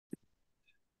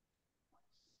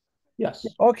Yes.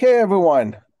 Okay,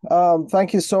 everyone.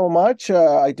 Thank you so much.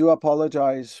 I do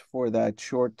apologize for that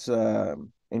short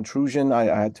intrusion. I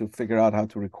had to figure out how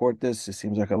to record this. It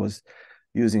seems like I was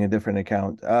using a different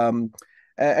account.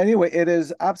 Anyway, it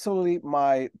is absolutely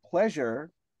my pleasure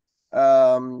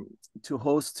um, to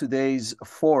host today's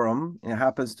forum. It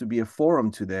happens to be a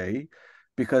forum today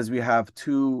because we have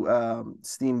two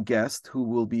esteemed guests who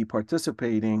will be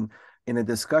participating in a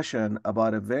discussion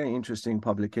about a very interesting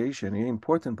publication, an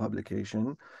important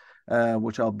publication,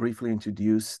 which I'll briefly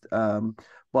introduce.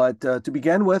 But to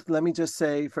begin with, let me just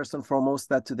say first and foremost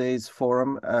that today's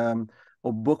forum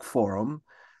or book forum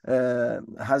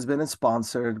has been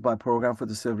sponsored by Program for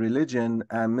the Civil Religion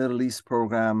and Middle East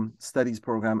Program Studies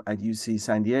Program at UC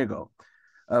San Diego.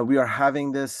 We are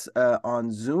having this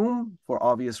on Zoom for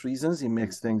obvious reasons. It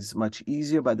makes things much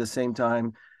easier, but at the same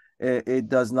time, it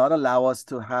does not allow us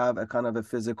to have a kind of a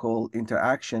physical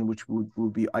interaction, which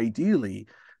would be ideally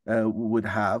would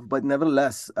have. But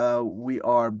nevertheless, we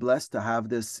are blessed to have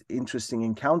this interesting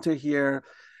encounter here,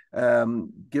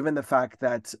 given the fact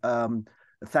that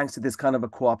thanks to this kind of a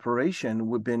cooperation,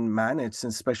 we've been managed,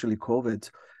 since especially COVID,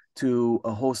 to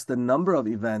host a number of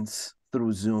events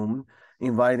through Zoom,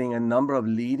 inviting a number of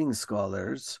leading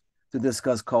scholars to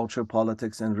discuss culture,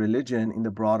 politics, and religion in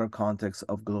the broader context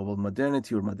of global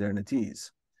modernity or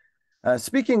modernities.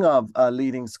 Speaking of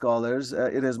leading scholars,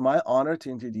 it is my honor to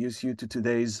introduce you to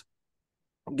today's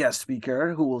guest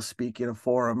speaker, who will speak in a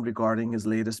forum regarding his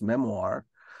latest memoir,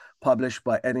 published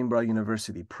by Edinburgh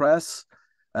University Press,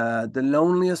 The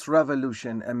Loneliest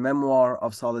Revolution, a memoir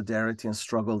of solidarity and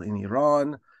struggle in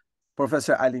Iran.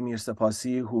 Professor Ali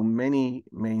Mirsepassi, who many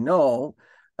may know,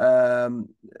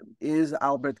 is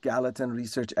Albert Gallatin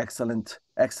Research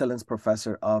Excellence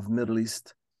Professor of Middle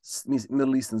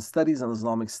Eastern Studies and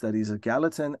Islamic Studies at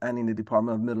Gallatin and in the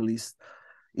Department of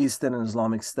Eastern and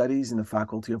Islamic Studies in the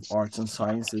Faculty of Arts and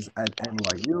Sciences at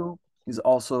NYU. He's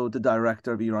also the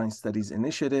Director of Iranian Studies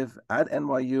Initiative at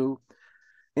NYU.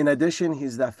 In addition,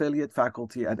 he's the affiliate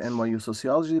faculty at NYU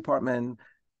Sociology Department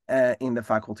in the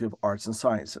Faculty of Arts and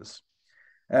Sciences.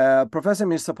 Professor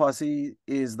Mirsepassi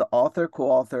is the author,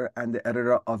 co-author, and the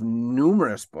editor of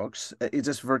numerous books. It's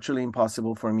just virtually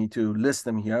impossible for me to list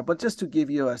them here, but just to give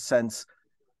you a sense,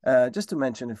 just to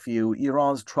mention a few: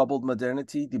 Iran's Troubled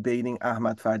Modernity, Debating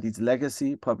Ahmad Fardid's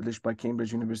Legacy, published by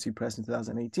Cambridge University Press in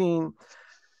 2018.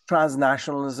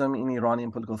 Transnationalism in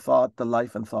Iranian Political Thought, The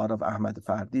Life and Thought of Ahmad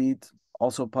Fardid,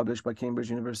 also published by Cambridge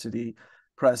University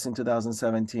Press in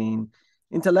 2017.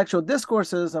 Intellectual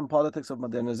Discourses on Politics of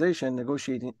Modernization,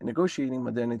 Negotiating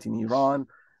Modernity in Iran.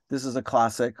 This is a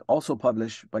classic, also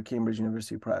published by Cambridge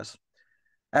University Press.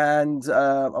 And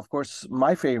of course,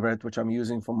 my favorite, which I'm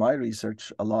using for my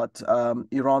research a lot,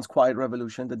 Iran's Quiet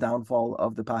Revolution, The Downfall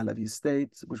of the Pahlavi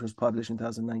State, which was published in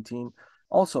 2019,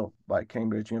 also by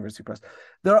Cambridge University Press.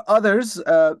 There are others,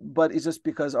 but it's just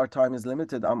because our time is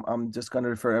limited. I'm just going to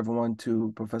refer everyone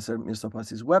to Professor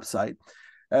Mirsapassi's website.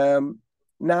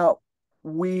 Now,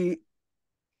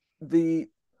 the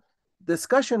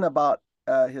discussion about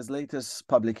his latest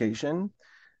publication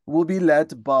will be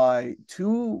led by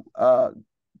two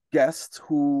guests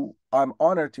who I'm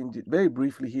honored to very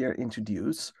briefly here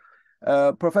introduce.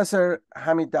 Professor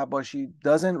Hamid Dabashi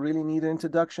doesn't really need an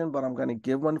introduction, but I'm going to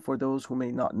give one for those who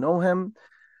may not know him.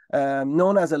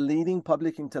 Known as a leading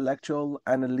public intellectual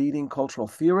and a leading cultural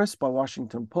theorist by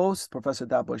Washington Post, Professor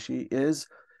Dabashi is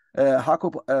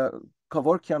Hagop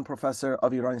Kevorkian Professor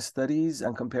of Iranian Studies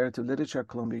and Comparative Literature at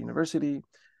Columbia University.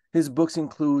 His books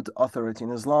include Authority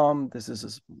in Islam. This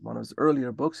is one of his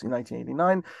earlier books in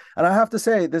 1989. And I have to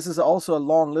say, this is also a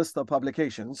long list of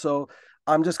publications. So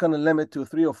I'm just going to limit to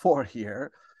 3 or 4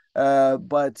 here.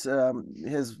 But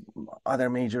his other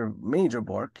major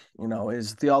book,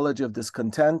 is Theology of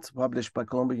Discontent, published by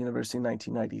Columbia University in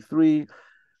 1993.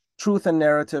 Truth and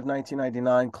Narrative,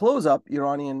 1999. Close Up,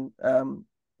 Iranian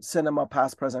Cinema,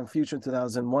 Past, Present, Future,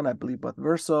 2001, I believe, by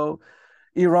Verso.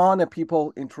 Iran, A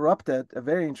People Interrupted, a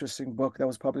very interesting book that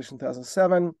was published in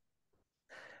 2007.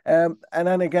 And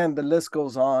then again, the list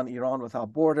goes on. Iran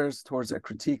Without Borders, Towards a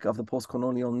Critique of the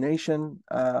Post-Colonial Nation,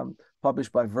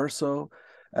 published by Verso.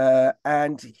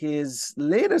 And his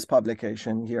latest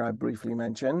publication here, I briefly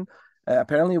mentioned,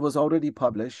 apparently it was already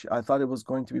published. I thought it was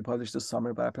going to be published this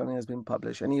summer, but apparently it has been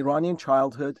published. An Iranian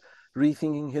Childhood,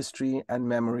 Rethinking History and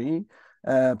Memory,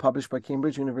 published by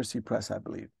Cambridge University Press, I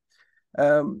believe.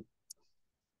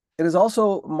 It is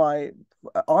also my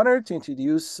honor to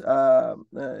introduce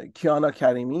Kiana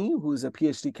Karimi, who is a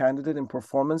PhD candidate in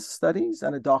performance studies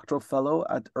and a doctoral fellow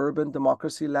at Urban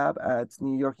Democracy Lab at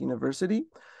New York University.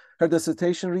 Her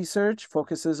dissertation research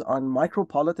focuses on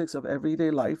micropolitics of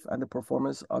everyday life and the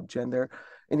performance of gender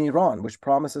in Iran, which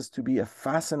promises to be a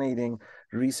fascinating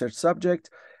research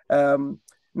subject.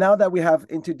 Now that we have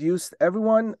introduced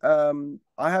everyone,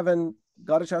 I haven't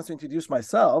got a chance to introduce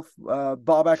myself.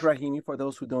 Babak Rahimi, for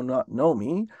those who do not know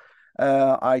me.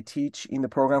 I teach in the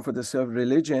program for the Study of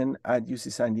Religion at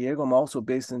UC San Diego. I'm also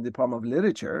based in the Department of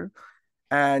Literature.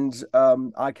 And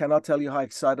I cannot tell you how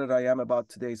excited I am about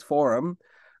today's forum.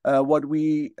 What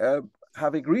we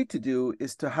have agreed to do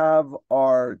is to have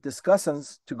our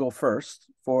discussants to go first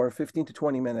for 15 to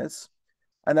 20 minutes.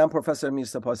 And then Professor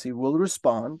Mirsepassi will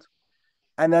respond.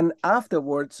 And then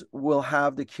afterwards, we'll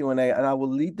have the Q&A, and I will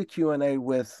lead the Q&A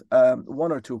with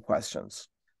one or two questions.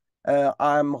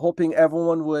 I'm hoping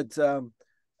everyone would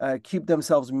keep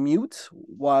themselves mute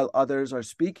while others are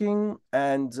speaking.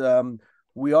 And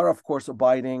we are, of course,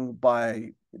 abiding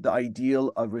by the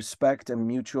ideal of respect and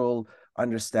mutual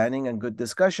understanding and good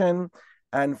discussion.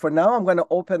 And for now, I'm going to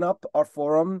open up our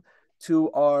forum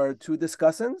to our two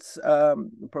discussants,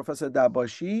 Professor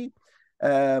Dabashi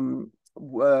and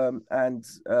Kiana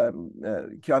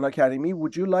Karimi.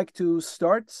 Would you like to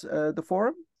start the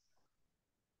forum?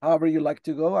 However you like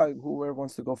to go, whoever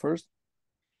wants to go first.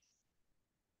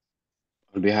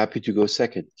 I'll be happy to go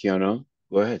second. Kiana,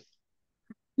 go ahead.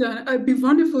 Yeah, it'd be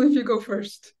wonderful if you go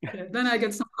first. Yeah, then I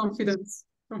get some confidence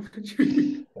from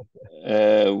you.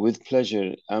 With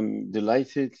pleasure. I'm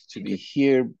delighted to be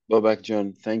here, Babak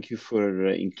John. Thank you for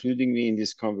including me in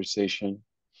this conversation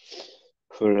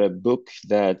for a book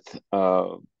that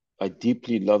I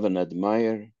deeply love and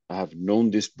admire. I have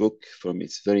known this book from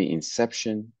its very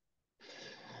inception.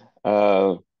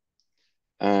 And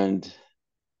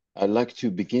I'd like to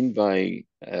begin by,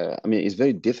 it's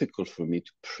very difficult for me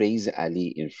to praise Ali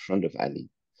in front of Ali.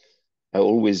 I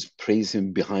always praise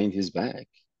him behind his back,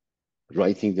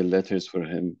 writing the letters for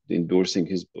him, endorsing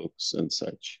his books and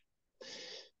such.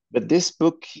 But this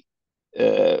book,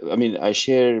 I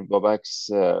share Babak's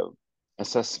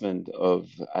assessment of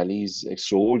Ali's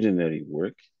extraordinary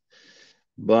work.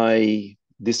 By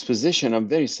disposition, I'm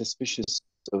very suspicious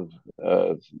of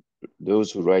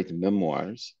those who write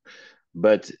memoirs,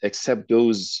 but except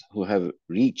those who have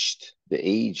reached the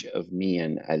age of me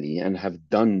and Ali and have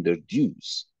done their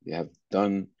dues. They have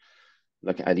done,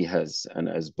 like Ali has, and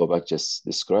as Babak just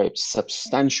described,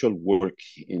 substantial work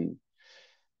in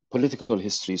political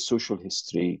history, social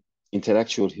history,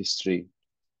 intellectual history,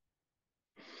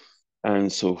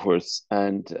 and so forth.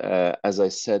 And as I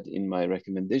said in my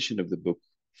recommendation of the book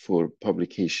for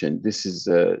publication, this is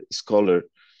a scholar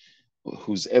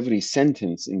whose every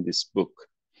sentence in this book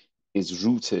is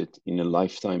rooted in a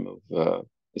lifetime of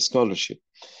scholarship.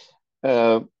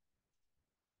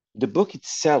 The book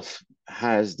itself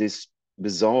has this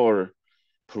bizarre,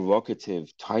 provocative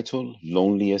title,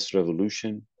 Loneliest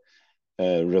Revolution.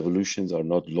 Revolutions are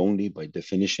not lonely by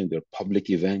definition. They're public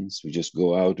events. We just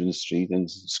go out in the street and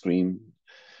scream,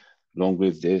 long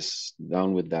live this,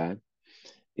 down with that.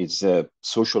 It's a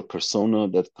social persona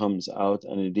that comes out,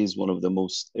 and it is one of the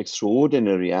most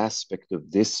extraordinary aspects of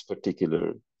this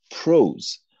particular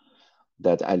prose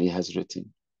that Ali has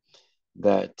written,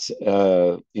 that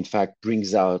in fact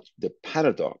brings out the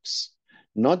paradox,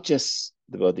 not just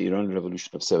about the Iranian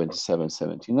Revolution of 77,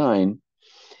 79,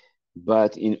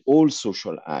 but in all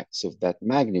social acts of that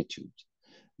magnitude,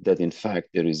 that in fact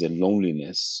there is a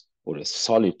loneliness or a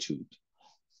solitude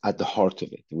at the heart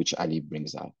of it, which Ali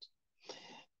brings out.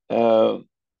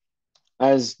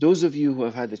 As those of you who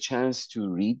have had the chance to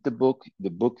read the book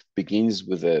begins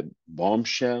with a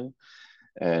bombshell,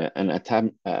 an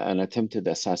attempted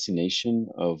assassination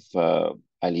of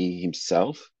Ali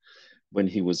himself when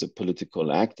he was a political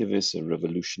activist, a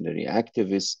revolutionary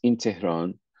activist in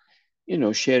Tehran,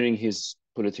 sharing his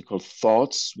political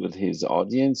thoughts with his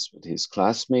audience, with his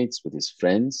classmates, with his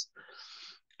friends.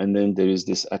 And then there is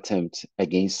this attempt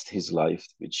against his life,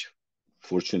 which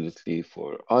fortunately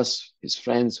for us, his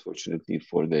friends, fortunately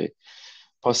for the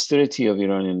posterity of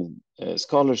Iranian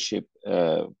scholarship,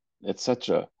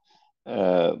 etc.,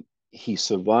 he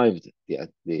survived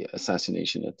the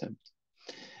assassination attempt.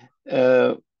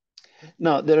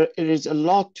 Now, there is a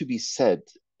lot to be said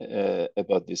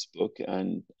about this book,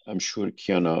 and I'm sure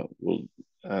Kiana will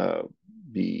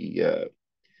be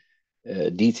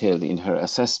detailed in her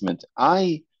assessment.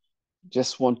 I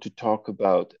just want to talk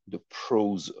about the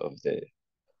prose of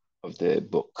the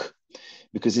book,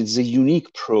 because it's a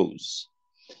unique prose.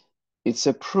 It's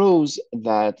a prose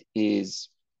that is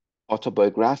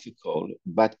autobiographical,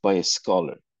 but by a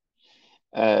scholar.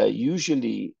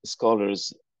 Usually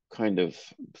scholars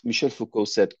Michel Foucault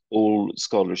said all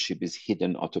scholarship is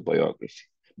hidden autobiography.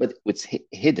 but it's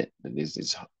hidden. This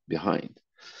is behind.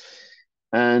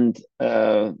 And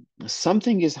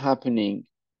something is happening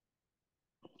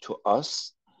to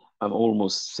us. I'm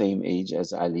almost same age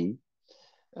as Ali.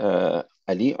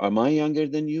 Ali, am I younger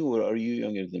than you or are you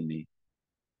younger than me?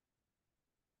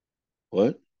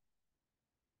 What?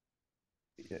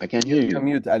 I can't hear You're you.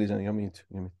 mute, Alijan. You're mute.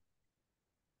 You're mute.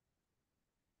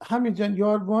 Hamid, you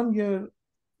are 1 year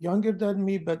younger than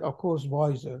me, but of course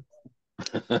wiser.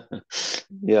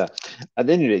 Yeah. At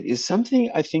any rate, it's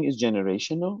something I think is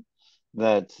generational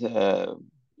that,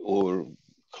 or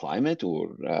climate or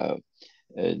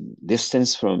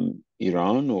distance from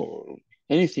Iran or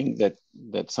anything that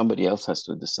somebody else has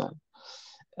to decide.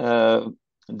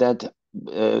 That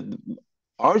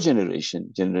our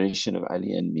generation of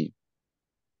Ali and me,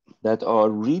 that are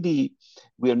really,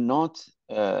 we're not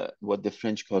what the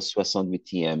French call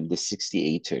 68, the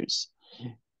 68ers.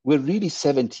 We're really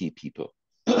 70 people.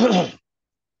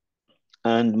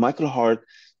 And Michael Hart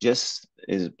just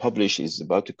is published, is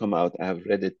about to come out. I have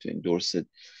read it to endorse it.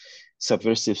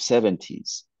 Subversive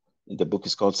 70s. The book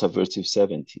is called Subversive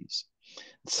 70s.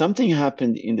 Something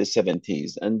happened in the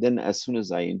 70s. And then as soon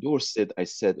as I endorsed it, I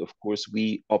said, of course,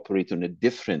 we operate on a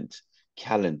different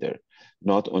calendar,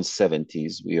 not on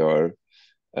 70s. We are,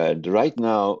 right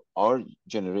now, our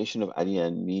generation of Ali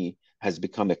and me has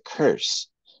become a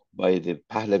curse by the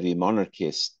Pahlavi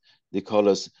monarchists. They call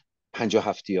us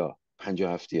Panjahaftiya,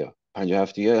 Panjahaftiya.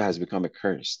 Panjahaftiya has become a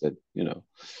curse that,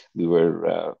 we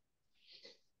were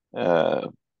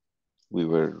we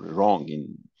were wrong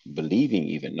in believing,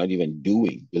 even not even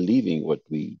doing, believing what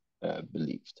we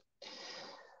believed.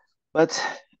 But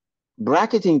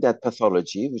bracketing that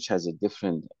pathology, which has a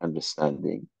different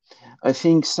understanding, I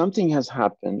think something has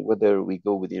happened, whether we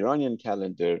go with Iranian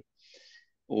calendar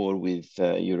or with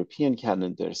European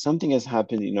calendar, something has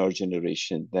happened in our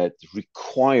generation that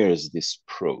requires this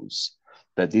prose,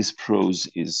 that this prose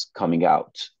is coming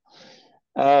out.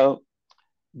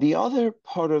 The other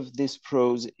part of this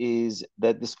prose is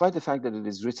that despite the fact that it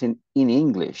is written in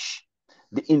English,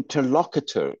 the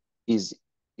interlocutor is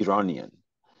Iranian,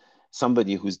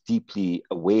 somebody who's deeply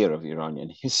aware of Iranian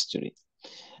history.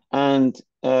 And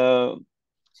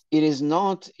it is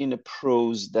not in a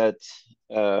prose that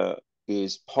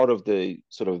is part of the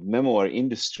sort of memoir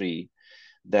industry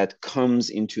that comes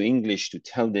into English to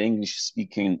tell the English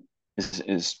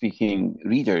speaking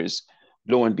readers,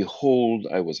 lo and behold,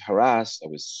 I was harassed, I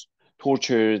was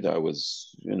tortured, I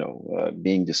was,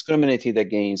 being discriminated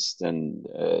against, and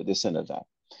this and that.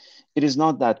 It is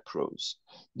not that prose.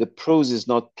 The prose is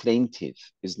not plaintive,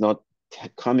 is not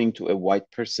coming to a white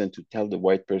person to tell the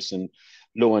white person,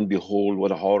 lo and behold,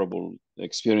 what horrible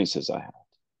experiences I had.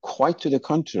 Quite to the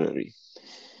contrary.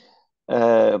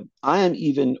 I am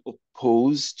even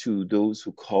opposed to those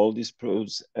who call this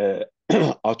prose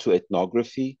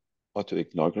autoethnography.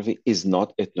 Autoethnography is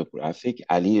not ethnographic.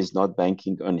 Ali is not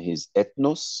banking on his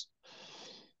ethnos,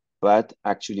 but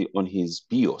actually on his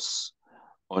bios,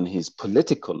 on his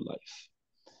political life.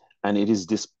 And it is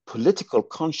this political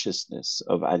consciousness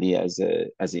of Ali as an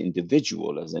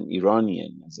individual, as an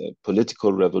Iranian, as a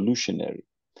political revolutionary,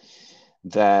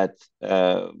 that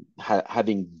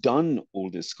having done all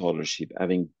the scholarship,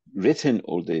 having written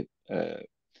all the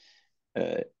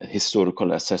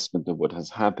historical assessment of what has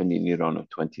happened in Iran of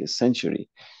 20th century,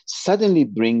 suddenly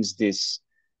brings this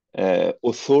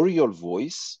authorial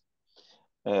voice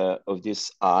of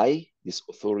this I, this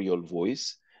authorial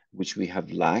voice, which we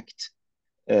have lacked,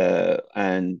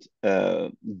 and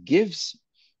gives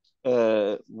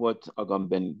what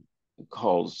Agamben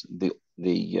calls the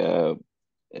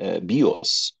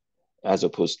bios, as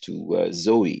opposed to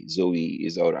Zoe. Zoe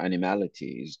is our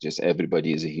animality, is just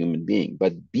everybody is a human being.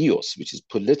 But bios, which is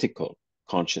political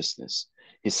consciousness,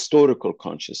 historical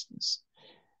consciousness,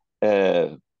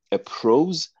 a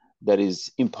prose that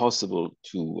is impossible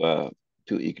to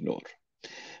ignore.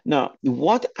 Now,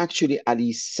 what actually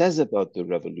Ali says about the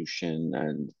revolution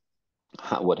and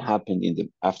what happened in the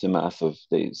aftermath of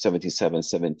the 77,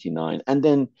 79, and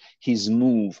then his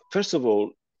move, first of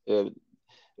all,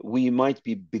 we might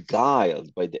be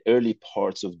beguiled by the early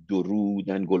parts of Durud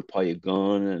and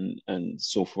Golpayegan and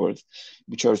so forth,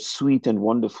 which are sweet and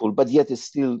wonderful, but yet is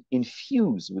still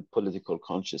infused with political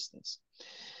consciousness.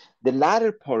 The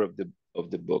latter part of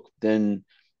the book then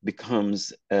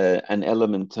becomes an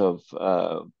element of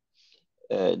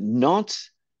not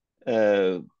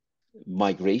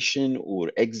migration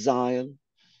or exile.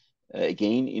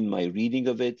 Again, in my reading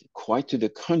of it, quite to the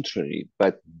contrary,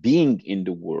 but being in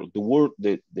the world, the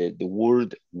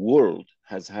word world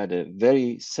has had a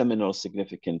very seminal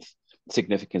significance,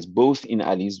 both in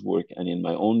Ali's work and in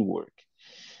my own work.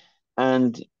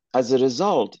 And as a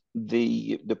result,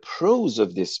 the prose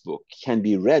of this book can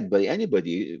be read by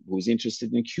anybody who's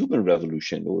interested in Cuban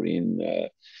Revolution or in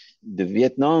the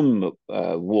Vietnam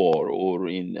War or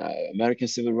in American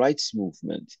Civil Rights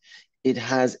Movement. It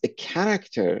has a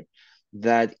character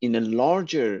that in a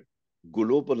larger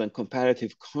global and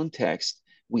comparative context,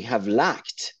 we have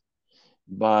lacked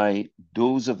by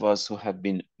those of us who have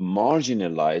been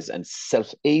marginalized and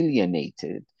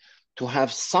self-alienated to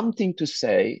have something to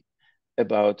say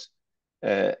about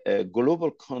a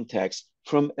global context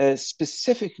from a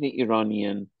specifically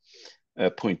Iranian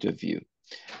point of view.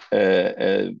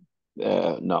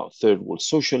 Now, third world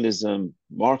socialism,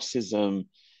 Marxism,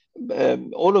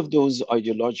 all of those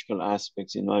ideological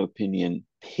aspects, in my opinion,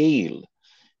 pale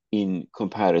in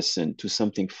comparison to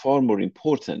something far more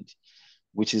important,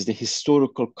 which is the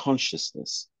historical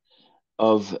consciousness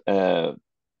of a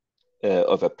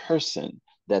person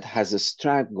that has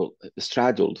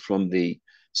straddled from the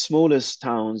smallest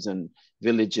towns and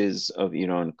villages of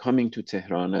Iran, coming to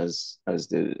Tehran as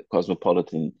the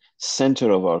cosmopolitan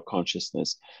center of our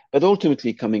consciousness, but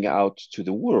ultimately coming out to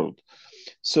the world.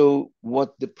 So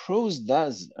what the prose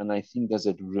does, and I think does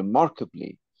it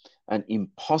remarkably and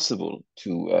impossible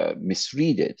to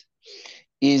misread it,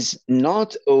 is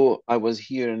not, oh, I was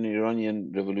here an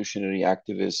Iranian revolutionary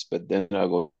activist, but then I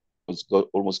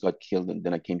almost got killed, and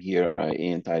then I came here,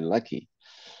 ain't I lucky?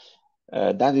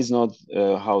 That is not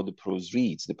how the prose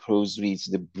reads. The prose reads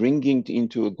the bringing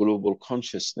into a global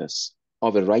consciousness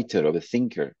of a writer, of a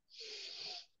thinker,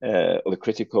 of a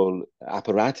critical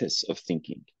apparatus of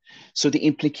thinking. So the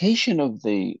implication of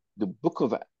this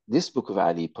book of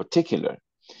Ali in particular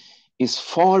is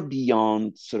far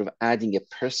beyond sort of adding a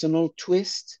personal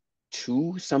twist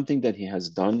to something that he has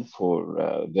done for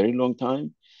a very long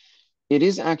time. It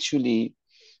is actually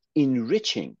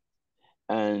enriching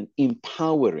and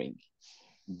empowering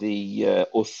the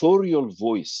authorial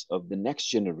voice of the next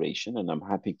generation. And I'm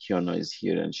happy Kiana is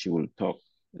here and she will talk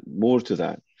more to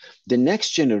that. The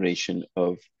next generation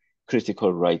of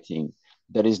critical writing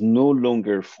that is no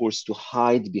longer forced to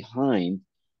hide behind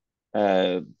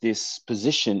this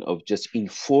position of just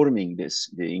informing the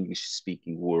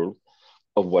English-speaking world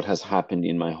of what has happened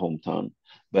in my hometown,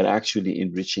 but actually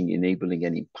enriching, enabling,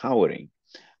 and empowering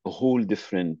a whole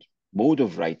different mode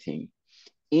of writing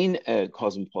in a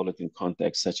cosmopolitan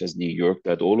context such as New York,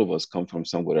 that all of us come from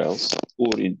somewhere else,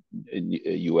 or in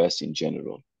US in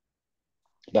general,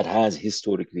 but has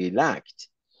historically lacked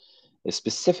a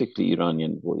specifically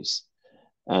Iranian voice.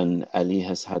 And Ali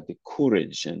has had the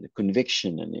courage and the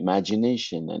conviction and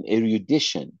imagination and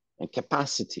erudition and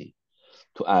capacity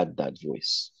to add that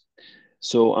voice.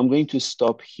 So I'm going to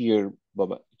stop here.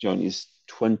 Baba John is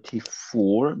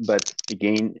 24, but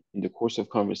again, in the course of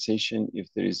conversation, if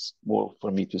there is more for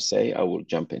me to say, I will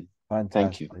jump in. Fantastic.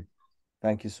 Thank you.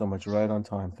 Thank you so much. Right on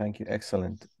time. Thank you.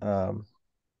 Excellent.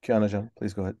 Kiana John,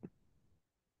 please go ahead.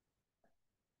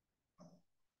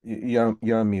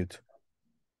 You're on mute.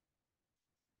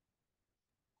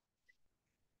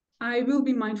 I will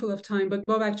be mindful of time, but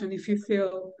Bob, actually, if you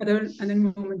feel at any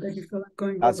moment that you feel like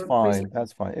going That's over, fine. please.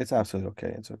 That's fine. It's absolutely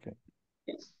okay. It's okay.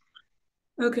 Yeah.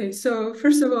 Okay, so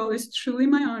first of all, it's truly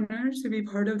my honor to be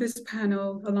part of this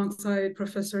panel alongside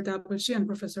Professor Dabashi and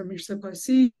Professor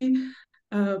Mirsepassi,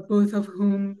 both of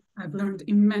whom I've learned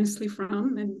immensely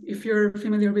from. And if you're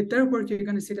familiar with their work, you're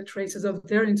going to see the traces of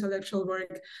their intellectual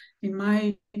work in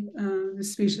my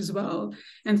speech as well.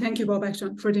 And thank you, Bob,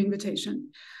 actually, for the invitation.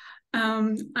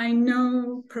 I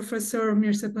know Professor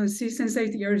Mirsepassi since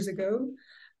 8 years ago,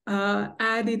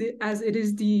 added as it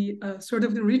is the sort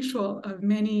of the ritual of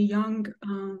many young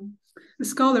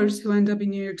scholars who end up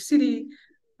in New York City.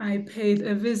 I paid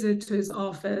a visit to his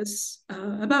office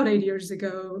about 8 years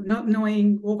ago, not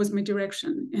knowing what was my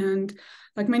direction. And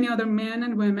like many other men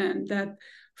and women, that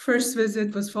first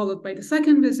visit was followed by the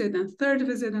second visit and third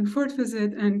visit and fourth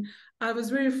visit. And I was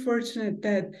very fortunate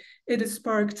that it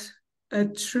sparked a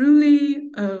truly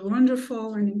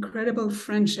wonderful and incredible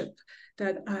friendship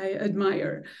that I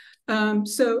admire.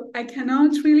 So I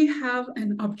cannot really have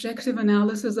an objective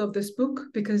analysis of this book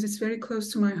because it's very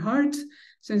close to my heart.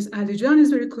 Since Ali John is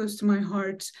very close to my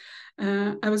heart,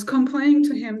 I was complaining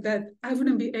to him that I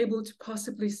wouldn't be able to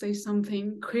possibly say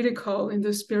something critical in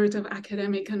the spirit of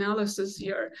academic analysis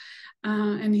here.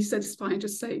 And he said, it's fine,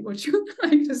 just say what you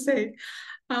like to say.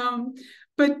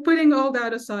 But putting all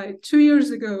that aside, 2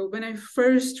 years ago, when I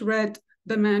first read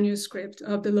the manuscript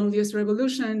of The Loneliest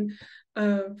Revolution,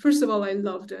 first of all, I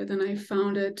loved it and I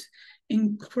found it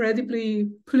incredibly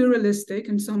pluralistic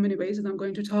in so many ways that I'm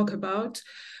going to talk about.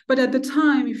 But at the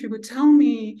time, if you would tell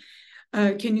me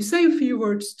can you say a few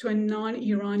words to a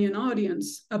non-Iranian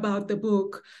audience about the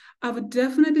book? I would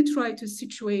definitely try to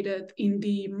situate it in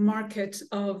the market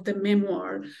of the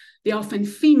memoir, the often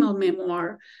female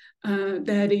memoir,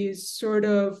 that is sort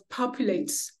of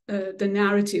populates the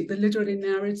narrative, the literary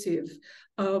narrative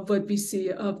of what we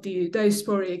see of the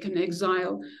diasporic and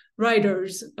exile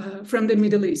writers from the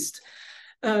Middle East.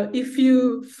 If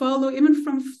you follow, even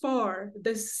from far,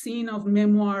 the scene of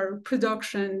memoir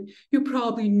production, you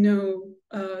probably know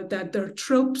that there are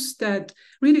tropes that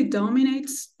really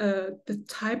dominates the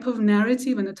type of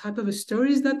narrative and the type of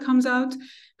stories that comes out.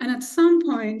 And at some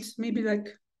point, maybe like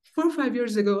 4 or 5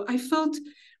 years ago, I felt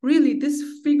really this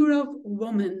figure of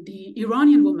woman, the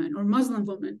Iranian woman or Muslim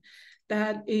woman,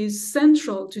 that is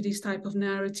central to these type of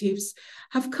narratives,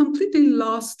 have completely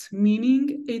lost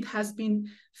meaning. It has been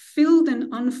filled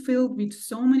and unfilled with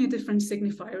so many different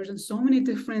signifiers and so many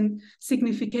different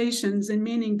significations and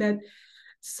meaning that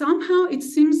somehow it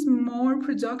seems more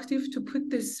productive to put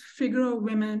this figure of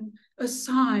women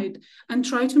aside and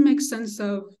try to make sense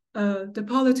of the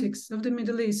politics of the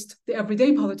Middle East, the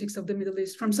everyday politics of the Middle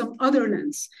East from some other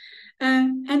lens.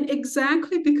 And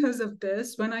exactly because of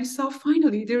this, when I saw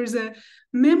finally there's a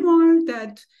memoir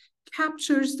that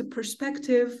captures the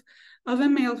perspective of a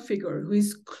male figure who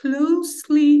is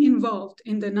closely involved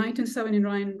in the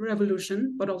 1979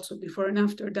 revolution, but also before and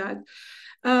after that.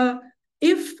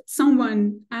 If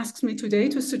someone asks me today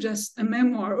to suggest a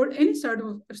memoir or any sort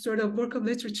of work of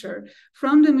literature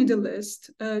from the Middle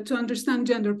East to understand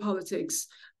gender politics,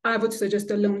 I would suggest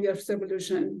The Loneliest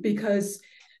Revolution, because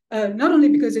not only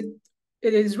because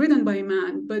it is written by a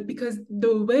man, but because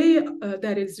the way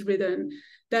that it's written,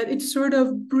 that it sort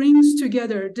of brings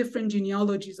together different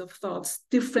genealogies of thoughts,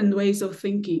 different ways of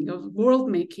thinking, of world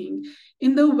making,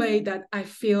 in the way that I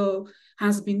feel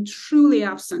has been truly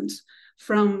absent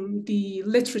from the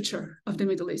literature of the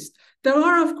Middle East. There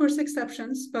are, of course,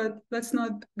 exceptions, but let's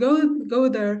not go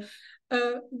there.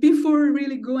 Before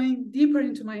really going deeper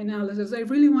into my analysis, I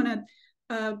really want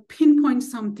to pinpoint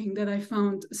something that I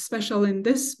found special in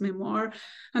this memoir,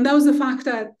 and that was the fact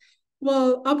that,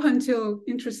 well, up until,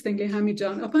 interestingly, Hamid,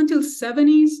 up until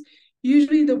 70s,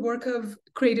 usually the work of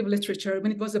creative literature,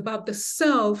 when it was about the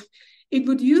self, it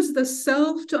would use the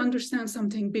self to understand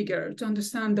something bigger, to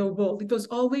understand the world. It was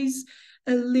always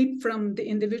a leap from the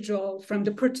individual, from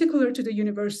the particular to the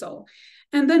universal.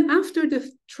 And then after the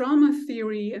trauma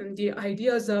theory and the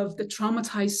ideas of the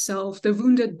traumatized self, the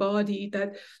wounded body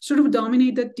that sort of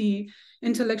dominated the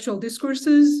intellectual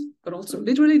discourses, but also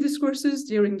literary discourses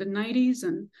during the 90s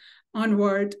and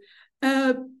onward,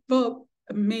 well,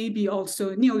 maybe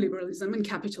also neoliberalism and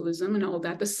capitalism and all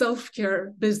that. The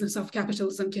self-care business of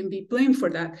capitalism can be blamed for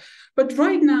that. But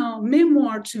right now,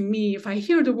 memoir to me, if I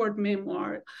hear the word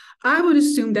memoir, I would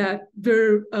assume that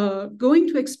we're going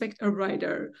to expect a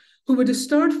writer who would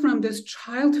start from this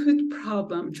childhood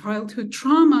problem, childhood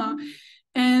trauma,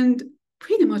 and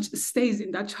pretty much stays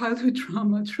in that childhood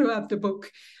trauma throughout the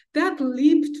book. That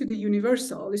leap to the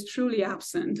universal is truly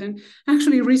absent. And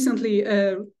actually recently,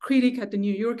 a critic at the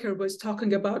New Yorker was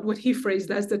talking about what he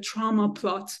phrased as the trauma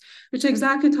plot, which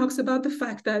exactly talks about the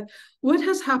fact that what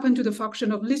has happened to the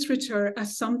function of literature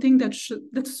as something that's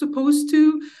supposed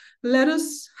to let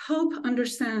us help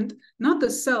understand not the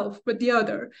self, but the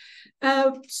other.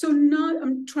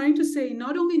 I'm trying to say,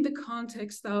 not only in the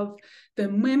context of the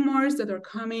memoirs that are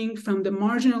coming from the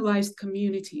marginalized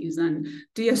communities and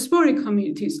diasporic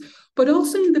communities, but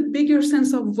also in the bigger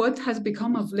sense of what has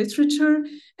become of literature,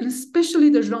 and especially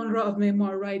the genre of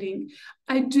memoir writing.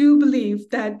 I do believe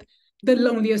that The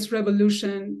Loneliest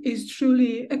Revolution is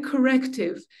truly a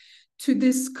corrective to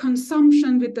this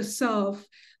consumption with the self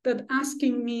that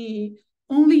asking me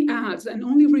only adds and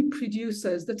only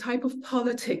reproduces the type of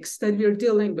politics that we're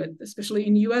dealing with, especially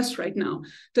in the US right now,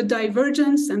 the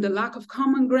divergence and the lack of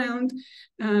common ground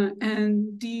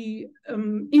and the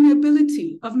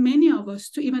inability of many of us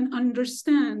to even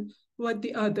understand what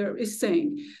the other is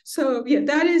saying. So yeah,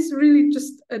 that is really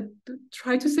just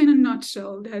try to say in a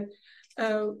nutshell that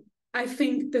I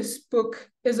think this book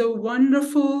is a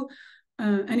wonderful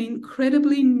and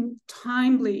incredibly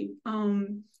timely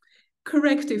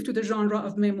corrective to the genre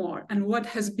of memoir and what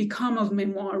has become of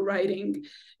memoir writing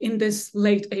in this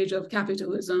late age of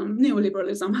capitalism,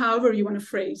 neoliberalism, however you want to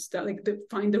phrase that, like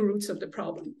find the roots of the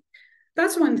problem.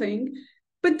 That's one thing.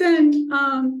 But then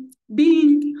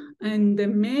being in the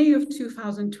May of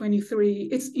 2023,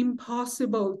 it's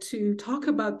impossible to talk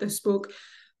about this book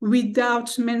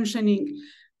without mentioning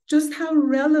just how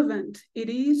relevant it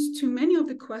is to many of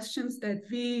the questions that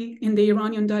we in the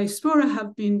Iranian diaspora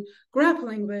have been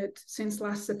grappling with since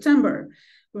last September,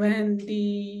 when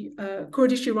the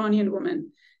Kurdish Iranian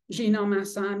woman, Gina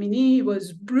Mahsa Amini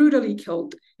was brutally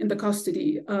killed in the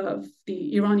custody of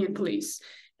the Iranian police.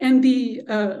 And the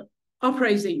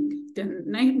uprising, the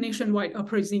nationwide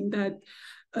uprising that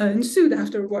ensued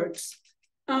afterwards.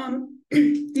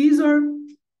 These are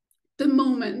the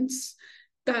moments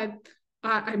that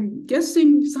I'm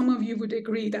guessing some of you would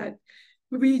agree that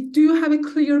we do have a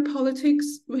clear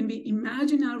politics when we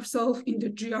imagine ourselves in the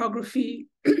geography,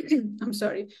 I'm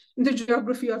sorry, in the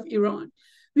geography of Iran.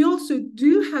 We also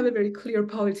do have a very clear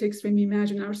politics when we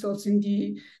imagine ourselves in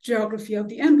the geography of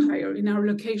the empire, in our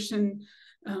location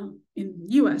in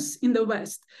US, in the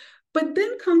West. But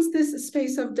then comes this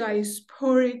space of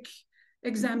diasporic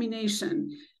examination.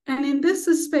 And in this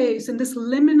space, in this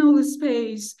liminal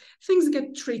space, things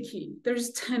get tricky.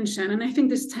 There's tension, and I think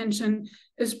this tension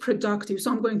is productive.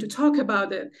 So I'm going to talk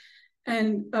about it.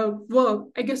 And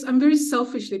well, I guess I'm very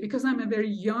selfishly, because I'm a very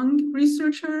young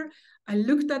researcher, I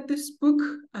looked at this book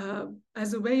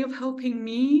as a way of helping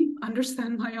me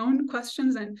understand my own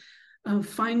questions and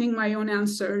finding my own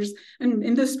answers. And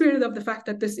in the spirit of the fact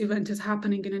that this event is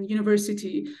happening in a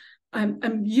university,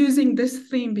 I'm using this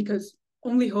theme because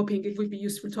only hoping it would be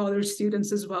useful to other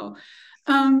students as well.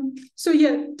 So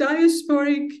yeah,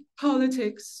 diasporic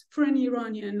politics for an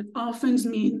Iranian often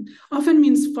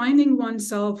means finding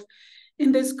oneself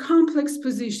in this complex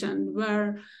position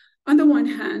where, on the one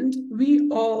hand, we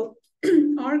all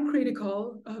are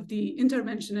critical of the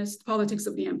interventionist politics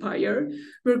of the empire.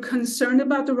 We're concerned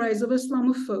about the rise of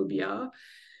Islamophobia.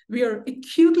 We are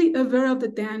acutely aware of the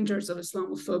dangers of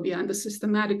Islamophobia and the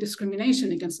systematic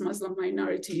discrimination against Muslim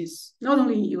minorities, not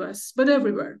only in the US, but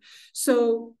everywhere.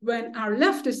 So when our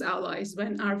leftist allies,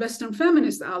 when our Western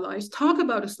feminist allies talk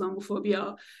about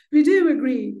Islamophobia, we do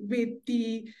agree with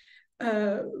the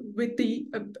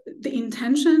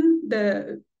intention,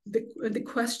 the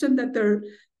question that they're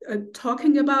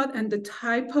talking about, and the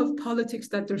type of politics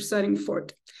that they're setting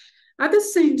forth. At the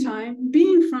same time,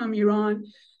 being from Iran,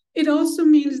 it also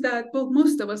means that, well,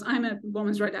 most of us, I'm a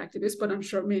women's rights activist, but I'm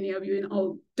sure many of you in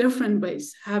all different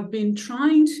ways have been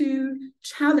trying to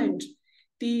challenge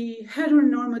the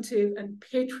heteronormative and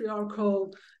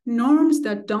patriarchal norms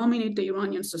that dominate the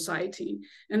Iranian society.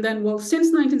 And then, well,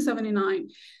 since 1979,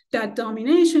 that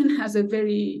domination has a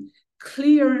very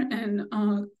clear and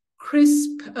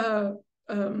crisp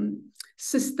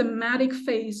systematic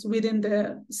face within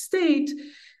the state,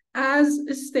 as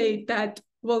a state that,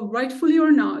 well, rightfully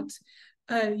or not,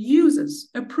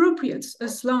 appropriates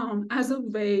Islam as a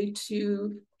way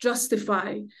to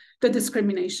justify the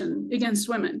discrimination against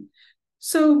women.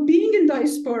 So being in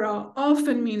diaspora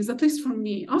often means, at least for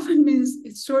me,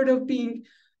 it's sort of being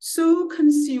so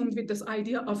consumed with this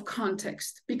idea of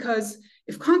context, because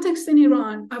if context in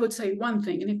Iran, I would say one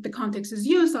thing, and if the context is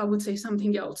used, I would say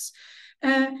something else.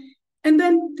 And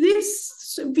then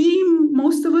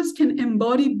most of us can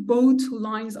embody both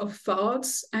lines of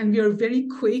thoughts, and we are very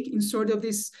quick in sort of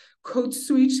this code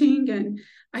switching. And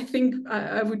I think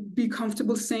I would be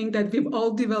comfortable saying that we've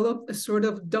all developed a sort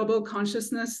of double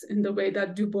consciousness in the way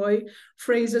that Du Bois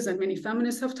phrases and many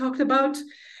feminists have talked about.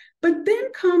 But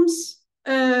then comes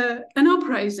an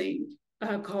uprising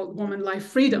called Woman, Life,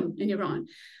 Freedom in Iran.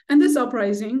 And this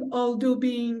uprising, although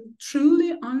being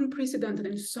truly unprecedented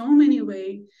in so many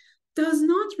ways, does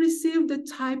not receive the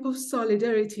type of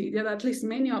solidarity that at least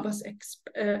many of us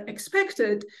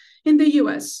expected in the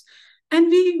US. And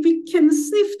we can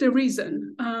sniff the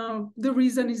reason. The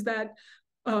reason is that,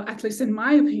 at least in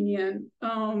my opinion,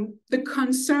 the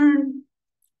concern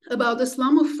about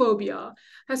Islamophobia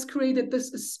has created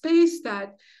this space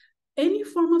that any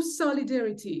form of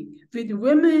solidarity with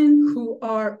women who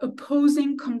are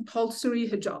opposing compulsory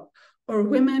hijab, or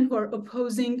women who are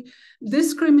opposing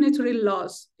discriminatory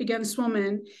laws against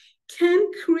women, can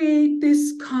create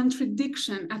this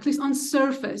contradiction, at least on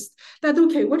surface, that,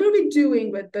 okay, what are we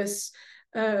doing with this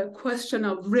question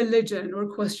of religion or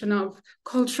question of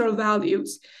cultural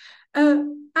values?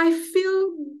 I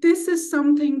feel this is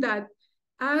something that,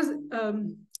 as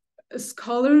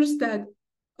scholars that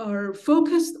are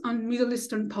focused on Middle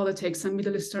Eastern politics and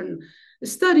Middle Eastern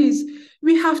studies,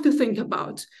 we have to think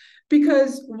about.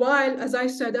 Because while, as I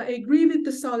said, I agree with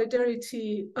the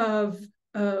solidarity of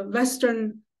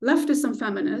Western leftists and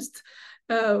feminists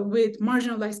with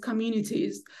marginalized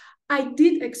communities, I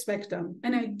did expect them,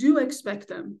 and I do expect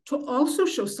them, to also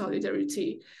show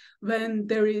solidarity when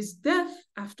there is death,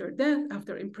 after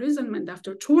imprisonment,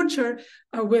 after torture,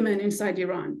 are women inside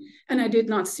Iran. And I did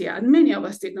not see it. And many of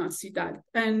us did not see that.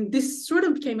 And this sort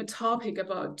of became a topic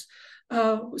about,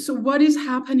 so what is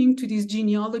happening to these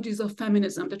genealogies of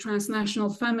feminism, the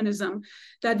transnational feminism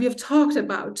that we have talked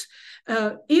about?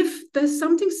 If there's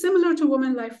something similar to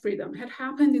women life freedom had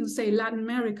happened in, say, Latin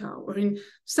America or in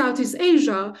Southeast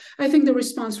Asia, I think the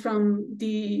response from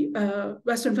the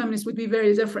Western feminists would be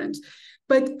very different.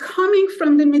 But coming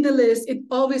from the Middle East, it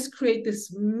always creates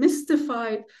this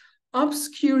mystified,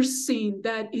 obscure scene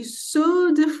that is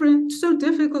so different, so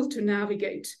difficult to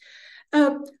navigate.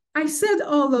 I said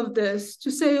all of this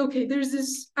to say, okay, there's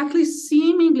this at least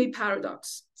seemingly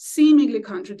paradox, seemingly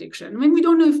contradiction. I mean, we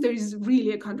don't know if there is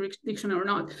really a contradiction or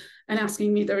not, and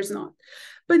asking me there is not.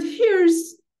 But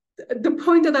here's the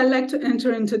point that I like to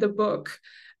enter into the book,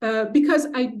 because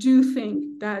I do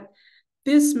think that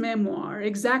this memoir,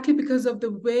 exactly because of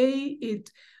the way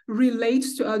it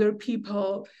relates to other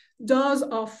people, does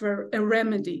offer a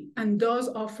remedy and does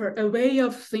offer a way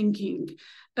of thinking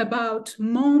about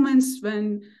moments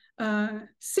when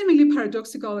seemingly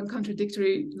paradoxical and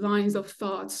contradictory lines of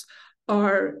thoughts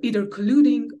are either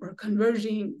colluding or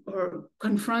converging or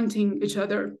confronting each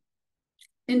other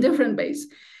in different ways.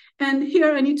 And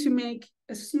here I need to make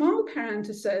a small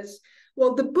parenthesis.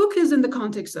 Well, the book is in the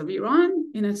context of Iran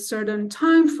in a certain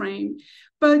time frame,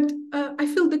 but I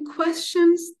feel the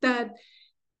questions that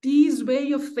these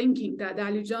way of thinking that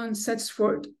Alijan sets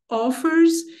forth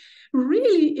offers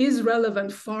really is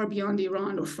relevant far beyond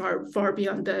Iran or far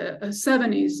beyond the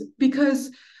 70s, because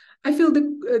I feel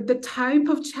the type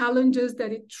of challenges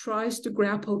that it tries to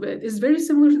grapple with is very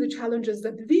similar to the challenges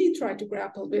that we try to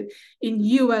grapple with in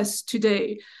US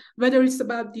today, whether it's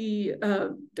about the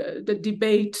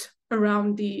debate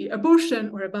around the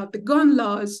abortion or about the gun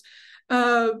laws.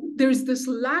 There's this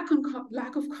lack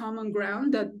of common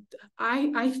ground that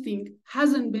I think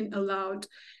hasn't been allowed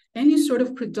any sort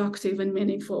of productive and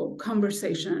meaningful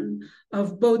conversation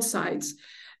of both sides.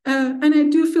 And I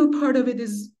do feel part of it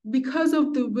is because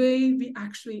of the way we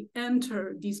actually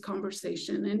enter these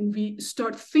conversations and we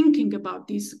start thinking about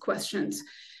these questions.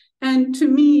 And to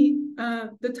me,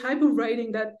 the type of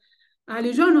writing that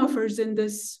Alijan offers in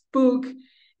this book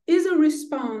is a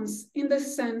response in the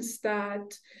sense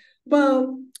that,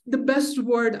 well, the best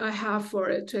word I have for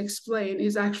it to explain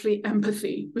is actually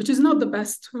empathy, which is not the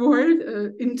best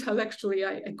word intellectually.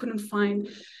 I couldn't find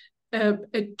a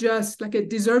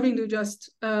deserving to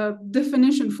just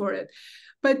definition for it.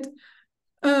 But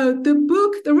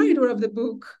the writer of the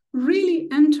book really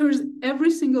enters every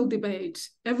single debate,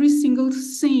 every single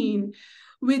scene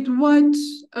with what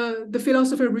the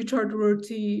philosopher Richard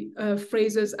Rorty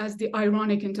phrases as the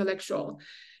ironic intellectual.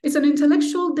 It's an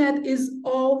intellectual that is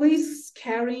always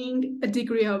carrying a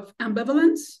degree of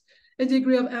ambivalence, a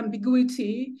degree of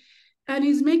ambiguity, and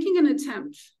is making an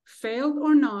attempt, failed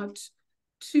or not,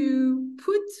 to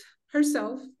put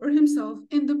herself or himself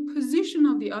in the position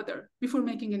of the other before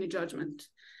making any judgment.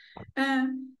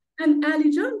 And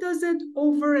Alijan does it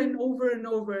over and over and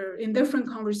over in different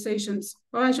conversations.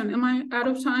 Alijan, am I out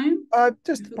of time?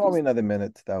 Just probably another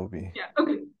minute. That would be. Yeah,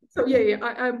 okay. So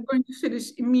I'm going to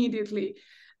finish immediately.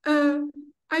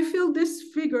 I feel this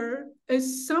figure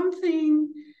is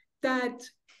something that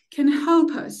can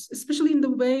help us, especially in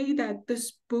the way that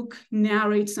this book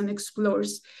narrates and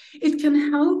explores. It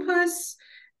can help us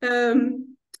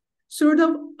sort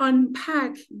of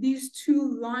unpack these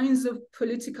two lines of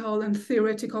political and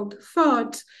theoretical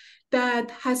thought that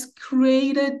has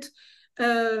created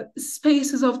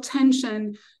spaces of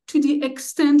tension to the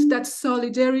extent that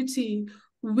solidarity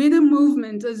with a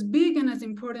movement as big and as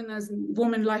important as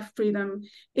women life freedom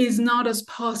is not as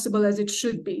possible as it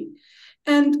should be.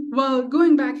 And while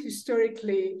going back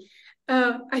historically,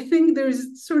 I think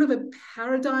there's sort of a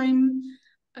paradigm,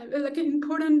 like an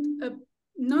important,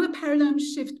 not a paradigm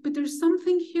shift, but there's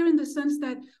something here in the sense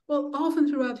that, well, often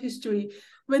throughout history,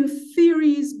 when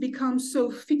theories become so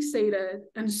fixated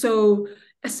and so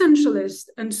essentialist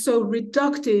and so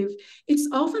reductive, it's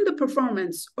often the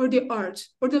performance or the art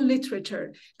or the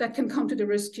literature that can come to the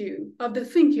rescue of the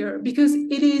thinker, because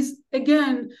it is,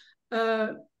 again,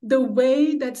 the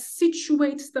way that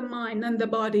situates the mind and the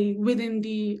body within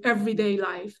the everyday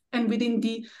life and within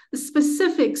the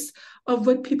specifics of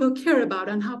what people care about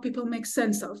and how people make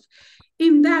sense of.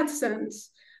 In that sense,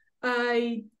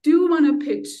 I do want to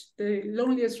pitch The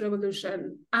Loneliest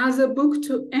Revolution as a book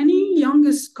to any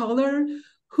young scholar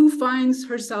who finds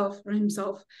herself or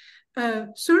himself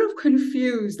sort of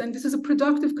confused, and this is a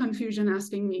productive confusion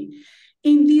asking me,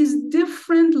 in these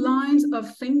different lines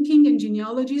of thinking and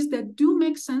genealogies that do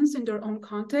make sense in their own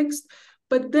context,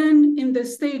 But then in the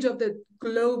stage of the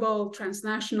global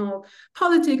transnational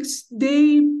politics,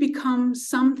 they become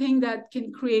something that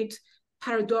can create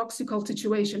paradoxical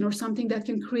situation, or something that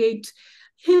can create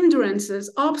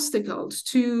hindrances, obstacles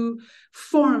to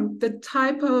form the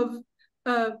type of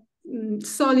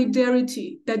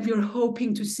solidarity that we're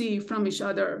hoping to see from each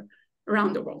other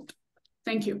around the world.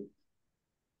 Thank you.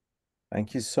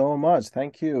 Thank you so much.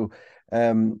 Thank you.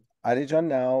 Alijan,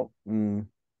 now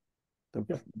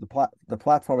the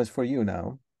platform is for you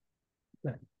now.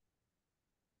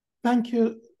 Thank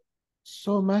you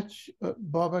so much,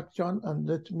 Babak John, and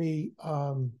let me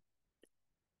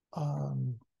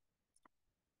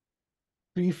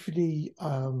briefly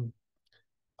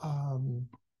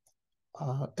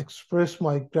express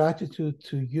my gratitude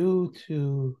to you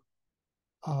to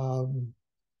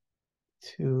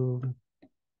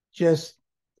just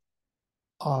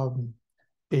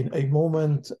in a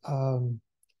moment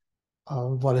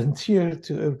volunteer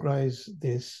to organize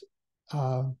this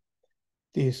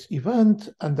this event,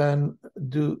 and then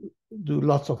do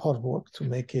lots of hard work to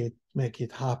make it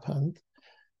happen.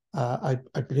 I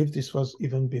believe this was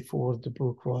even before the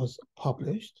book was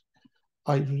published.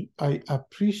 I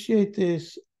appreciate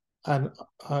this, and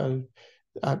I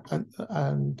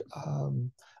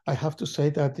have to say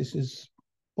that this is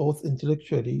both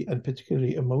intellectually and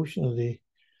particularly emotionally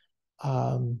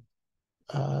a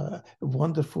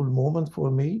wonderful moment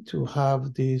for me to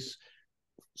have this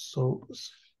so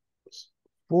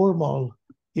formal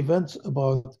events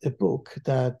about a book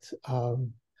that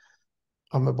I'm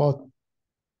about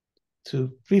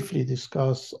to briefly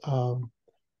discuss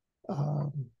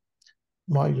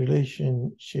my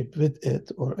relationship with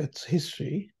it, or its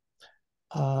history,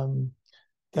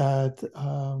 that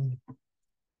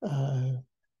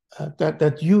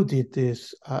you did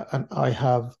this, and I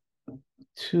have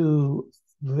two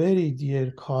very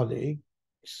dear colleagues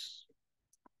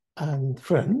and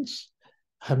friends,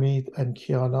 Hamid and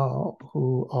Kiana,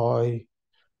 who I,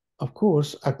 of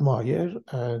course, admire,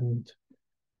 and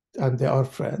they are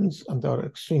friends, and they are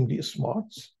extremely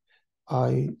smart.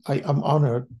 I am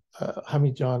honored,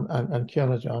 Hamid Jan and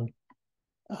Kiana Jan,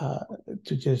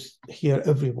 to just hear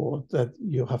every word that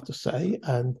you have to say.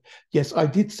 And yes, I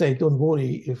did say, don't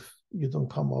worry if you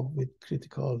don't come up with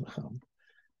critical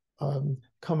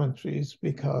commentaries,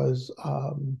 because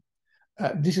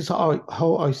this is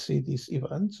how I see these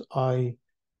events. I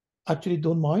actually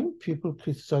don't mind people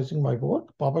criticizing my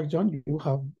work. Babak Jan, you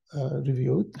have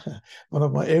reviewed one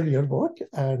of my earlier work,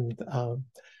 and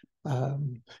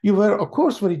you were, of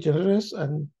course, very generous,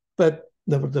 but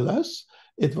nevertheless,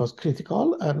 it was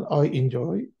critical, and I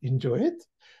enjoy it.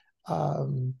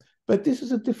 But this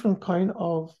is a different kind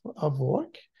of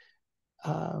work,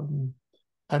 and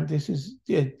this is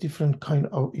a different kind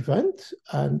of event.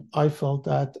 And I felt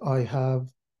that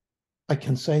I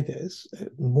can say this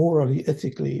morally,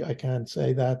 ethically. I can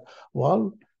say that.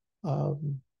 Well, I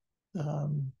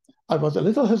was a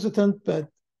little hesitant, but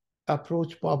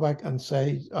approach Babak and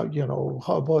say,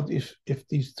 how about if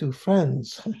these two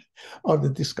friends are the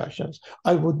discussions?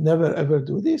 I would never ever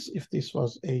do this if this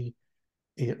was an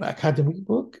academic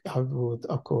book. I would,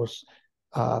 of course,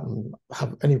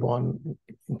 have anyone,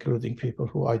 including people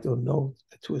who I don't know,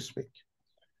 to speak.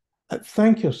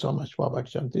 Thank you so much, Babak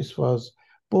Jan. This was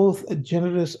both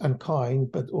generous and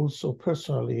kind, but also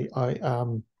personally,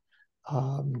 I'm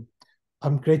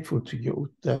grateful to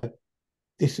you that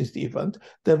this is the event.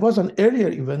 There was an earlier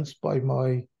event by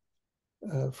my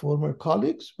former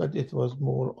colleagues, but it was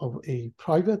more of a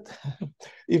private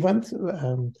event.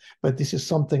 But this is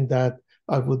something that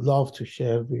I would love to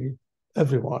share with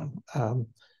everyone.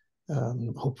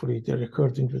 Hopefully the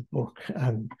recording would work.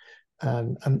 And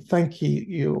thank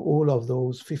you all of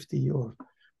those 50 or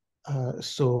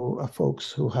so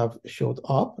folks who have showed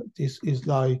up. This is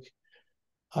like,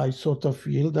 I sort of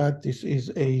feel that this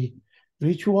is a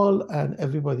ritual, and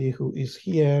everybody who is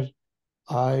here,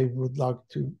 I would like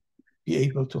to be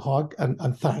able to hug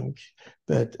and thank.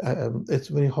 But it's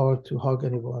very hard to hug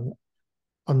anyone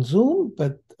on Zoom,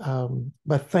 but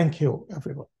thank you,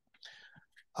 everyone.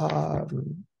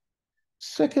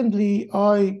 Secondly,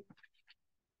 I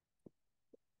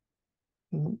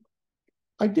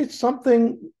did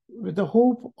something with the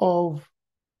hope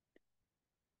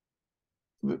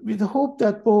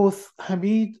that both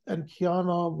Hamid and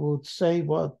Kiana would say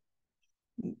what,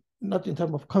 not in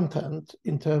terms of content,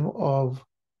 in terms of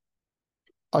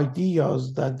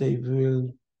ideas that they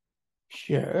will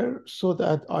share, so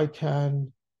that I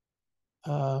can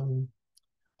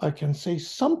say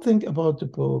something about the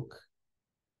book,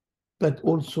 but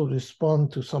also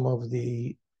respond to some of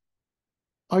the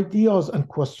ideas and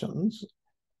questions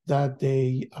that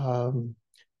they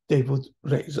they would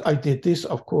raise. I did this,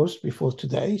 of course, before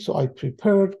today, so I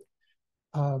prepared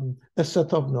a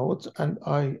set of notes, and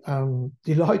I am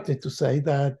delighted to say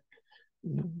that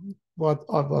what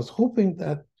I was hoping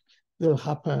that will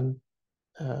happen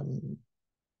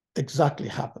exactly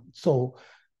happened. So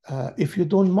if you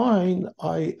don't mind,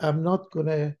 I am not going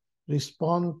to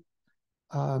respond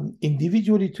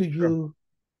individually to you,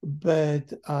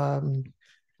 but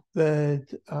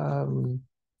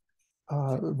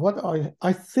what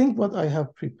I think what I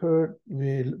have prepared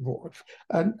will work,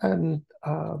 and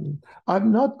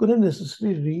I'm not going to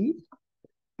necessarily read,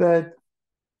 but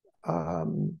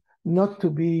not to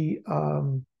be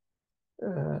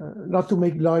not to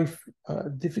make life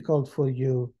difficult for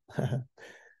you,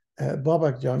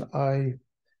 Babak John. I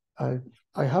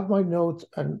have my notes,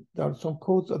 and there are some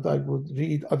quotes that I would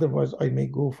read. Otherwise, I may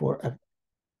go for.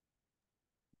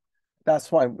 That's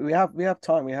fine. We have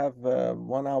time. We have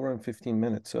 1 hour and 15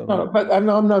 minutes. So no, but I'm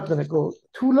not going to go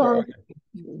too long. Okay.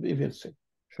 We will see.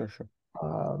 Sure.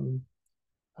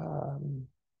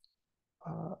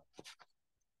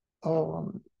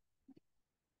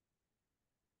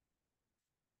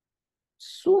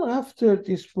 Soon after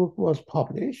this book was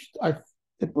published,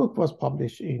 the book was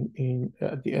published in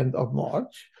at the end of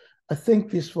March. I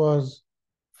think this was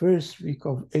first week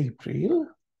of April,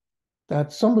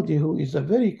 that somebody who is a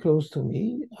very close to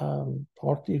me,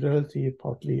 partly relative,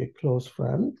 partly a close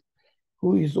friend,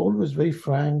 who is always very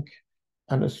frank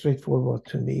and straightforward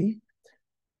to me,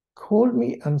 called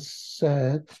me and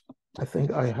said, I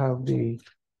think I have the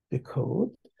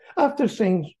code, after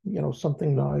saying,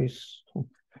 something nice,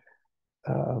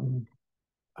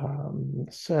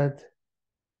 said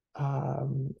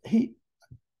he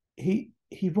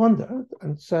wondered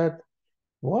and said,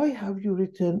 why have you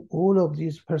written all of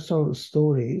these personal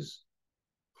stories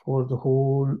for the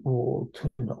whole world to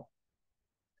know?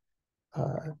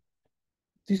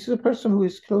 This is a person who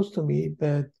is close to me,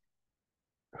 but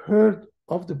heard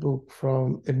of the book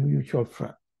from a mutual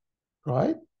friend,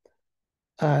 right?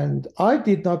 And I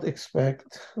did not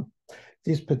expect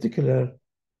this particular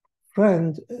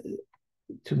friend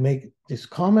to make this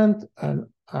comment, and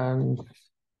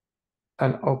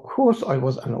of course I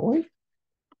was annoyed.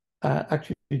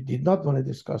 Actually did not want to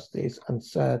discuss this, and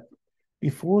said,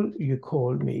 before you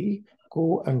call me,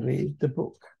 go and read the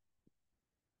book.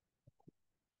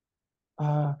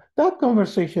 That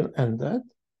conversation ended,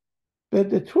 but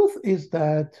the truth is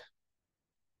that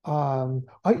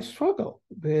I struggle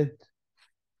with,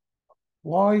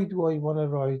 why do I want to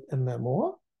write a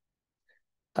memoir?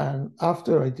 And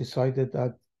after I decided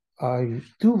that I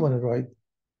do want to write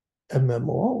a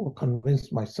memoir, or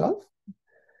convince myself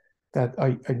that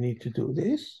I need to do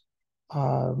this,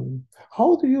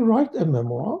 how do you write a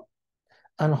memoir,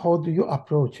 and how do you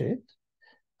approach it,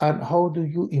 and how do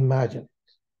you imagine it?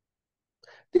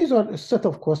 These are a set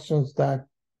of questions that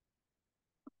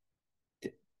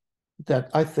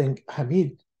I think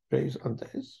Hamid raised on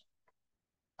this.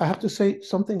 I have to say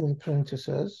something in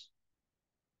parentheses.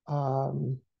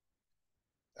 Hamid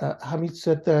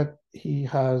said that he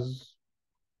has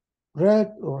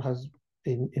read or has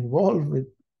been involved with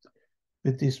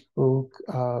this book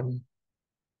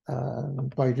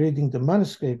by reading the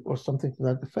manuscript or something to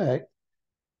that effect.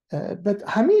 But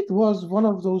Hamid was one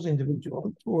of those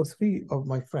individuals, 2 or 3 of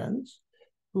my friends,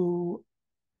 who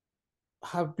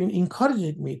have been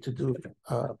encouraging me to do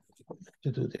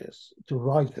this, to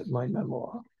write my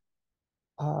memoir.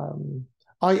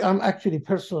 I am actually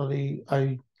personally,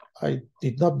 I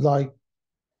did not like,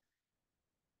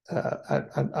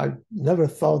 and I never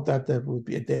thought that there would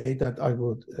be a day that I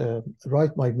would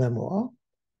write my memoir.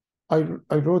 I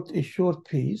wrote a short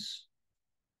piece.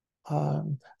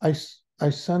 I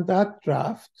sent that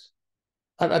draft,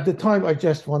 and at the time I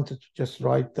just wanted to just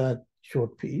write that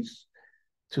short piece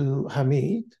to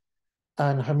Hamid,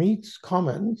 and Hamid's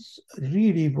comments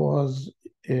really was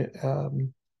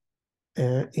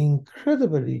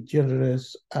incredibly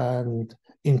generous and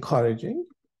encouraging.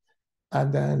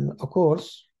 And then, of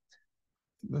course,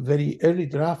 the very early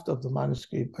draft of the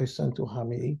manuscript I sent to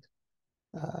Hamid.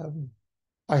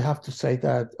 I have to say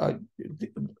that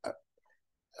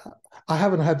I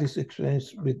haven't had this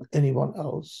experience with anyone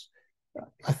else.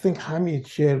 I think Hamid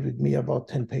shared with me about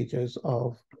 10 pages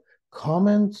of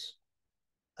comments,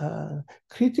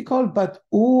 critical, but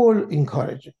all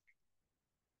encouraging.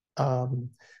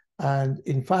 And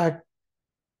in fact,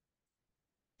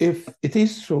 if it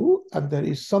is true, and there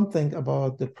is something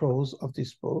about the prose of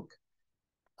this book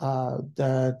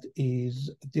that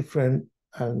is different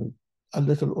and a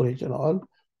little original,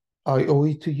 I owe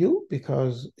it to you,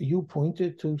 because you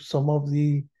pointed to some of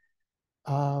the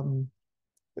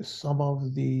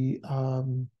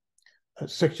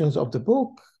sections of the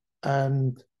book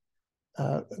and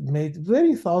made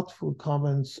very thoughtful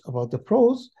comments about the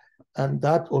prose, and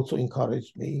that also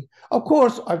encouraged me. Of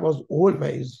course, I was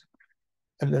always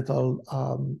a little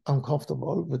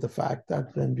uncomfortable with the fact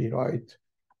that when we write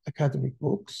academic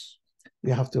books,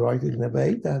 we have to write it in a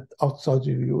way that outside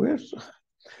reviewers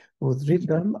would read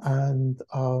them and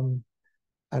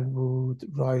would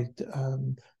write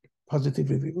positive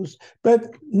reviews,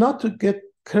 but not to get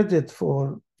credit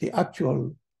for the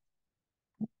actual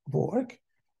work.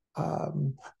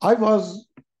 I was,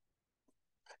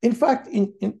 in fact,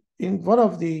 in one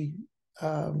of the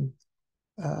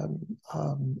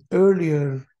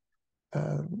earlier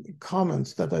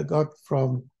comments that I got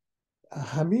from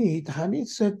Hamid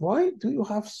said, "Why do you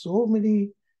have so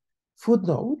many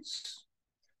footnotes?"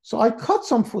 So I cut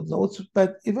some footnotes,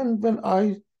 but even when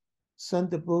I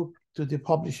sent the book to the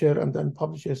publisher and then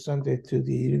publisher sent it to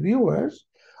the reviewers,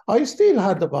 I still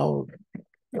had about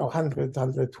 100,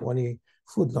 120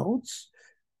 footnotes.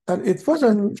 And it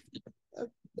wasn't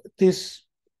this,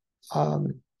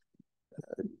 you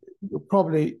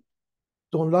probably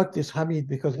don't like this, Hamid,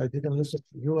 because I didn't listen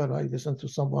to you and I listened to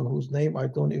someone whose name I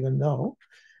don't even know.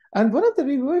 And one of the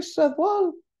reviewers said,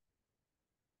 "Well,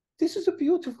 this is a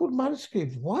beautiful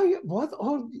manuscript. What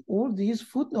are all these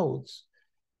footnotes?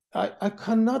 I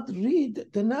cannot read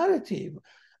the narrative.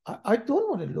 I don't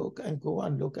want to go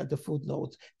and look at the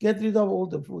footnotes. Get rid of all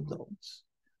the footnotes."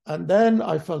 And then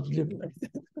I felt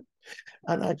liberated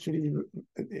and actually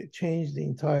changed the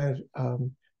entire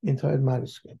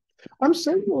manuscript. I'm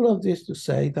saying all of this to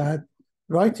say that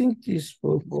writing this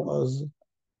book was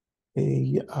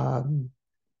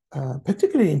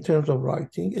particularly in terms of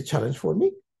writing, a challenge for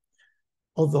me.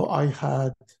 Although I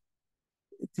had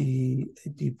the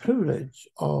privilege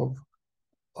of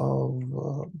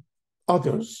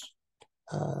others,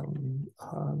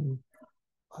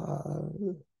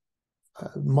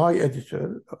 my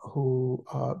editor, who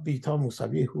Bita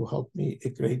Musavi, who helped me a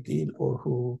great deal, or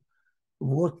who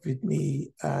worked with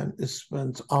me and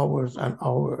spent hours and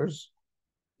hours.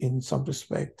 In some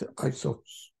respect, I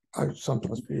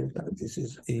sometimes feel that this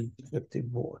is a effective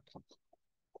word.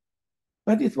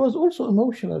 But it was also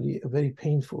emotionally a very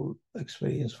painful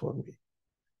experience for me.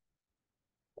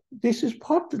 This is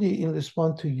partly in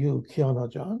response to you, Kiana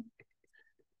Jan,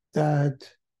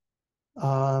 that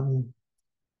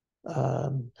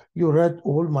you read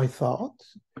all my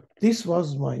thoughts. This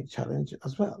was my challenge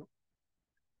as well.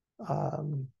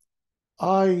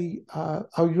 I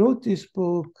wrote this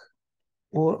book,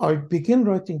 or I began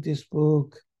writing this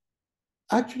book,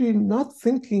 actually not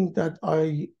thinking that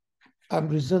I am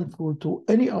resentful to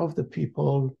any of the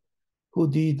people who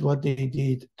did what they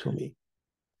did to me.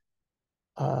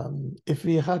 If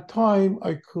we had time,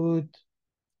 I could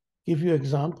give you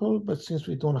example, but since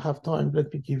we don't have time,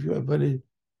 let me give you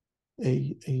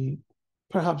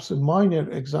perhaps a minor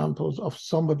examples of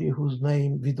somebody whose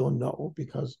name we don't know,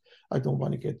 because I don't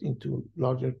want to get into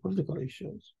larger political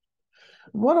issues.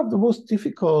 One of the most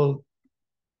difficult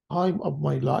time of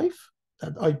my life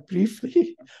that I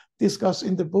briefly discuss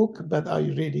in the book, but I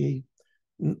really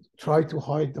try to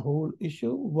hide the whole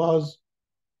issue, was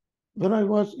when I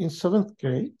was in 7th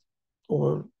grade,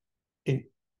 or in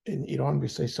Iran we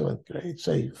say 7th grade,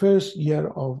 say first year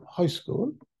of high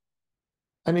school,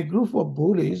 and a group of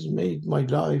bullies made my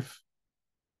life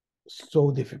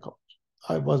so difficult.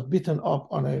 I was beaten up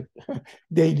on a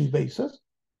daily basis.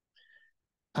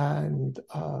 And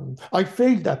I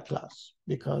failed that class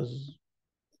because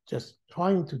just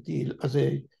trying to deal as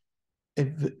a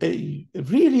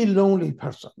really lonely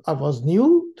person. I was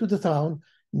new to the town,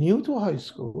 new to high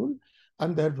school,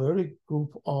 and there were a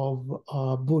group of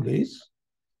bullies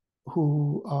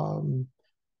who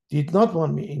did not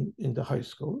want me in the high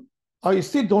school. I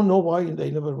still don't know why they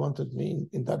never wanted me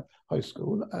in that high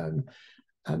school, and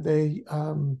they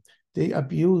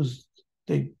abused,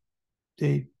 they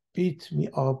beat me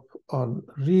up on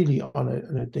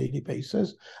a daily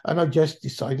basis, and I just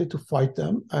decided to fight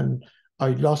them, and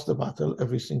I lost the battle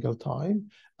every single time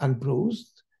and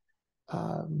bruised.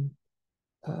 I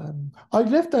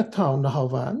left that town,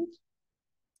 Nahavand,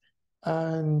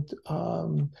 and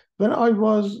when I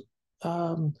was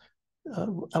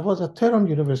at Tehran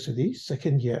University,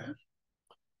 second year,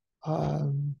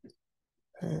 and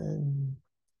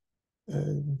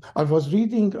I was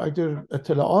reading either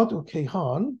Etela'at or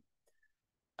Kayhan,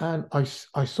 and I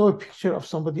saw a picture of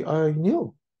somebody I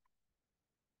knew.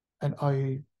 And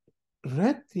I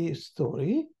read the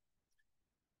story.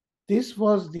 This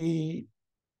was the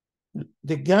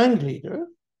gang leader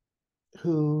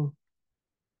who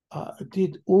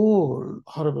did all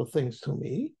horrible things to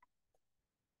me.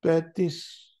 But this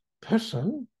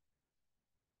person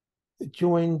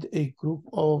joined a group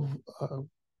of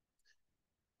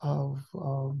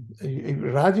a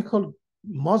radical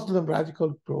Muslim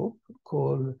radical group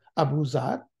called Abu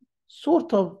Zar,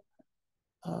 sort of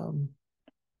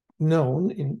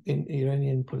known in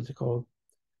Iranian political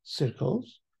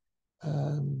circles,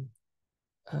 and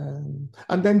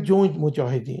then joined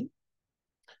Mujahideen.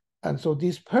 And so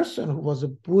this person who was a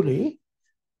bully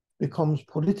becomes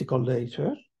political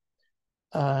later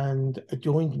and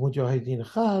joined Mujahideen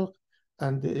Khalq.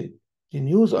 And the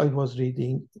news I was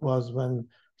reading was when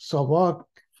Sabak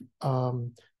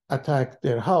attacked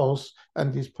their house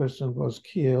and this person was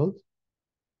killed.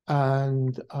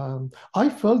 And I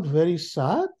felt very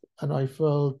sad, and I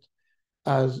felt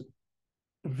as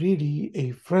really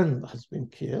a friend has been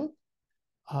killed.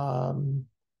 And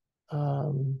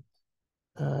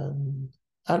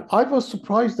I was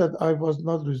surprised that I was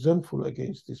not resentful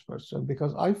against this person,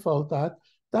 because I felt that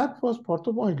that was part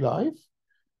of my life,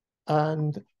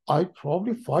 and I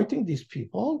probably fighting these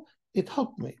people, it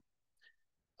helped me.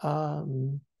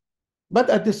 But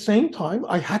at the same time,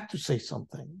 I had to say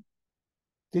something.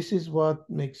 This is what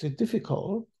makes it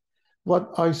difficult.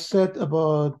 What I said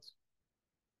about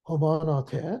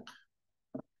Homan,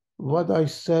 what I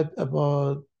said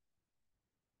about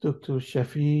Dr.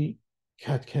 Shafi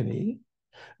Katkani,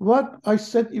 what I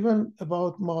said even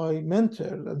about my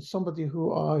mentor and somebody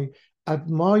who I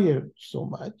admire so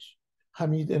much,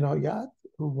 Hamid Enayat,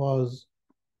 who was,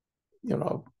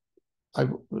 at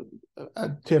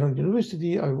Tehran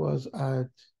University, I was at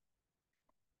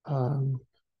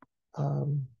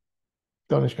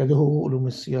دانشکده حقوق علوم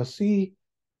سیاسی.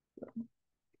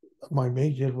 My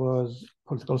major was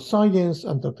political science,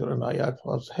 and Dr. Enayat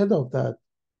was head of that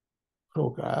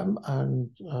program, and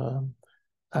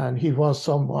he was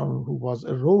someone who was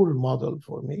a role model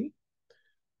for me.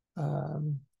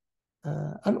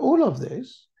 And all of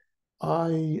this,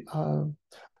 I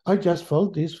just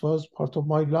felt this was part of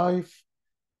my life,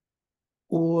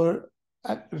 or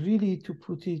really, to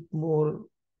put it more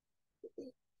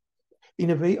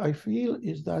in a way I feel,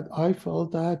 is that I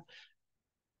felt that,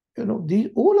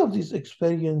 all of these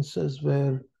experiences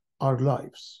were our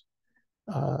lives.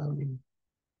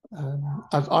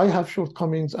 As I have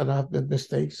shortcomings and I have made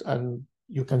mistakes, and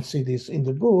you can see this in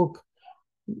the book,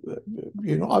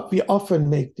 we often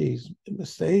make these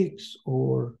mistakes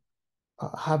or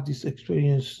have these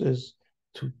experiences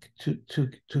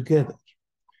together.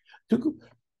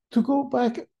 To go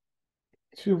back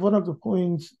to one of the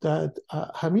points that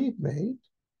Hamid made,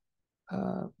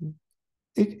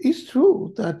 it is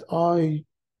true that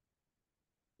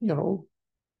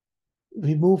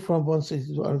we moved from one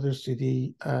city to another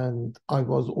city, and I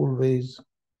was always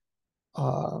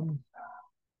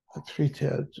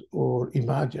treated or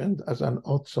imagined as an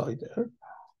outsider.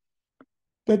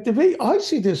 But the way I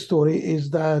see this story is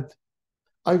that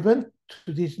I went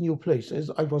to these new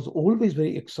places. I was always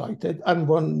very excited and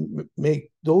want to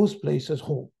make those places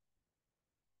home.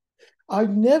 I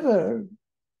never,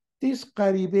 this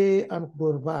Qaribe and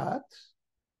Ghurbat,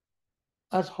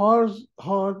 as hard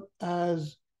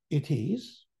as it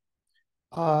is,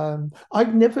 I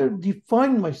never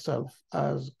defined myself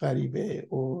as Qaribe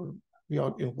or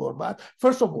beyond in Ghurbat.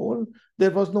 First of all,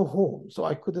 there was no home, so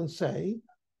I couldn't say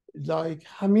like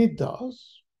Hamid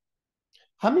does.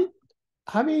 Hamid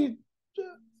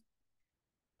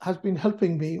has been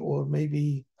helping me, or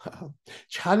maybe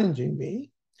challenging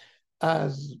me,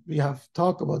 as we have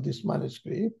talked about this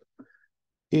manuscript,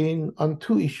 on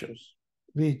two issues,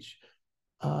 which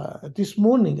this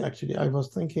morning, actually, I was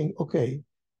thinking, okay,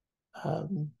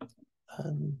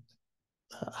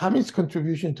 Hamid's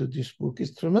contribution to this book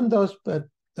is tremendous, but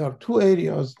there are two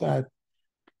areas that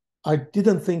I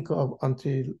didn't think of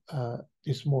until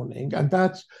this morning, and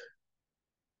that's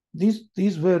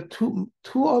these were two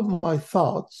of my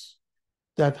thoughts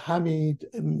that Hamid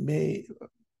made,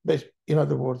 in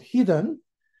other words, hidden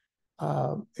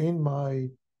in my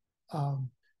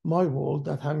world,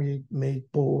 that Hamid made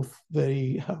both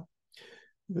very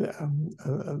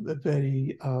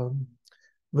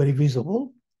very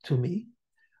visible to me.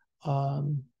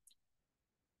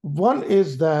 One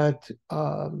is that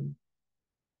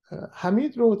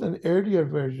Hamid wrote an earlier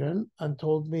version and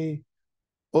told me,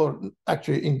 or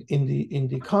actually in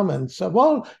the comments,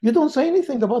 well, you don't say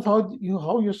anything about how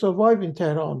you survived in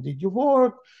Tehran. Did you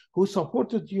work? Who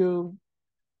supported you?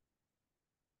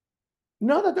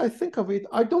 Now that I think of it,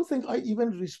 I don't think I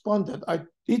even responded. I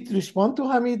did respond to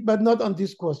Hamid, but not on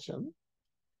this question.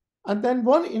 And then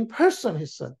one in person, he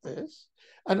said this.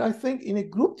 And I think in a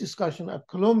group discussion at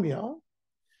Columbia,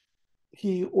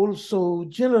 he also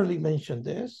generally mentioned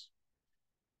this.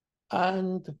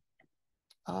 And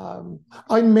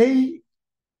I may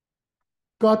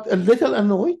got a little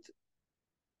annoyed,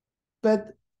 but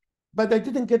I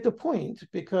didn't get the point,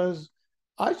 because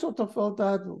I sort of felt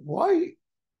that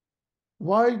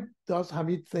why does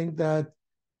Hamid think that?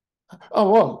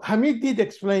 Oh, well, Hamid did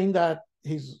explain that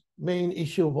his main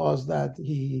issue was that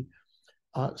he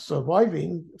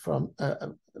surviving from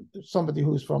somebody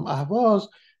who's from Ahvaz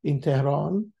in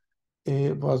Tehran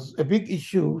was a big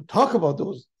issue. Talk about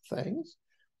those things.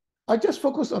 I just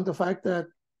focused on the fact that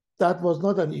that was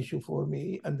not an issue for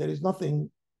me, and there is nothing,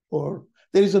 or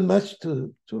there isn't much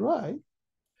to write.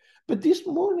 But this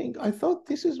morning, I thought,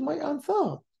 this is my own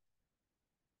thought.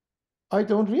 I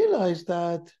don't realize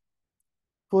that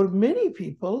for many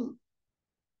people,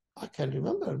 I can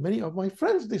remember many of my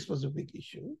friends, this was a big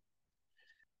issue.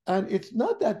 And it's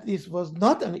not that this was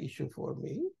not an issue for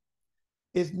me.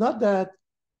 It's not that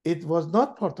it was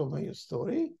not part of my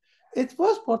story. It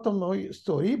was part of my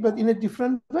story, but in a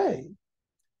different way.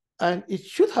 And it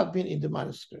should have been in the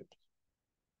manuscript.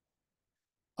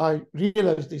 I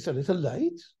realized this a little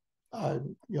late,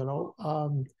 you know,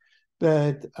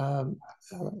 but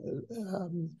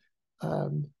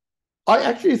I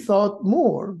actually thought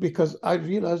more, because I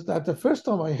realized that the first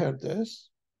time I heard this,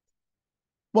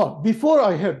 well, before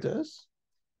I heard this,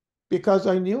 because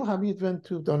I knew Hamid went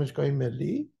to Danishgah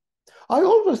Milli, I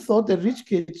always thought the rich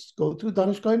kids go to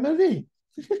Danishgah Milli.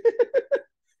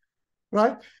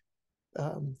 Right?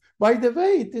 By the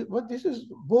way, this is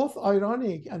both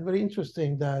ironic and very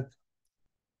interesting that,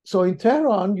 so in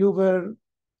Tehran, you were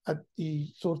at the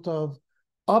sort of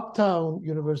uptown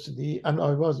university, and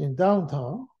I was in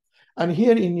downtown, and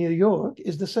here in New York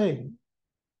is the same.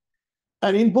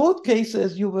 And in both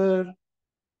cases, you were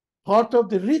part of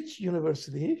the rich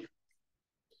university.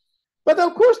 But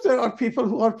of course, there are people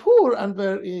who are poor and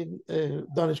were in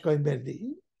Danishgah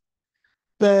Milli.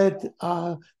 But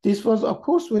this was, of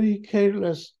course, very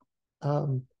careless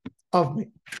of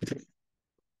me.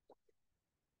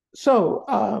 So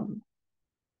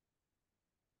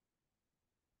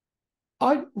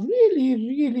I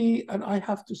really, and I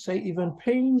have to say, even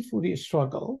painfully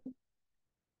struggle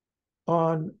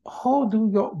on how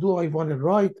do I want to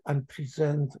write and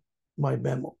present my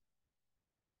memo,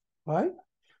 right?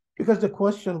 Because the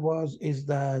question is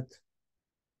that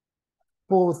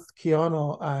both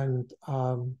Kiana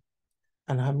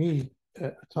and Hamid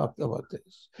talked about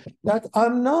this, that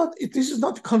this is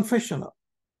not confessional.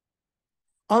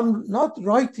 I'm not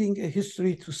writing a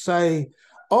history to say,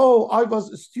 oh, I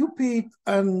was stupid,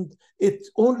 and it's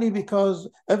only because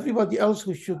everybody else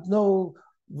who should know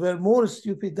were more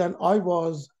stupid than I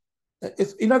was.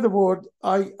 In other words,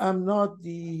 I am not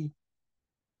the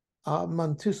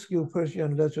Montesquieu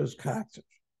Persian letters character,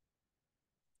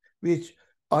 which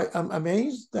I am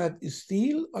amazed that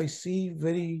still I see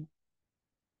very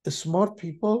smart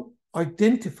people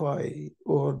identify,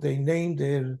 or they name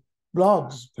their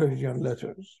blogs Persian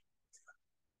letters.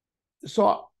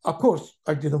 So, of course,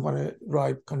 I didn't want to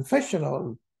write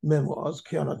confessional memoirs,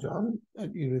 Kiana Jan,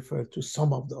 and you referred to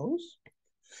some of those.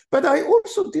 But I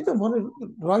also didn't want to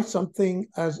write something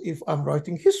as if I'm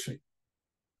writing history.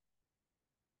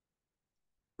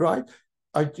 Right?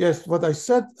 What I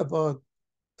said about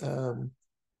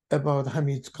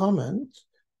Hamid's comment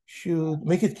should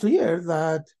make it clear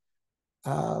that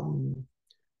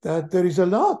that there is a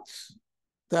lot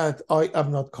that I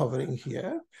am not covering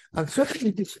here, and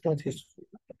certainly this is not history.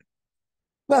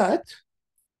 But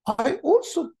I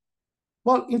also,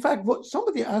 well, in fact,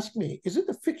 somebody asked me, is it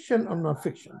a fiction or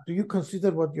non-fiction? Do you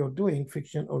consider what you're doing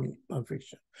fiction or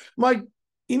non-fiction? My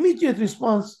immediate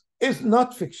response is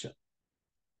not fiction.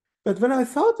 But when I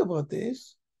thought about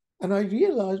this, and I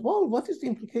realized, well, what is the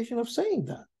implication of saying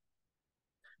that?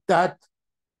 That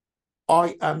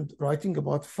I am writing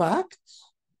about facts,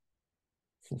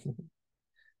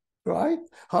 right?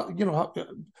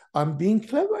 I'm being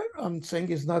clever. I'm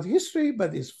saying it's not history,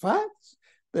 but it's facts.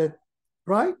 But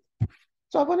right.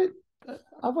 So I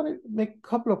want to make a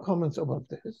couple of comments about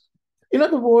this. In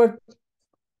other words,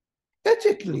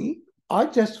 ethically, I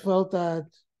just felt that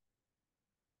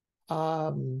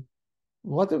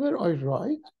whatever I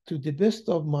write, to the best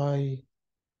of my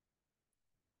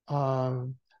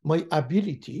my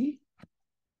ability,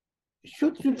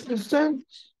 should represent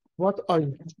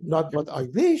not what I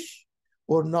wish,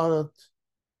 or not,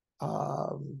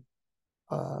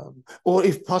 or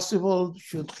if possible,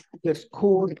 should just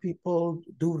call people,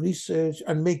 do research,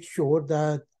 and make sure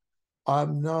that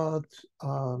I'm not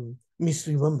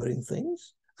misremembering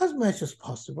things as much as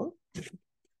possible,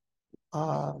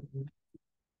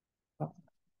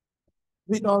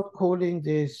 without calling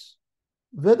this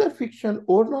whether fiction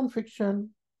or non-fiction,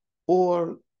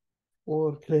 or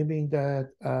claiming that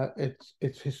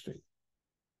it's history.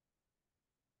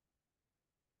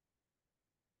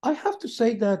 I have to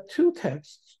say that two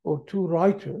texts or two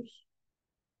writers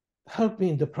helped me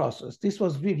in the process. This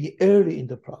was really early in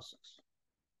the process.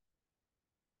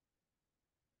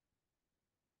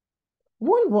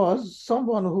 One was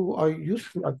someone who I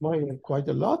used to admire quite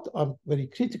a lot. I'm very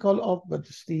critical of, but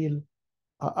still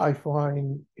I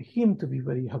find him to be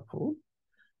very helpful.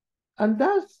 And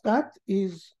that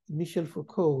is Michel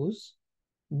Foucault's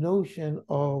notion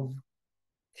of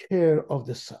care of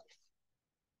the self.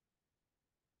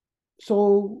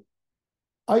 So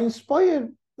I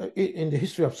inspire in the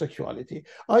history of sexuality,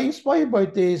 I inspired by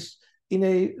this in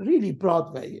a really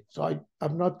broad way. So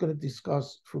I'm not going to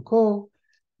discuss Foucault,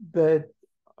 but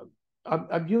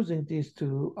I'm using this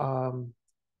to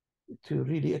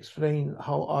really explain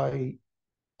how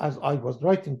as I was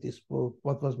writing this book,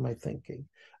 what was my thinking.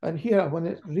 And here I want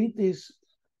to read this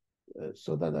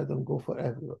so that I don't go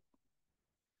forever.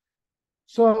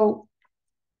 So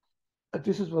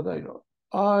this is what I wrote.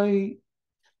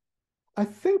 I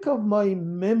think of my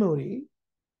memory.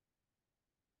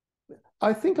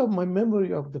 I think of my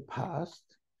memory of the past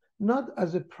not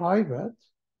as a private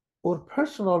or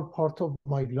personal part of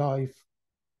my life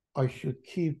I should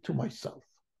keep to myself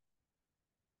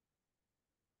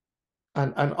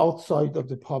and outside of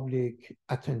the public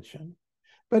attention,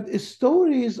 but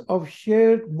stories of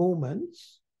shared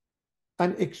moments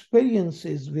and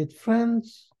experiences with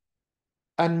friends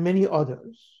and many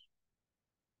others.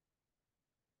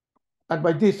 And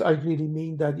by this, I really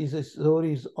mean that is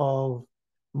stories of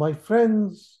my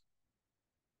friends,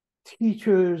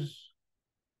 teachers,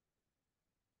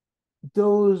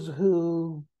 those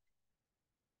who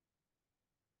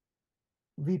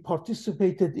we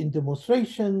participated in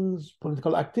demonstrations,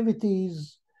 political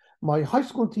activities, my high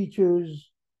school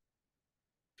teachers,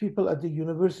 people at the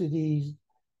universities.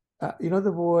 In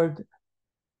other words,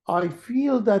 I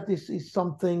feel that this is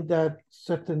something that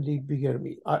certainly bigger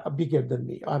than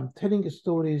me. I'm telling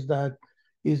stories that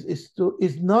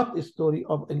is not a story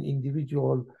of an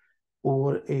individual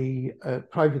or a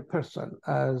private person,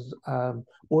 as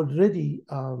already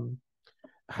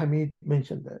Hamid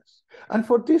mentioned this. And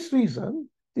for this reason,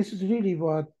 this is really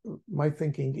what my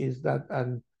thinking is that,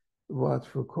 and what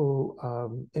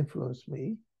Foucault influenced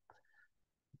me.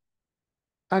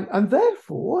 And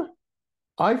therefore,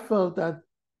 I felt that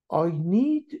I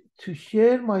need to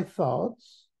share my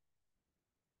thoughts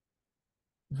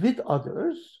with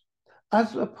others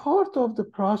as a part of the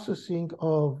processing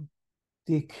of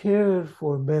the care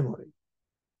for memory.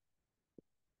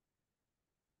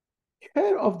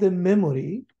 Care of the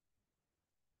memory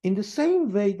in the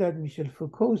same way that Michel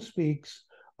Foucault speaks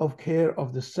of care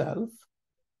of the self,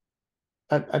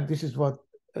 and this is what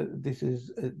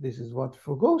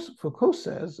Foucault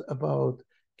says about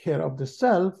care of the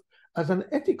self as an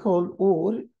ethical,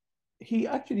 or he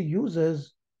actually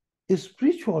uses a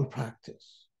spiritual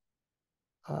practice.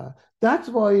 That's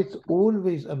why it's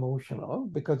always emotional,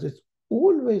 because it's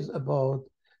always about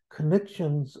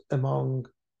connections among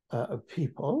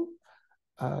people.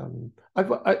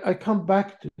 I come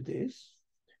back to this,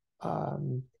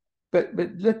 but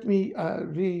let me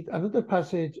read another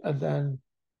passage and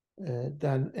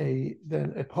then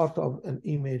a part of an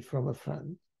email from a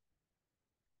friend.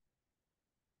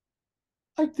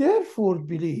 I therefore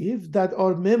believe that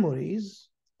our memories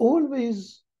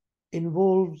always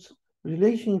involves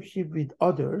relationship with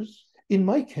others. In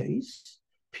my case,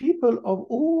 people of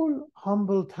all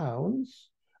humble towns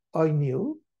I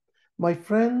knew, my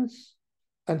friends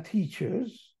and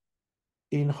teachers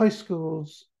in high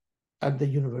schools, at the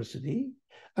university,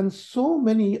 and so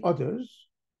many others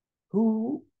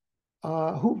who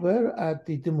were at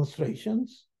the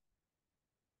demonstrations,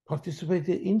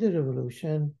 participated in the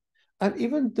revolution, and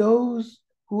even those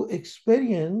who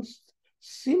experienced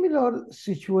similar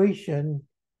situation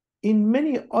in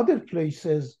many other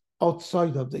places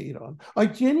outside of the Iran. I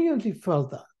genuinely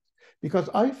felt that, because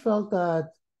I felt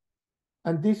that,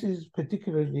 and this is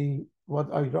particularly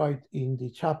what I write in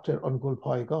the chapter on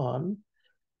Gulpaigan,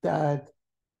 that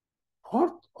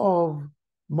part of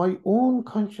my own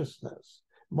consciousness,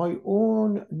 my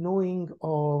own knowing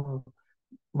of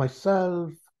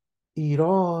myself,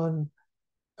 Iran,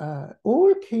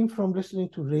 all came from listening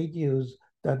to radios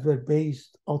that were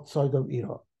based outside of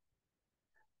Iran,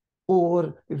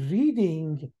 or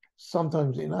reading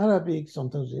sometimes in Arabic,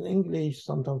 sometimes in English,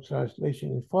 sometimes translation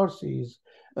in Farsis,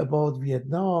 about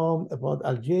Vietnam, about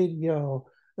Algeria,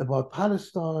 about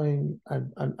Palestine,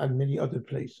 and many other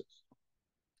places.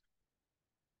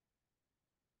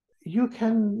 You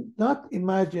cannot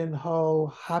imagine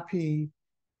how happy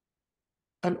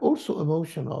and also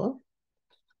emotional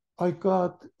I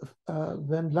got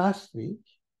when last week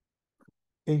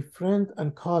a friend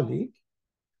and colleague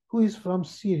who is from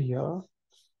Syria,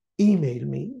 emailed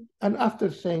me, and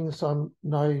after saying some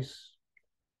nice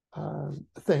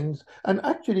things, and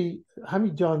actually,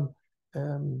 Hamid John,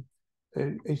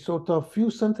 a sort of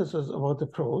few sentences about the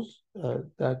prose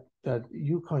that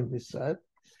you kindly said.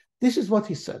 This is what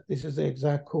he said. This is the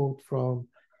exact quote from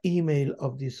email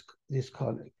of this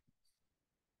colleague.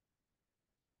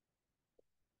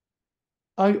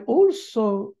 It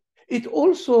also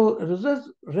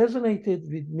resonated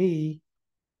with me.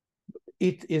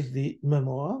 It is the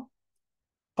memoir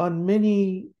on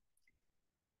many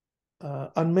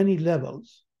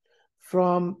levels,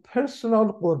 from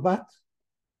personal qurbat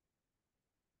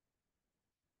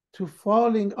to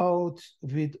falling out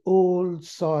with all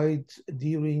sides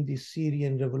during the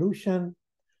Syrian revolution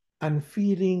and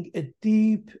feeling a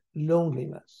deep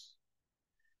loneliness.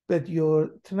 But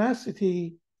your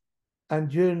tenacity and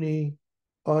journey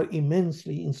are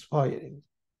immensely inspiring.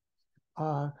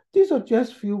 These are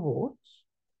just few words,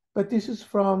 but this is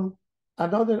from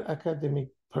another academic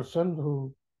person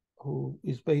who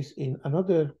is based in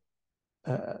another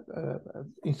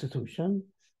institution,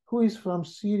 who is from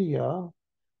Syria,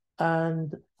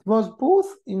 and was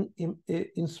both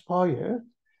inspired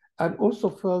and also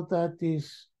felt that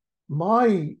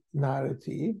my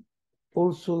narrative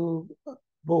also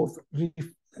both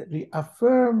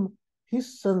reaffirm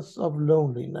his sense of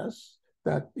loneliness,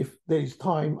 that if there is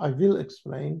time, I will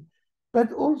explain,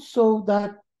 but also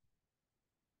that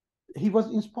he was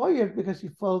inspired because he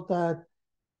felt that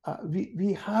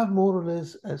we have more or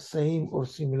less a same or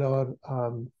similar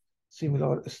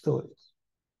stories.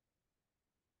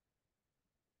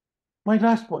 My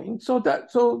last point. So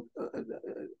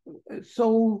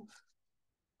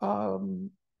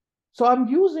I'm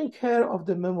using care of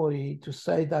the memory to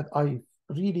say that I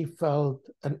really felt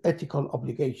an ethical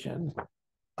obligation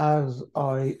as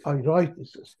I write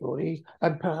this story,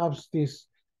 and perhaps this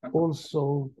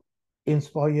also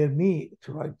inspired me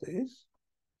to write this.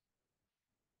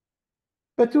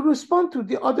 But to respond to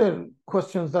the other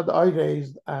questions that I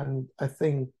raised, and I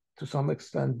think to some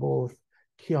extent both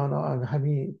Kiana and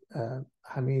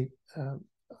Hamid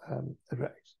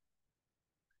raised.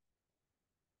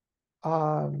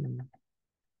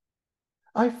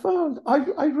 I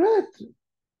read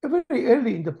very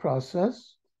early in the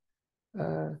process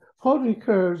Paul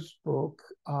Ricoeur's book,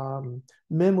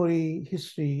 Memory,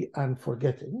 History, and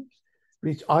Forgetting,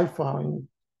 which I find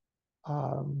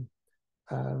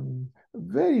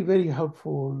very, very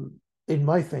helpful in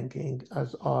my thinking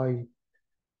as I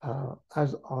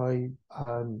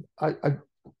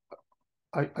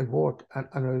work and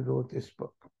I wrote this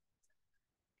book.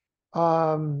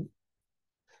 And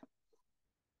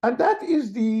that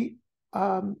is the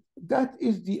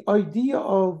idea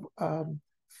of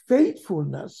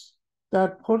faithfulness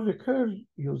that Paul Ricoeur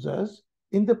uses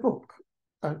in the book.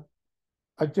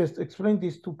 I just explained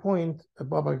these 2 points,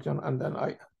 Babajan, and then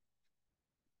I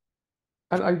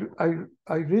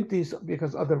read this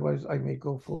because otherwise I may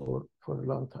go for a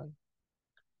long time.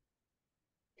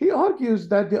 He argues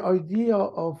that the idea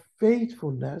of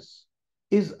faithfulness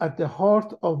is at the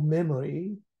heart of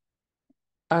memory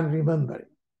and remembering.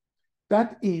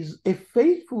 That is a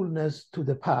faithfulness to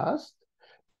the past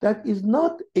that is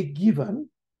not a given,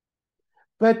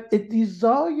 but a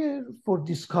desire for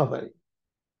discovery,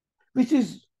 which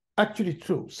is actually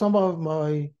true. Some of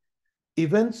my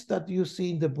events that you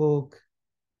see in the book,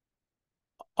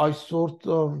 I sort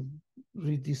of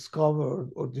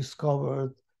rediscovered or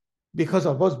discovered because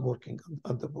I was working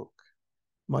on the book.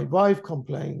 My wife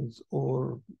complains,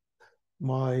 or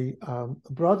my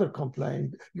brother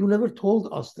complained, you never told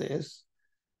us this.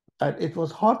 And it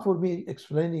was hard for me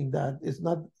explaining that it's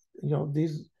not,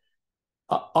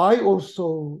 I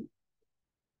also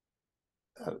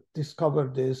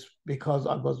discovered this because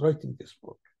I was writing this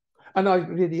book. And I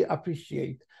really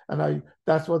appreciate, and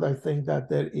that's what I think, that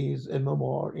there is a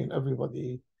memoir in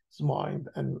everybody's mind,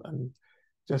 and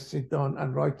just sit down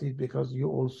and write it because you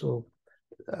also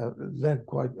learn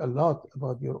quite a lot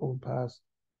about your own past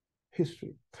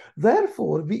history.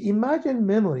 Therefore, we imagine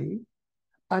memory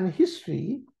and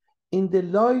history in the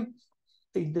light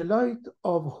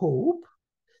of hope,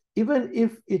 even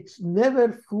if it's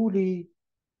never fully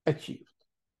achieved,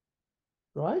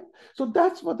 right? So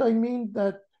that's what I mean,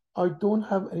 that I don't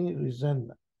have any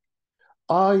resentment.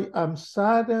 I am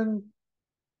saddened.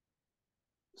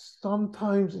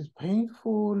 Sometimes it's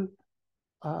painful,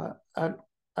 and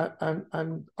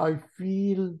I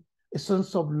feel a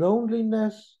sense of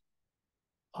loneliness,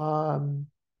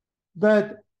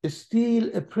 but it's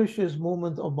still a precious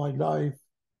moment of my life,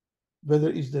 whether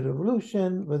it's the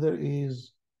revolution, whether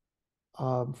it's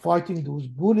fighting those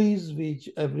bullies, which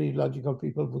every logical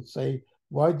people would say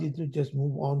Why did you just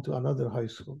move on to another high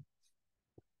school?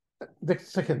 The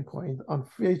second point on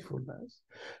faithfulness.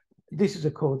 This is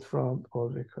a quote from Paul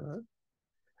Ricoeur,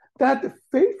 that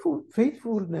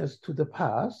faithfulness to the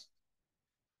past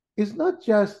is not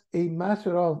just a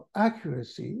matter of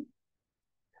accuracy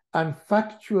and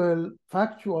factual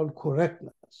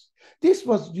correctness. This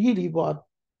was really what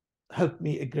helped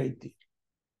me a great deal.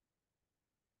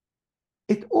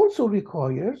 It also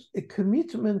requires a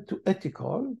commitment to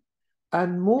ethical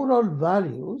and moral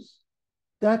values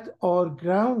that are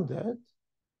grounded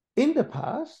in the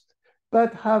past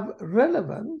but have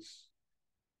relevance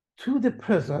to the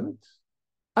present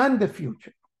and the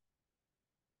future.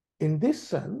 In this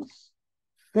sense,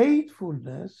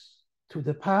 faithfulness to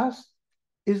the past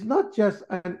is not just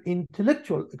an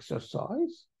intellectual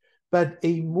exercise, but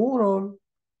a moral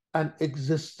and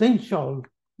existential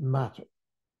matter.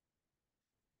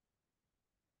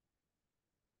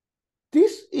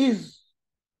 This is,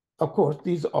 of course,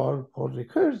 these are Paul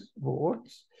Ricoeur's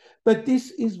words, but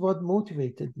this is what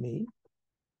motivated me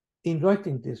in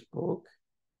writing this book.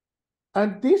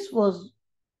 And this was,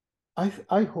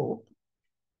 I hope,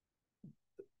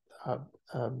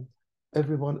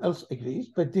 everyone else agrees,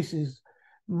 but this is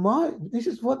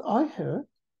what I heard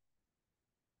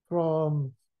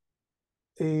from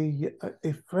a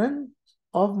friend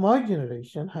of my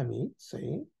generation, Hamid,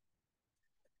 saying,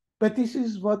 but this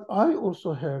is what I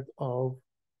also heard of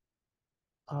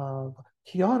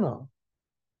Kiana,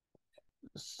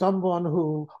 someone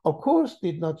who, of course,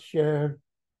 did not share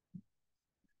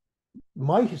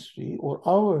my history or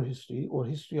our history or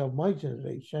history of my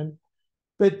generation,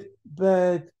 but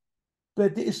the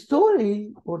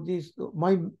story or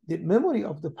the memory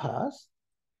of the past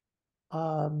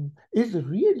is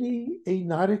really a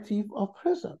narrative of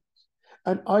present.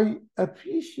 And I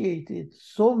appreciated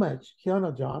so much,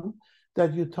 Kiana John,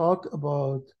 that you talk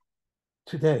about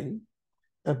today,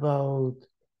 about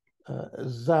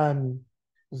Zan,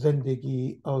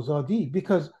 Zendegi, Azadi,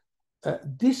 because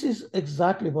this is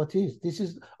exactly what is.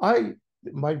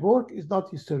 My work is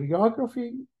not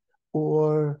historiography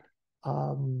or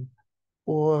a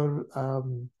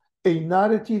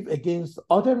narrative against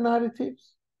other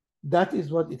narratives. That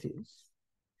is what it is.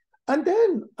 And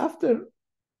then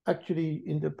actually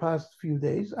in the past few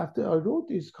days, after I wrote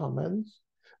these comments,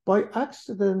 by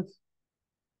accident,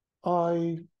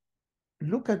 I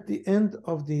look at the end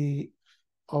of the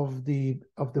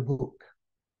book,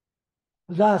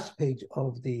 last page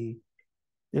of the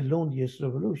Loneliest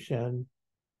Revolution,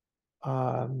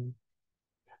 and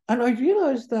I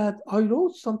realized that I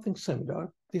wrote something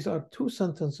similar. These are two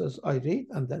sentences I read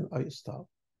and then I stop.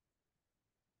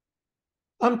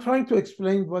 I'm trying to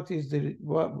explain why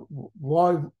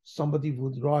somebody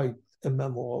would write a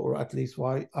memoir, or at least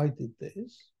why I did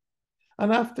this.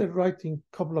 And after writing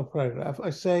a couple of paragraphs,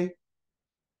 I say,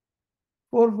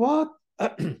 for what,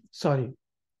 sorry,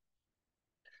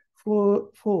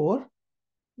 for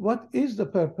what is the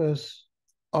purpose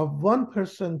of one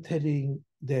person telling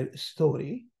their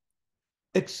story,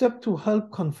 except to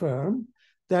help confirm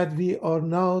that we are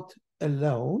not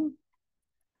alone,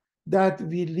 that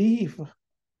we live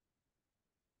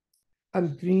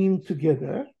and dream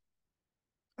together,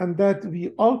 and that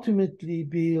we ultimately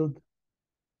build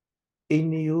a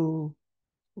new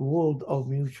world of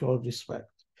mutual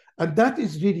respect. And that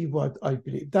is really what I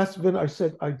believe. That's when I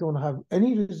said I don't have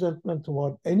any resentment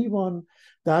toward anyone.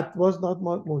 That was not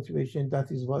my motivation.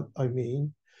 That is what I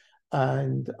mean.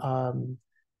 And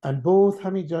both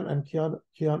Hamid John and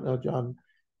Kiana John,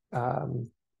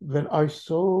 when I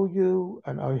saw you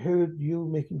and I heard you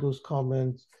making those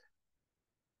comments,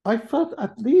 I felt,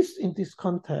 at least in this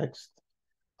context,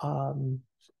 I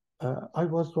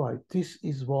was right. This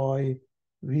is why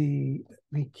we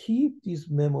keep these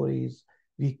memories,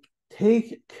 we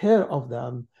take care of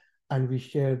them, and we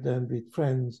share them with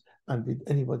friends and with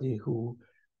anybody who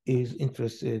is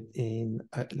interested in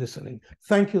listening.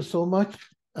 Thank you so much,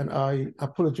 and I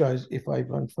apologize if I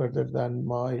went further than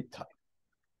my time.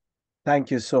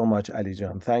 Thank you so much, Ali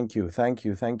John. Thank you. Thank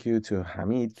you. Thank you to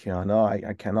Hamid, Kiana.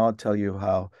 I cannot tell you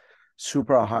how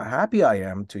super happy I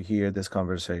am to hear this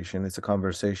conversation. It's a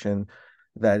conversation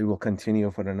that will continue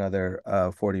for another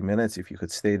 40 minutes. If you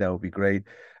could stay, that would be great.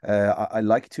 I'd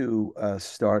like to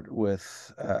start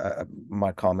with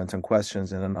my comments and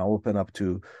questions, and then I'll open up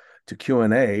to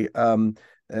Q&A.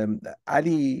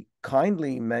 Ali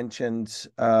kindly mentioned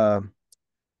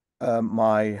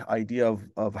my idea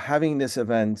of having this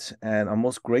event, and I'm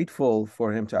most grateful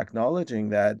for him to acknowledging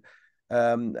that.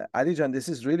 Ali Jan, this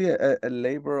is really a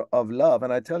labor of love,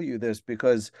 and I tell you this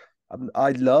because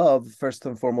I love, first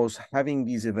and foremost, having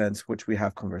these events which we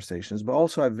have conversations, but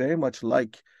also I very much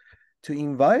like to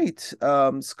invite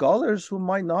scholars who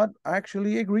might not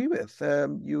actually agree with.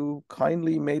 You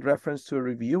kindly made reference to a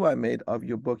review I made of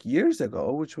your book years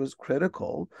ago, which was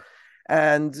critical.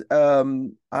 And I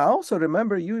also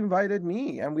remember you invited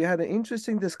me, and we had an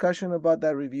interesting discussion about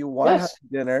that review while Yes. having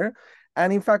dinner.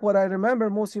 And in fact, what I remember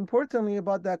most importantly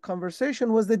about that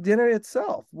conversation was the dinner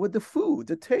itself, with the food,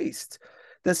 the taste,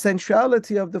 the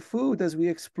sensuality of the food as we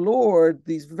explored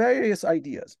these various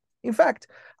ideas. In fact,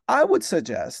 I would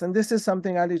suggest, and this is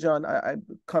something, Ali John,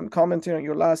 I'm commenting on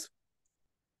your last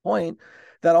point,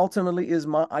 that ultimately is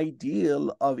my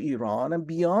ideal of Iran and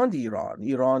beyond Iran,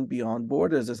 Iran beyond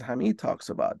borders, as Hamid talks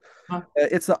about.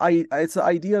 It's the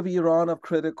idea of Iran of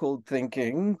critical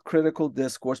thinking, critical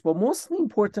discourse, but most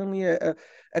importantly, a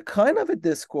kind of a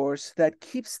discourse that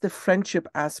keeps the friendship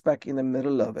aspect in the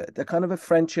middle of it. A kind of a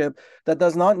friendship that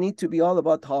does not need to be all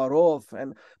about ta'aruf,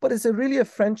 but it's really a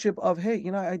friendship of, hey,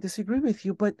 I disagree with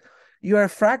you, but you're a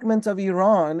fragment of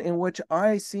Iran in which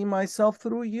I see myself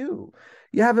through you.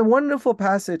 You have a wonderful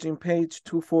passage in page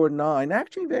 249,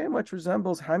 actually very much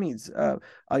resembles Hamid's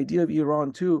idea of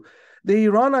Iran too. The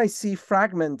Iran I see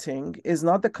fragmenting is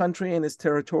not the country in its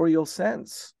territorial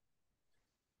sense,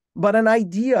 but an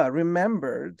idea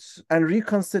remembered and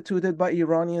reconstituted by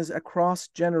Iranians across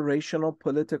generational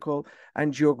political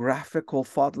and geographical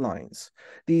fault lines.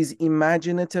 These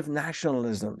imaginative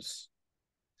nationalisms.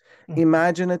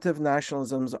 Imaginative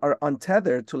nationalisms are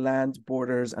untethered to land,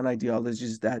 borders, and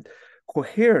ideologies that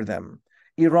cohere them.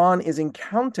 Iran is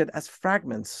encountered as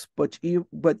fragments, but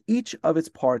each of its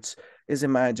parts is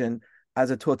imagined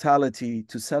as a totality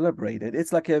to celebrate it.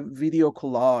 It's like a video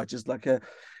collage. It's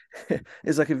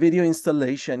like a video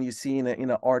installation you see in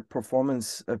an art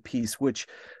performance piece, which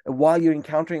while you're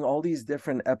encountering all these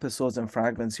different episodes and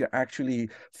fragments, you're actually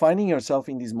finding yourself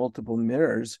in these multiple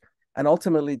mirrors. And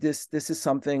ultimately, this is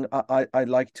something I'd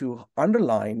like to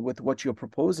underline with what you're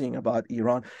proposing about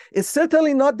Iran. It's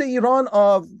certainly not the Iran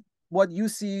of what you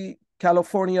see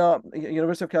California,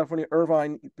 University of California,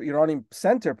 Irvine, Iranian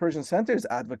Center, Persian Center is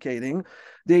advocating.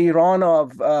 The Iran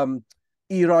of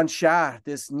Iran Shah,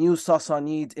 this new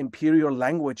Sassanid imperial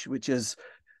language, which is,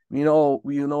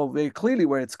 very clearly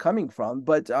where it's coming from.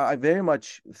 But I very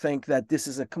much think that this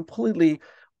is a completely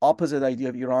opposite idea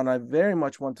of Iran. I very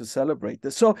much want to celebrate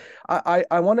this. So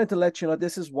I wanted to let you know,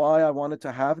 this is why I wanted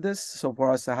to have this. So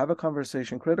for us to have a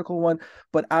conversation, critical one,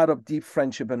 but out of deep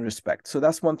friendship and respect. So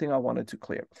that's one thing I wanted to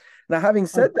clear. Now, having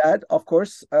said that, of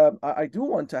course, I do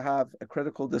want to have a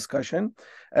critical discussion.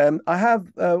 I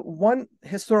have one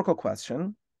historical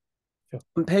question. Sure.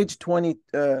 On page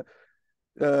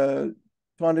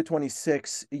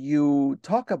 226, you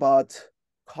talk about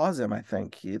Kazem, I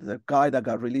think, the guy that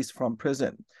got released from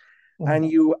prison. And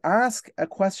you ask a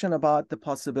question about the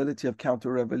possibility of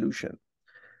counter-revolution.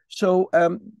 So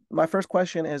my first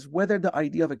question is whether the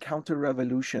idea of a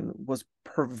counter-revolution was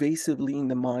pervasively in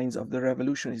the minds of the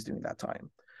revolutionaries during that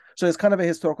time. So it's kind of a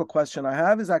historical question I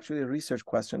have, is actually a research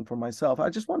question for myself.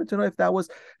 I just wanted to know if that was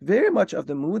very much of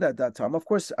the mood at that time. Of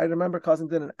course, I remember Kazem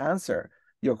didn't answer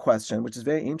your question, which is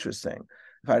very interesting,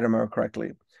 if I remember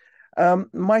correctly.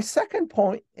 My second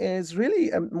point is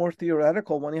really a more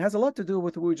theoretical one. It has a lot to do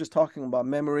with what we were just talking about,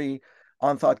 memory,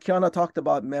 on thought. Kiana talked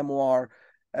about memoir,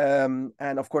 and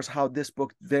of course, how this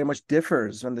book very much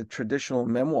differs from the traditional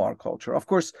memoir culture. Of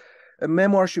course, a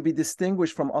memoir should be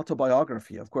distinguished from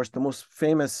autobiography. Of course, the most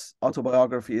famous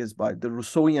autobiography is by the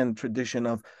Rousseauian tradition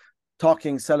of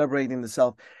talking, celebrating the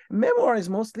self. Memoir is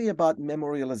mostly about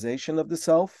memorialization of the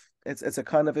self. It's a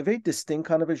kind of a very distinct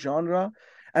kind of a genre.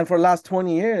 And for the last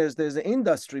 20 years, there's an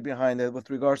industry behind it with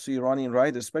regards to Iranian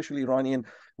writers, especially Iranian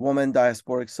women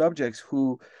diasporic subjects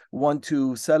who want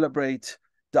to celebrate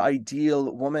the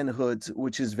ideal womanhood,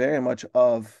 which is very much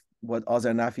of what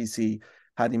Azar Nafisi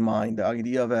had in mind, the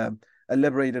idea of a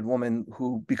liberated woman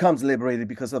who becomes liberated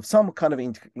because of some kind of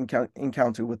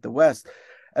encounter with the West.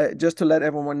 Just to let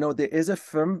everyone know, there is a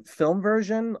film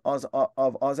version of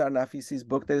Azar Nafisi's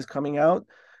book that is coming out.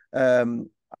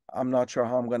 I'm not sure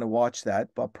how I'm going to watch that,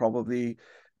 but probably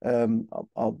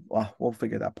we'll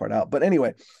figure that part out. But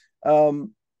anyway,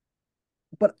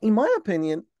 but in my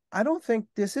opinion, I don't think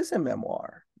this is a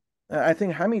memoir. I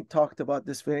think Hamid talked about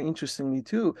this very interestingly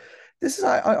too.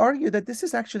 I argue that this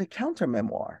is actually counter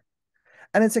memoir.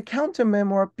 And it's a counter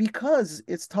memoir because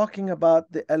it's talking about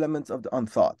the elements of the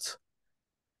unthought.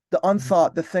 The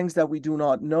unthought, the things that we do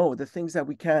not know, the things that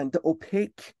we can, the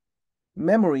opaque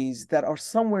memories that are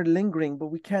somewhere lingering, but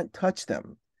we can't touch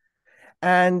them.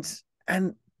 And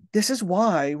this is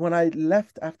why when I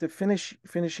left after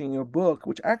finishing your book,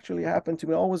 which actually happened to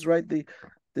me, I always write the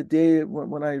day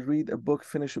when I read a book,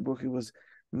 finish a book, it was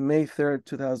May 3rd,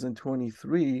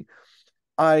 2023.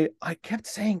 I kept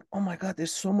saying, oh my God,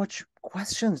 there's so much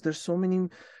questions. There's so many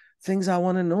things I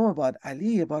want to know about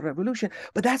Ali, about revolution.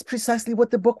 But that's precisely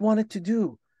what the book wanted to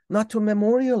do, not to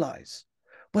memorialize,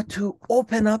 but to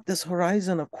open up this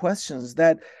horizon of questions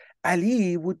that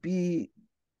Ali would be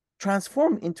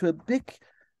transformed into a big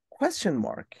question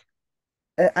mark.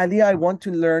 Ali, I want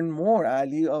to learn more.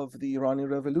 Ali of the Iranian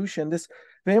Revolution. This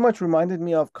very much reminded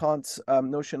me of Kant's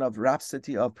notion of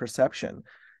rhapsody of perception,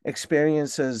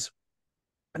 experiences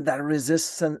that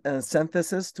resist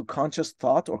synthesis to conscious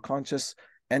thought or conscious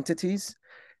entities.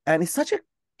 And it's such a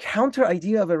counter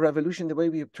idea of a revolution the way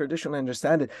we traditionally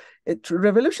understand it.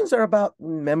 Revolutions are about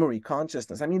memory,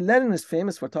 consciousness. I mean, Lenin is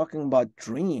famous for talking about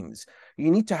dreams.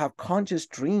 You need to have conscious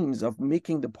dreams of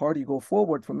making the party go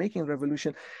forward, for making a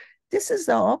revolution. This is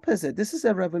the opposite. This is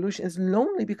a revolution. It's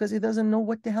lonely because it doesn't know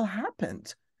what the hell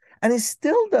happened. And it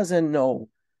still doesn't know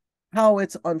how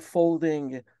it's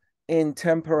unfolding in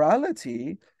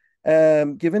temporality,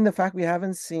 given the fact we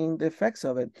haven't seen the effects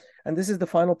of it. And this is the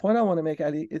final point I want to make,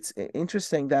 Ali. It's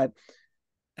interesting that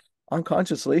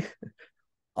unconsciously,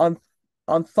 on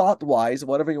thought wise,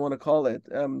 whatever you want to call it,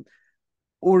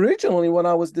 originally when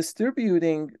I was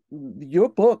distributing your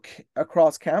book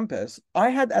across campus, I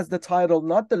had as the title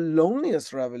not the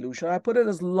loneliest revolution, I put it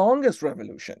as longest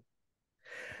revolution.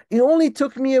 It only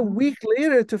took me a week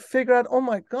later to figure out, oh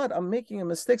my God, I'm making a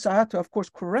mistake. So I had to, of course,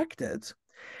 correct it.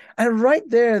 And right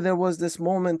there was this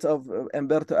moment of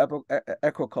Umberto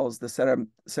Eco calls the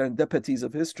serendipities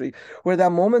of history, where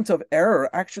that moment of error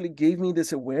actually gave me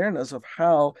this awareness of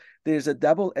how there's a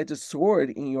double-edged sword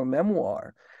in your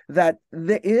memoir, that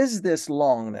there is this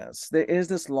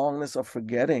longness of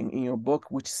forgetting in your book,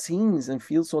 which seems and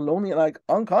feels so lonely. And like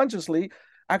unconsciously,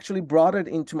 actually brought it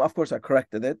into, of course, I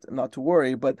corrected it, not to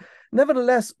worry, but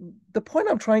nevertheless, the point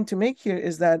I'm trying to make here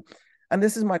is that, and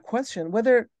this is my question,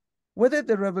 whether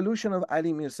the revolution of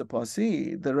Ali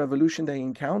Mirsepassi, the revolution they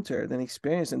encountered and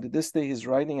experienced, and to this day he's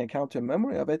writing a counter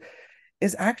memory of it,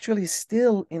 is actually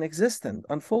still in existence,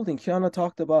 unfolding. Kiana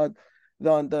talked about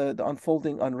the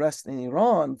unfolding unrest in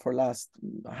Iran for last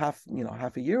half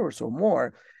a year or so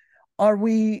more. Are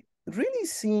we really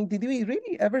seeing, did we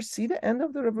really ever see the end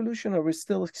of the revolution, or we're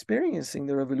still experiencing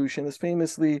the revolution? As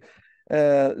famously,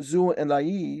 Zhou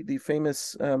Enlai, the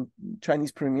famous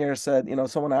Chinese premier, said,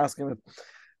 someone asked him,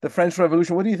 the French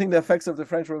Revolution, what do you think the effects of the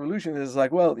French Revolution is?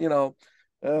 Like, well,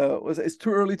 it's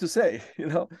too early to say,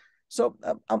 So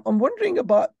I'm wondering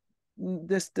about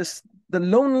the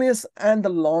loneliest and the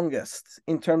longest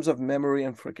in terms of memory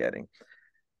and forgetting.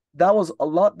 That was a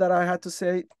lot that I had to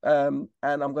say, and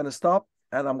I'm going to stop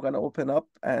and I'm going to open up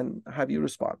and have you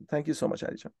respond. Thank you so much,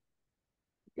 Aisha.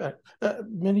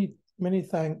 Many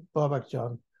thanks, Babak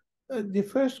John. The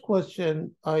first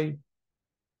question, I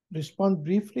respond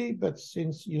briefly, but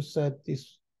since you said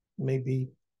this may be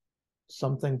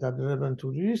something that relevant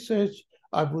to research,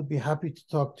 I would be happy to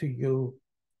talk to you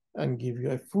and give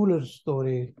you a fuller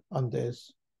story on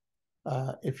this,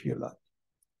 if you like.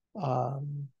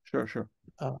 Sure.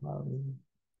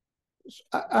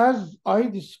 As I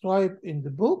describe in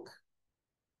the book,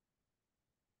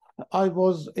 I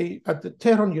was at the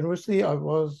Tehran University, I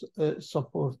was a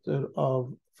supporter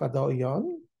of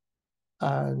Fadaiyan,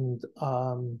 and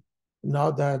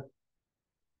now that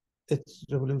it's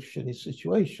a revolutionary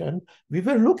situation, we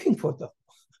were looking for them.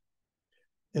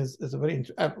 It's a very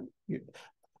interesting.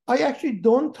 I actually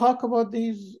don't talk about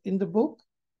these in the book,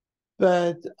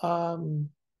 but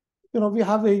we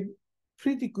have a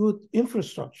pretty good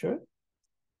infrastructure.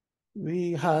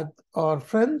 We had our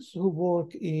friends who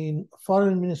work in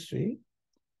foreign ministry.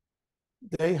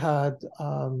 They had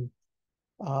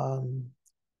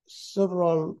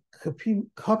several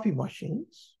copy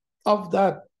machines of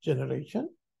that generation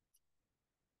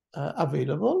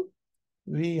available.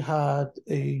 We had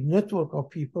a network of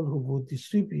people who would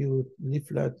distribute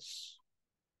leaflets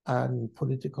and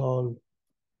political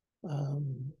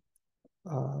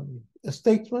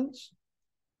statements,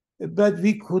 but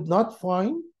we could not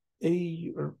find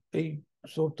a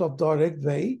sort of direct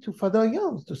way to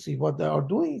Fadaiyans to see what they are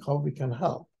doing, how we can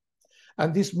help.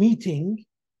 And this meeting,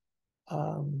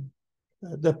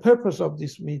 the purpose of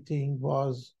this meeting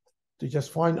was to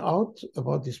just find out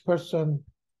about this person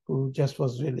who just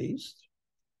was released.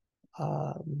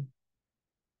 And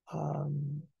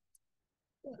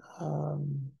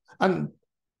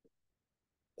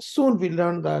soon we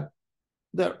learned that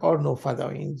there are no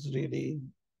Fadaiyans really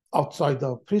outside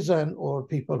of prison, or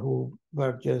people who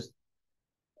were just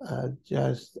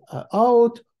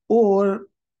out, or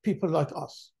people like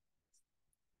us.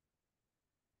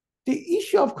 The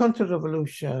issue of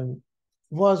counter-revolution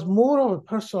was more of a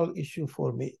personal issue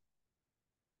for me,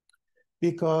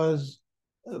 because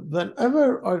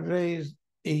whenever I raised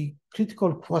a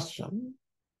critical question,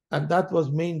 and that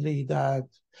was mainly that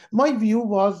my view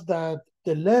was that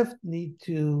the left need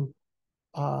to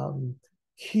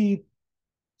keep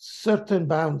certain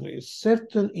boundaries,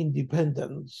 certain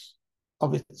independence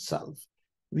of itself.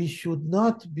 We should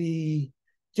not be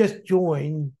just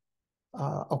join,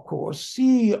 of course,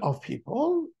 sea of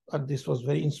people, and this was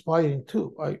very inspiring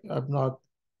too. I'm not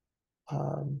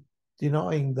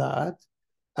denying that,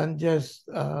 and just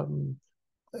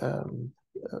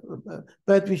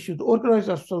but we should organize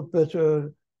ourselves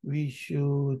better. We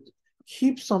should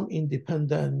keep some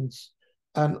independence.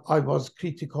 And I was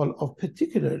critical of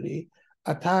particularly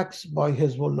attacks by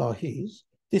Hezbollahis.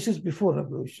 This is before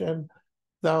revolution,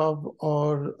 of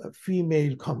our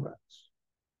female comrades.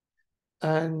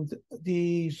 And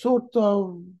the sort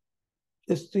of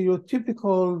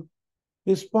stereotypical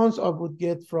response I would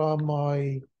get from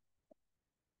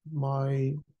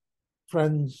my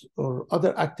friends or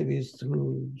other activists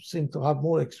who seem to have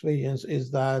more experience is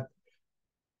that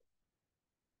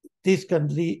this can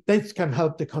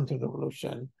help the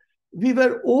counter-revolution. We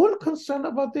were all concerned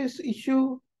about this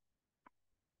issue,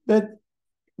 but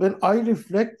when I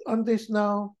reflect on this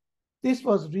now, this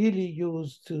was really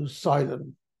used to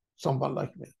silence someone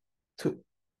like me too.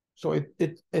 So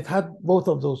it had both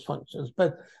of those functions,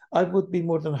 but I would be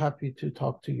more than happy to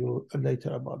talk to you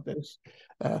later about this.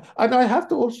 And I have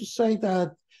to also say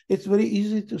that it's very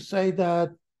easy to say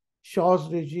that Shah's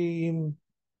regime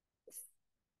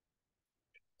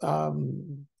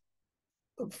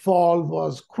fall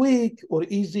was quick or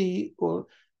easy, or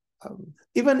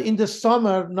even in the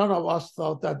summer, none of us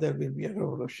thought that there will be a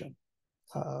revolution.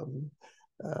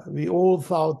 We all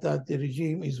thought that the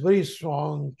regime is very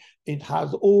strong. It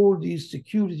has all these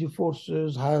security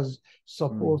forces, has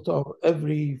support of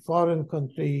every foreign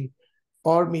country,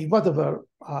 army, whatever.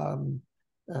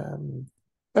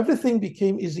 Everything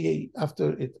became easy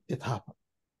after it happened.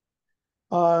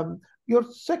 Your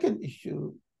second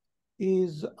issue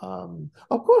is,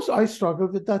 of course, I struggle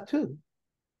with that too.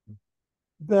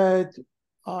 But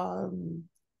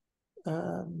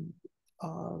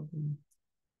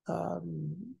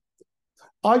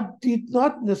I did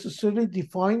not necessarily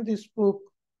define this book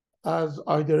as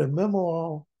either a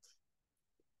memoir.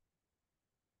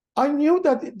 I knew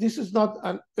that this is not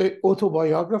an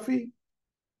autobiography,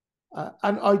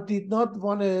 and I did not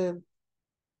want to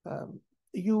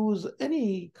use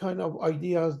any kind of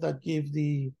ideas that gives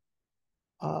the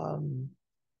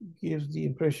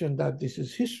impression that this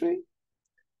is history.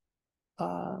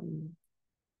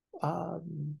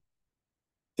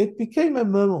 It became a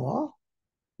memoir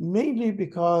mainly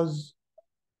because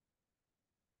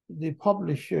the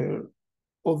publisher,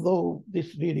 although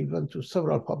this really went to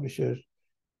several publishers,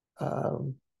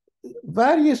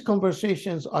 various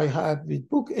conversations I had with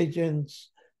book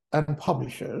agents and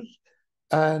publishers,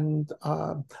 and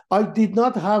I did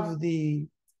not have the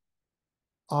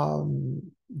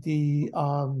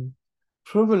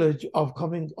privilege of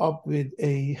coming up with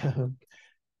a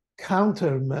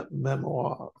counter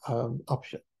memoir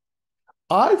option.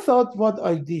 I thought what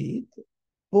I did,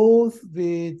 both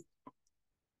with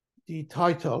the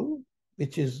title,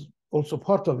 which is also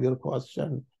part of your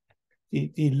question,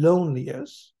 the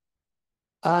Loneliest,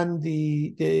 and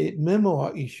the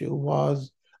memoir issue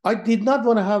was, I did not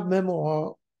want to have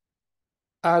memoir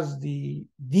as the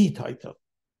title.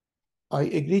 I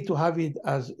agreed to have it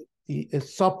as a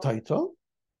subtitle.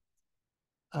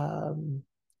 And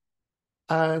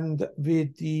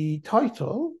with the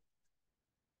title,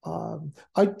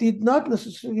 I did not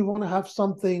necessarily want to have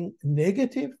something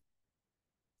negative,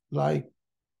 like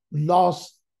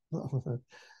lost,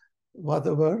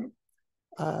 whatever.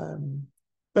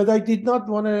 But I did not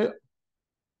want to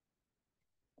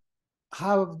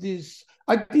have this.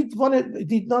 I did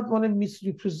not want to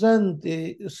misrepresent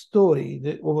the story,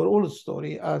 the overall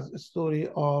story, as a story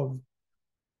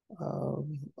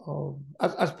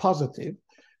as positive.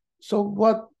 So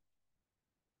what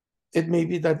it may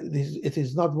be that it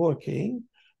is not working.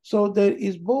 So there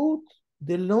is both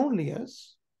the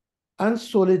loneliest and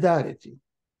solidarity.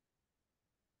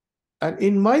 And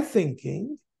in my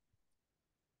thinking,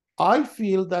 I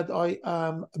feel that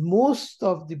most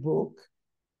of the book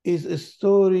is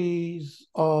stories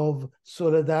of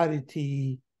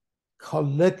solidarity,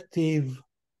 collective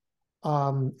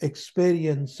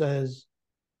experiences,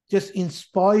 just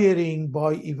inspiring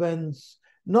by events,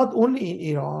 not only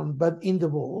in Iran, but in the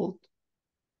world,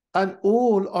 and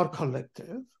all are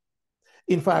collective.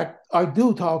 In fact, I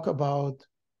do talk about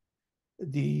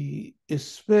the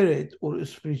spirit or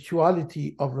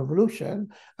spirituality of revolution,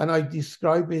 and I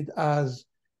describe it as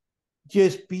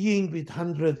just being with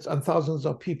hundreds and thousands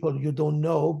of people you don't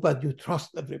know, but you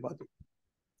trust everybody.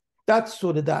 That's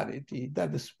solidarity,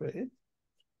 that spirit.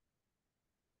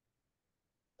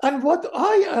 And what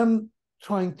I am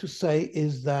trying to say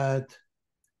is that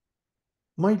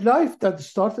my life that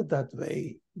started that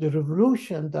way, the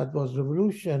revolution that was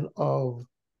revolution of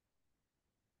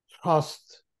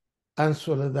trust and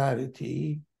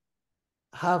solidarity,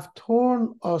 have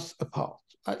torn us apart.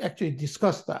 I actually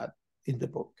discussed that in the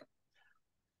book.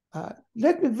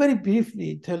 Let me very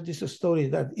briefly tell this story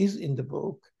that is in the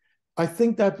book. I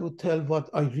think that would tell what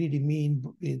I really mean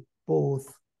with both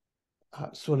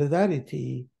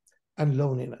solidarity and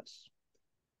loneliness.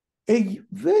 A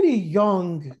very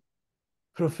young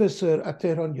professor at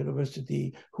Tehran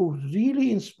University who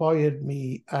really inspired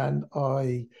me, and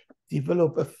I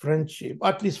developed a friendship,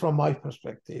 at least from my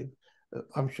perspective.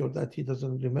 I'm sure that he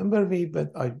doesn't remember me,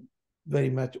 but I very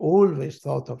much always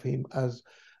thought of him as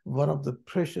one of the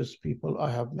precious people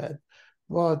I have met,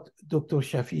 was Dr.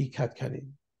 Shafi'i Katkani.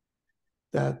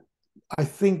 That I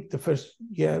think the first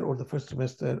year or the first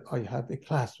semester I had a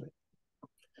class with.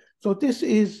 So this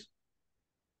is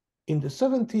in the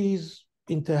 70s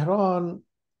in Tehran.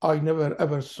 I never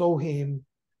ever saw him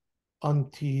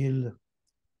until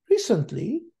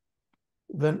recently,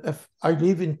 when I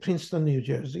live in Princeton, New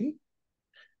Jersey,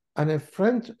 and a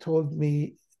friend told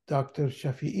me Dr.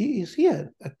 Shafi'i is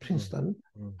here at Princeton,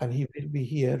 and he will be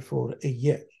here for a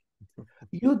year.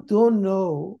 You don't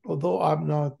know, although I'm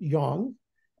not young,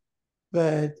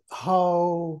 but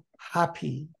how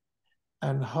happy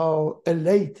and how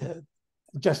elated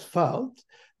just felt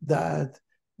that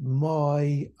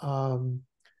my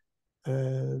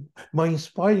my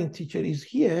inspiring teacher is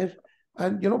here.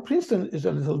 And, Princeton is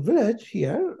a little village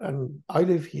here, and I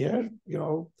live here,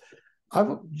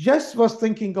 I just was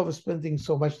thinking of spending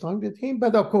so much time with him,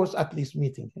 but of course, at least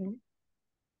meeting him.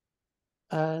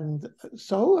 And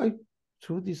so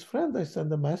through this friend, I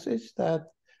sent a message that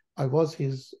I was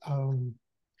his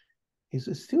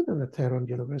student at Tehran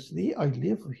University. I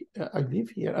live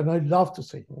here, and I love to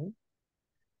see him.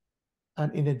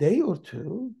 And in a day or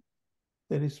two,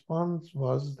 the response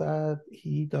was that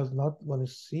he does not want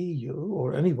to see you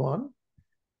or anyone.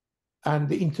 And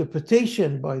the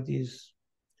interpretation by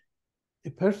the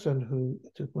person who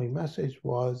took my message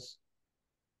was,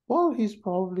 well, he's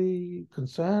probably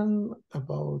concerned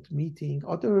about meeting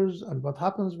others and what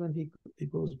happens when he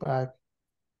goes back.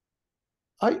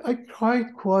 I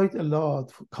cried quite a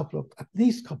lot for at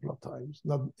least a couple of times,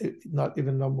 not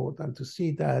even no more than to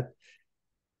see that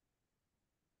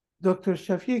Dr.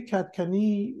 Shafi'i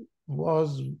Katkani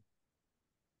was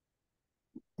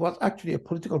actually a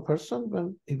political person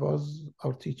when he was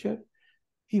our teacher.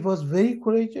 He was very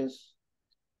courageous.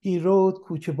 He wrote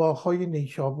Kuche Baghay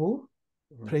Neyshabur,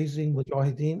 praising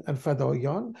Mujahideen and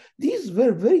Fadayan. These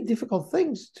were very difficult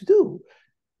things to do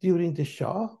during the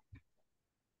Shah.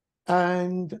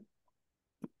 And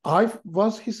I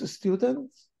was his student.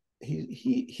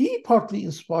 He partly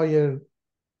inspired,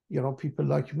 people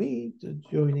like me to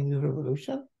joining the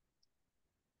revolution.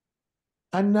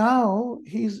 And now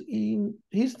he's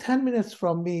 10 minutes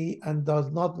from me and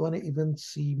does not want to even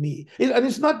see me. And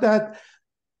it's not that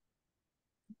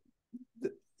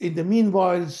in the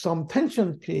meanwhile some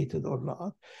tension created or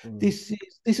not. This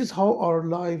is how our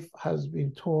life has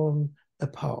been torn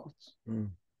apart.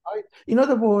 Right? In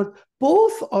other words,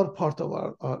 both are part of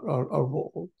our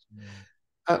world.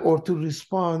 Or to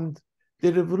respond,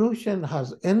 the revolution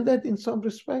has ended in some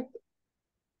respect.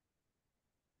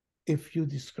 If you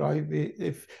describe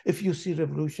it, if you see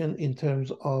revolution in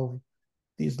terms of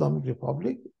the Islamic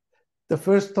Republic, the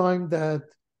first time that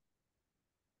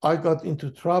I got into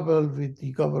trouble with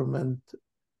the government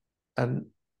and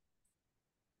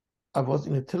I was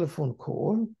in a telephone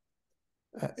call,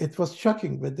 it was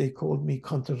shocking when they called me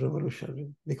counter-revolutionary,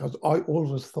 because I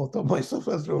always thought of myself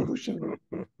as revolutionary.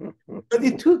 But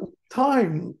it took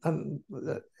time, and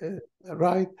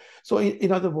right? So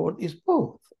in other words, it's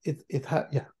both. It had,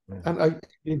 yeah. And I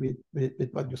agree with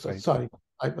what you said. Sorry,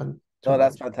 I went too No,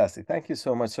 that's much. fantastic. Thank you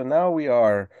so much. So now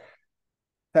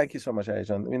thank you so much,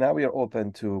 Ajan. Now we are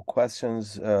open to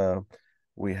questions.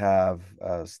 We have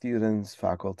students,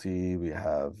 faculty, we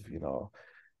have,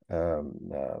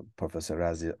 Professor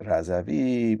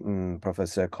Razavi,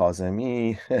 Professor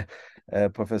Kazemi,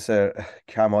 Professor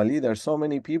Kamali. There's so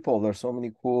many people. There's so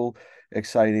many cool,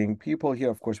 exciting people here.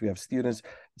 Of course, we have students.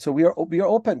 So we are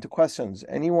open to questions.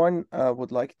 Anyone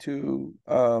would like to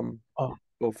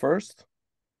go first?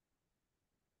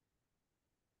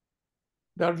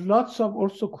 There are lots of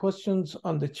also questions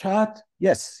on the chat.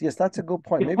 Yes, that's a good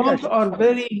point. The Maybe I fonts should. are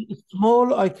very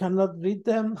small. I cannot read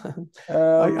them.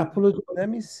 I apologize. Let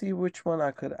me see which one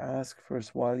I could ask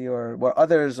first while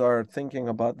others are thinking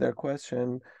about their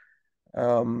question.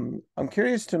 I'm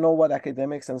curious to know what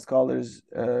academics and scholars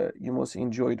you most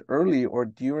enjoyed early or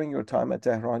during your time at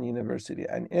Tehran University,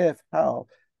 and if how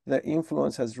the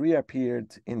influence has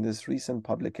reappeared in this recent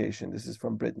publication. This is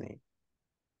from Brittany.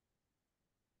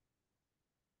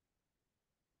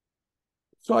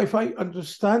 So if I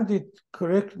understand it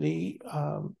correctly,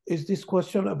 is this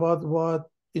question about what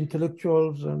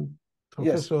intellectuals and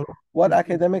professors? Yes. What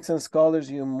academics and scholars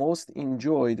you most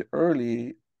enjoyed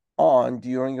early on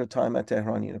during your time at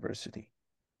Tehran University?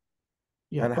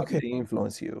 Yeah, and how okay. they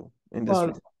influence you in this Well,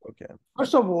 recent book? Yeah.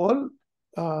 First of all,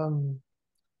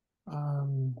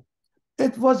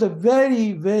 it was a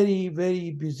very, very,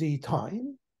 very busy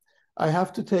time. I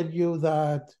have to tell you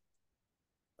that,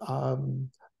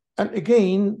 and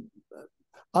again,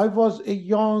 I was a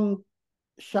young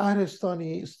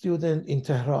Shahristani student in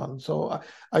Tehran, so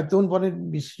I don't want to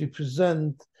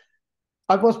misrepresent.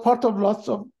 I was part of lots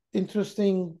of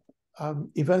interesting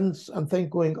events and things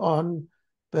going on,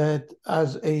 but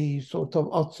as a sort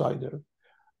of outsider.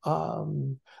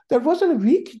 There wasn't a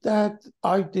week that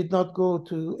I did not go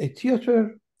to a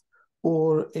theater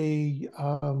or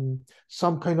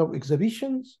some kind of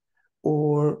exhibitions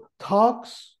or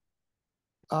talks,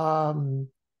 um,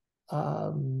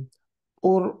 um,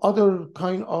 or other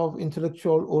kind of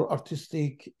intellectual or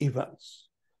artistic events.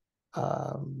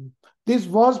 This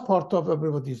was part of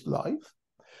everybody's life.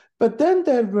 But then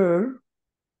there were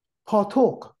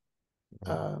partok.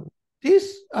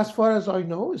 This, as far as I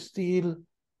know, still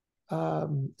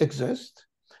exist.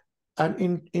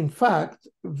 And in fact,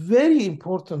 very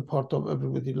important part of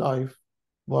everybody's life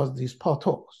was these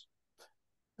partoks.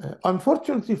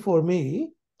 Unfortunately for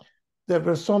me, there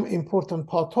were some important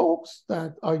partoks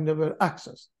that I never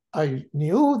accessed. I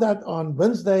knew that on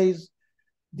Wednesdays,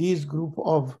 these group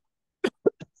of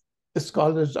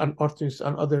scholars and artists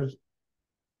and others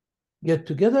get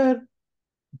together,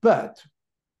 but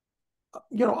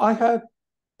I had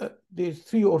these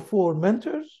 3 or 4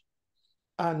 mentors,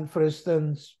 and for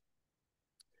instance,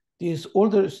 this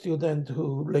older student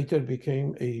who later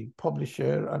became a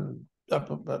publisher and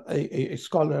a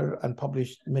scholar and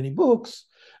published many books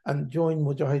and joined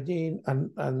Mujahideen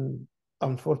and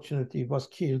unfortunately was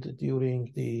killed during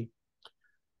the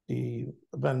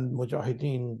when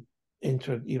Mujahideen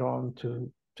entered Iran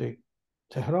to take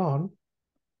Tehran,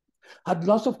 had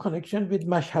lots of connection with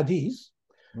Mashhadis,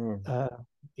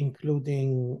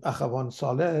 including Akhawan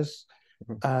Sales,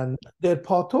 and their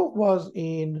partok was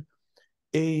in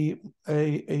a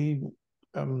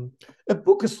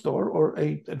bookstore or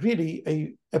a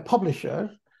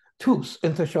publisher, TUS,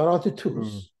 Intisharat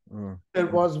TUS. There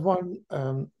was one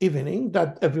evening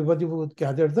that everybody would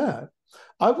gather there.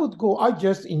 I would go. I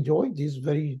just enjoyed these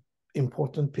very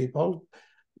important people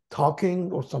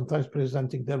talking or sometimes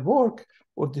presenting their work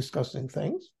or discussing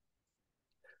things.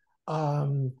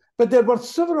 But there were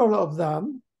several of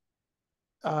them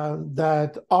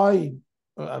that I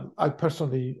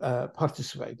personally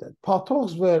participated.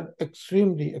 Partoks were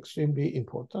extremely, extremely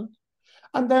important.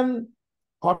 And then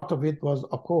part of it was,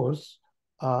 of course,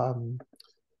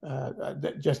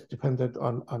 that just depended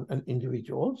on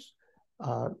individuals,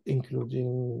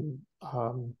 including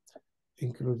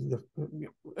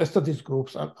the studies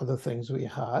groups and other things we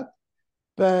had.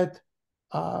 But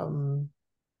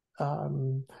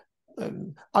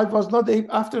I was not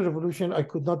after revolution. I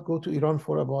could not go to Iran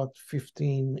for about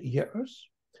 15 years.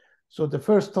 So the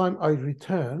first time I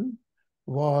returned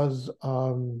was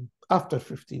after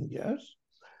 15 years.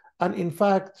 And in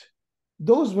fact,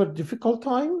 those were difficult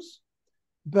times,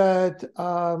 but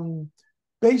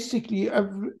basically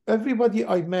everybody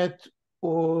I met,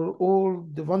 or all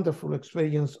the wonderful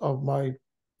experience of my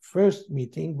first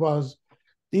meeting was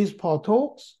these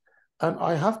partoks. And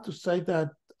I have to say that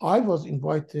I was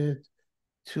invited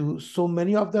to so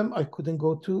many of them. I couldn't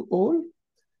go to all,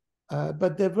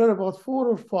 but there were about 4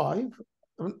 or 5,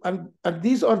 and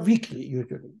these are weekly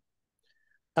usually.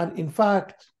 And in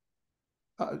fact,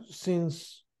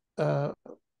 since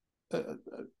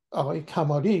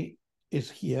Kamali is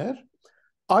here,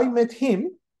 I met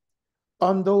him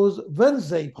on those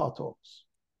Wednesday partoks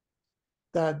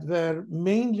that were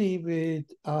mainly with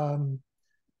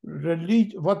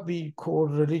what we call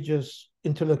religious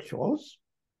intellectuals.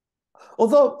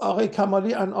 Although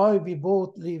Kamali and I, we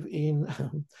both live in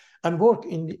and work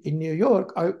in New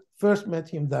York, I first met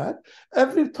him there.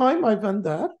 Every time I went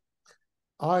there,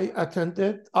 I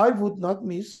attended. I would not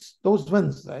miss those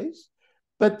Wednesdays.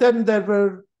 But then there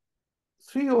were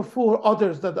 3 or 4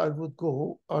 others that I would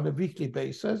go on a weekly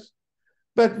basis.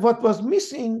 But what was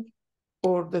missing,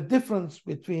 or the difference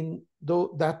between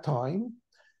that time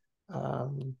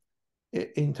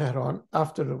in Tehran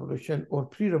after revolution or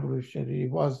pre-revolutionary,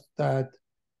 was that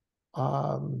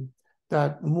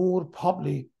that more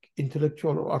public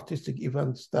intellectual or artistic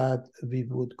events that we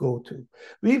would go to.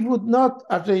 We would not,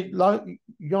 as a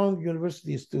young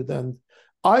university student,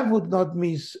 I would not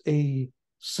miss a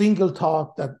single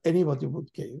talk that anybody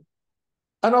would give.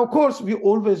 And of course, we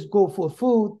always go for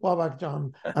food,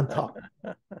 Babakjan, and talk.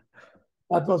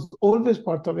 That was always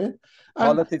part of it.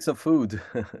 And, politics of food.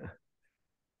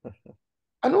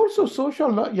 and also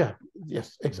social, yeah,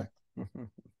 yes, exactly.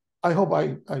 I hope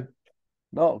I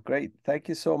No, great. Thank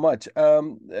you so much.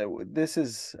 This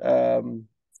is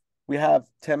we have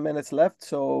 10 minutes left,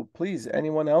 so please,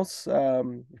 anyone else,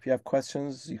 if you have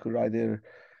questions, you could either.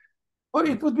 Or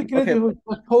it would be great Okay, if we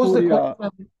just pose the Pooria,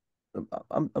 question.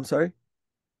 I'm sorry.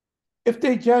 If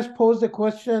they just pose the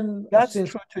question, That's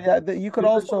since true too. Yeah, you could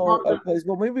also place.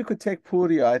 Well, maybe we could take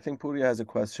Pooria. I think Pooria has a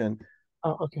question.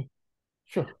 Oh, okay,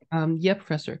 sure. Yeah,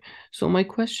 Professor. So my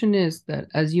question is that,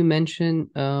 as you mentioned,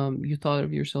 you thought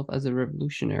of yourself as a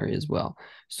revolutionary as well.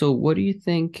 So what do you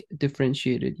think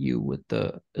differentiated you with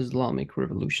the Islamic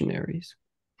revolutionaries?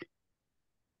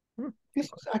 This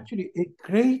is actually a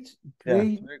great,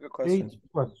 very good question.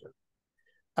 great question.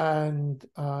 And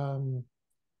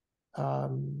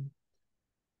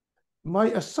my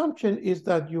assumption is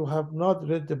that you have not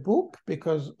read the book,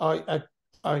 because I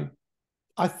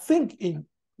think in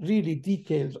really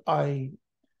details I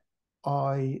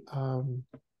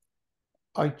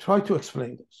try to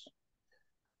explain this.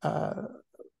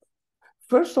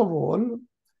 First of all,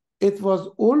 it was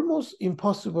almost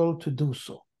impossible to do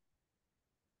so,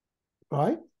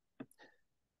 right?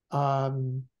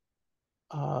 To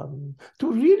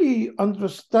really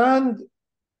understand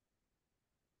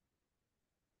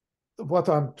what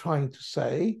I'm trying to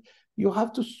say, you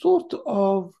have to sort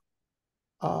of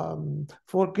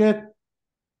forget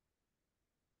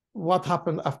what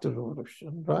happened after the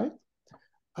revolution, right?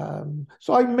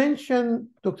 So I mentioned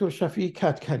Dr. Shafi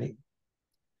Katkani,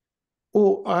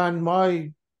 and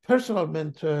my personal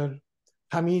mentor,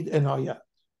 Hamid Enayat,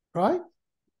 right?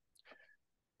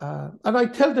 And I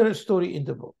tell their story in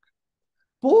the book.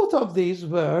 Both of these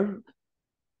were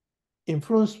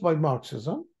influenced by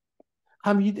Marxism.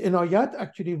 Hamid Enayat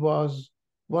actually was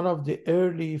one of the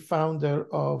early founder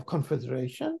of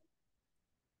Confederation,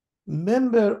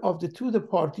 member of the Tudeh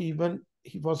Party when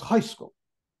he was high school,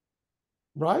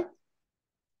 right?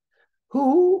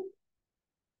 Who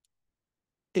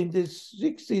in the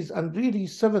 60s and really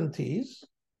 70s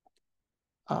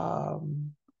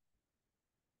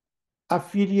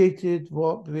affiliated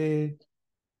with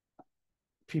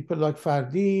people like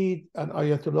Fardid and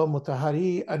Ayatollah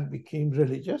Mutahari and became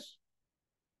religious.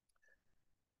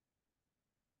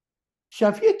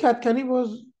 Shafi Katkani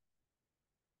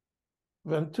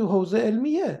went to Hawza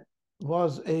Elmiye,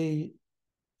 was a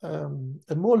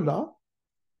mullah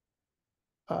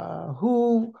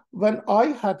who, when I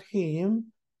had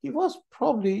him, he was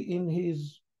probably in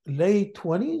his late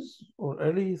 20s or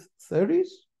early 30s.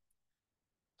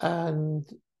 And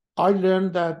I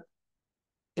learned that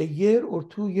a year or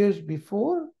 2 years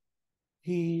before,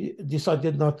 he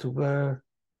decided not to wear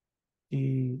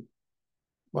the,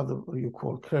 what you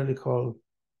call, clerical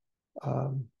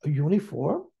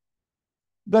uniform,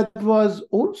 but was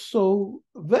also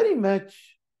very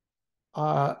much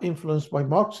influenced by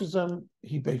Marxism.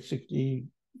 He basically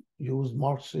used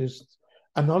Marxist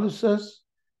analysis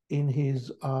in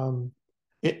his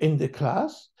in the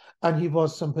class, and he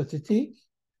was sympathetic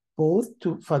both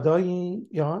to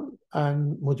Fadayiyan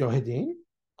and Mujahideen.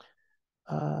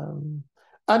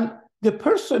 And the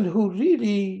person who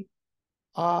really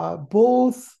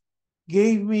both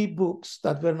gave me books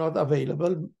that were not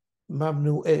available,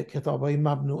 Mamnu'e, Kitabai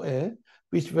Mamnu'e,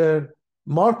 which were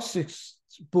Marxist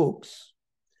books,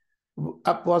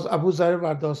 was Abu Zair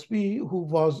Vardasbi, who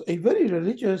was a very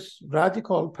religious,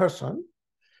 radical person,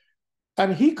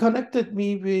 and he connected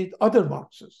me with other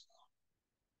Marxists.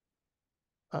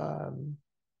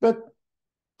 But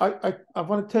I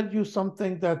want to tell you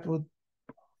something that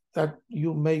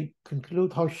you may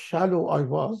conclude how shallow I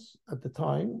was at the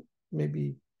time,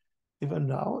 maybe even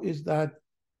now, is that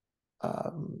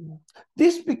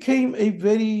this became a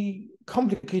very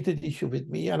complicated issue with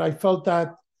me, and I felt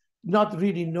that not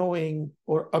really knowing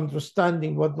or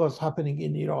understanding what was happening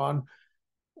in Iran.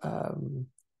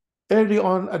 Early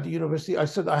on at the university, I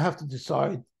said, I have to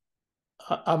decide,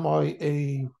 am I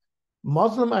a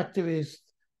Muslim activist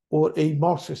or a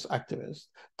Marxist activist?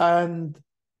 And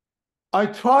I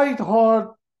tried hard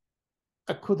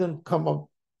I couldn't come up,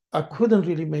 I couldn't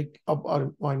really make up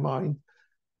my mind.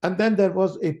 And then there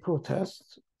was a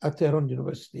protest at Tehran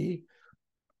University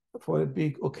for a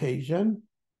big occasion.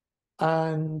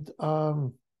 And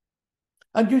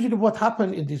usually what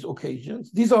happened in these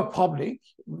occasions, these are public,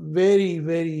 very,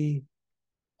 very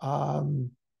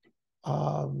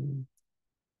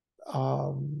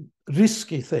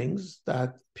risky things that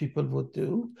people would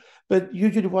do. But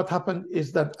usually what happened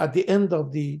is that at the end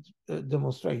of the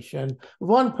demonstration,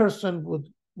 one person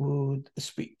would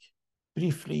speak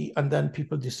briefly, and then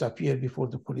people disappear before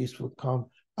the police would come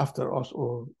after us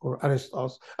or arrest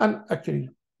us. And actually,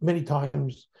 many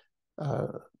times,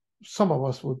 some of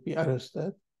us would be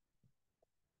arrested.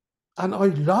 And I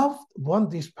loved what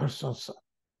this person said.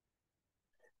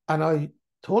 And I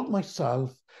told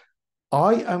myself,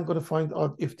 I am going to find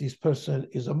out if this person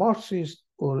is a Marxist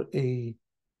or a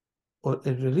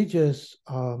religious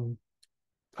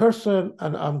person,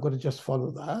 and I'm going to just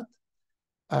follow that.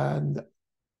 And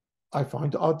I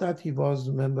found out that he was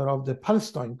a member of the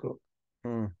Palestine group,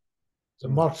 the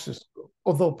Marxist group,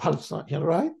 although Palestinian,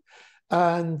 right?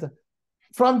 And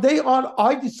from day on,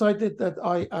 I decided that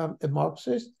I am a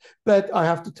Marxist, but I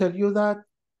have to tell you that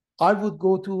I would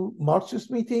go to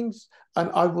Marxist meetings and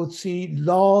I would see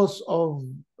lots of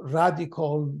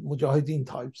radical Mujahideen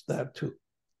types there too.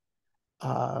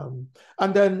 And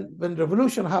then when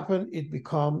revolution happened, it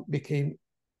became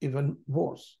even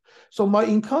worse. So my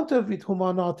encounter with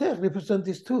Humana Ateh represents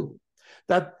this too.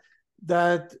 That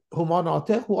Humana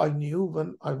Ateh, who I knew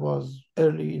when I was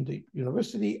early in the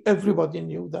university, everybody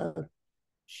knew that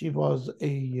she was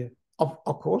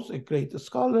of course, a great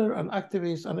scholar and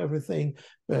activist and everything,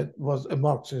 but was a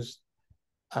Marxist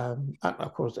and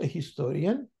of course a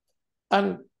historian.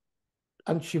 And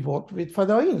she worked with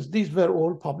Fadains. These were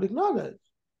all public knowledge.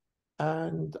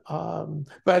 And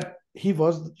but she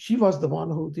was the one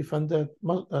who defended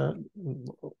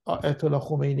Ayatollah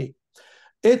Khomeini.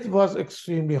 It was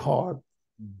extremely hard,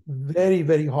 very,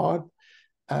 very hard.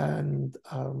 And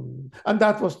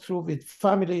that was true with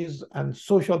families and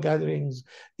social gatherings,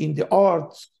 in the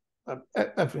arts,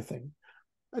 everything.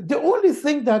 The only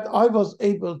thing that I was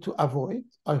able to avoid,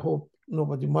 I hope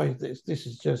nobody minds this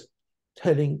is just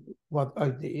telling what I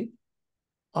did.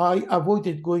 I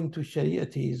avoided going to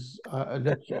Shariati's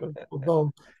lecture,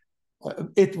 although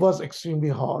it was extremely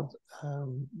hard.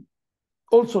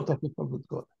 All sorts of people would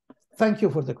go. Thank you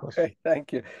for the question. Okay,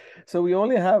 thank you. So we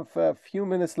only have a few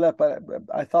minutes left, but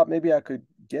I thought maybe I could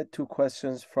get 2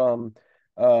 questions from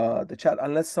the chat,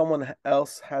 unless someone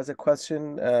else has a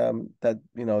question that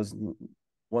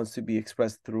wants to be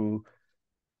expressed through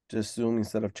just Zoom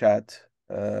instead of chat.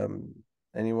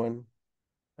 Anyone?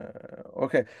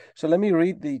 Okay, so let me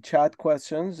read the chat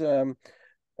questions.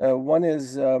 One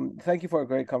is, thank you for a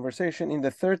great conversation. In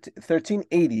the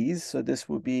 1380s, so this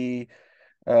would be,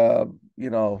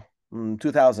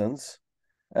 2000s,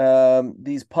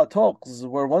 these patoks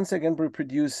were once again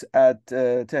reproduced at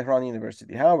Tehran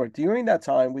University. However, during that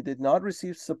time, we did not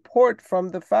receive support from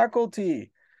the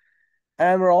faculty,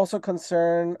 and we're also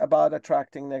concerned about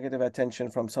attracting negative attention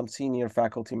from some senior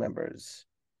faculty members.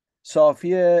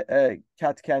 Safia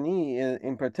Katkani,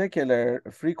 in particular,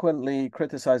 frequently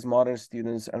criticized modern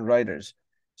students and writers.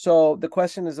 So the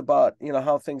question is about,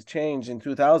 how things changed in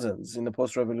 2000s in the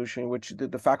post-revolution, which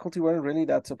the faculty weren't really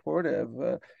that supportive.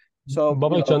 So,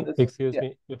 Babacan, excuse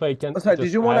me, if I can sorry, just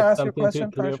did you want to add ask your something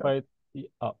question, to clarify Farshad?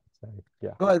 Oh, sorry.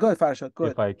 Yeah. Go ahead, Farshad. Go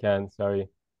ahead. If I can, sorry.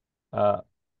 Hello,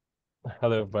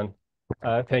 everyone.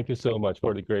 Thank you so much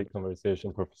for the great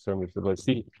conversation, Professor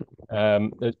Mirsepassi.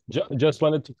 Just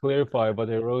wanted to clarify what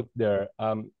I wrote there.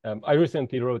 I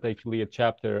recently wrote actually a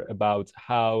chapter about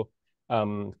how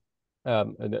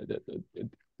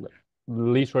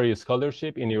literary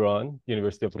scholarship in Iran,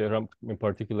 University of Tehran in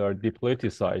particular,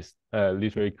 depoliticized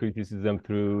literary criticism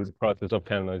through the process of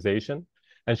canonization.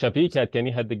 And Shafiq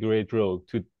Katkani had the great role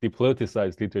to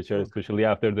depoliticize literature, especially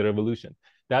after the revolution.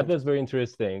 That was very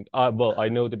interesting. Well, I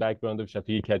know the background of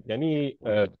Shafiq Katkani,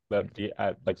 but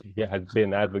he has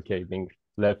been advocating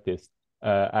leftist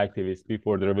activists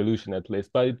before the revolution, at least.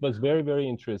 But it was very, very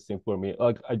interesting for me.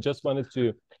 Like, I just wanted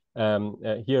to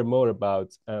hear more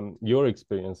about your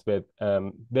experience with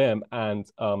them, and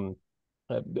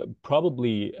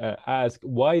probably ask,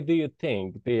 why do you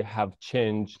think they have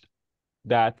changed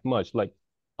that much? Like,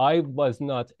 I was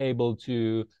not able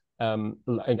to,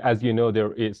 as you know,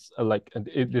 there is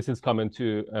this is common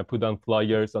to put on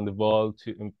flyers on the wall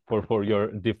for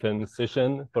your defense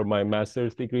session for my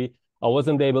master's degree. I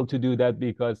wasn't able to do that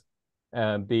because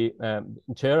the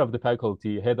chair of the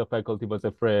faculty, head of faculty, was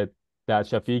afraid that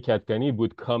Shafiq Katkani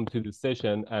would come to the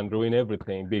session and ruin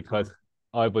everything because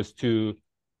I was too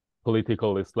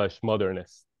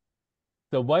political/modernist.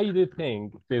 So why do you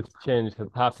think this change has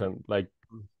happened? Like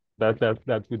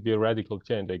that would be a radical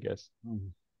change, I guess.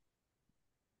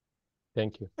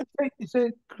 Thank you. It's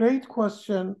a great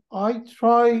question. I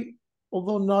try,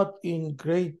 although not in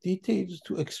great details,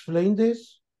 to explain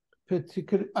this,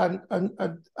 particularly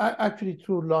and actually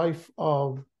through life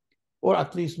of, or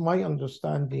at least my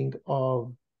understanding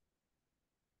of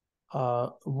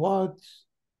what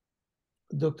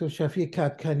Dr. Shafiq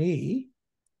Kadkani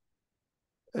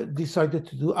decided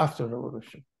to do after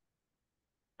revolution.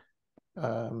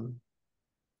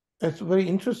 It's very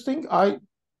interesting.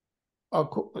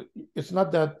 It's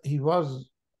not that he was,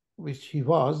 which he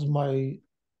was my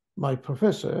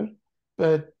professor,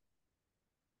 but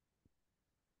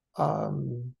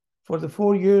for the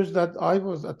 4 years that I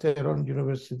was at Tehran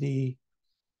University,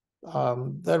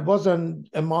 there wasn't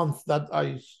a month that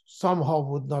I somehow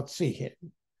would not see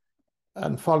him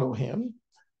and follow him,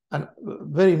 and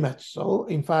very much so.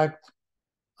 In fact,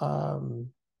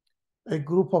 a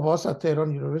group of us at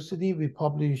Tehran University, we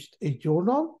published a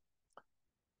journal.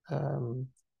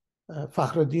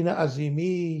 Fakhruddin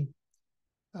Azimi,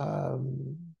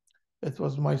 it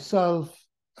was myself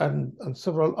and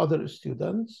several other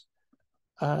students.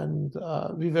 And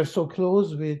we were so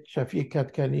close with Shafiq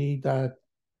Kadkani that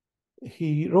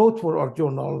he wrote for our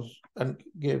journals and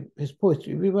gave his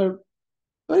poetry. We were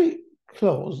very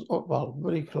close, or, well,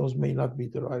 very close may not be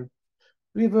the right.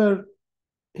 He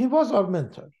was our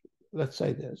mentor, let's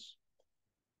say this.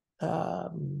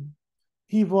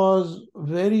 He was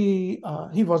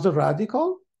a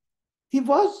radical. He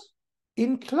was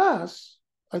in class.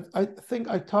 I think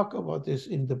I talk about this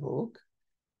in the book.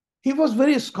 He was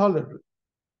very scholarly.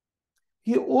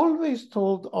 He always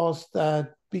told us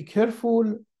that be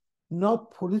careful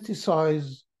not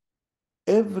politicize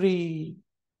every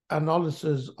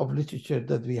analysis of literature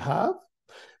that we have,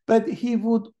 but he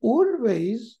would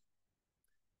always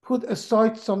put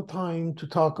aside some time to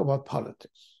talk about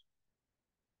politics,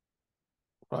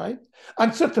 right?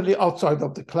 And certainly outside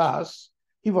of the class,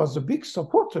 he was a big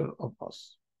supporter of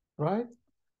us, right?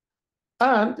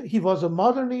 And he was a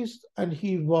modernist, and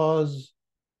he was,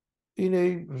 in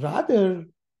a rather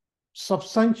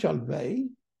substantial way,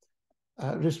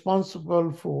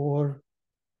 responsible for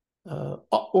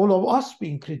all of us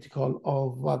being critical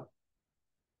of what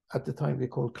at the time we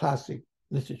called classic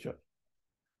literature.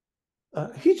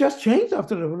 He just changed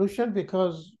after the revolution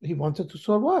because he wanted to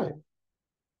survive.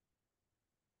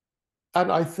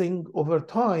 And I think over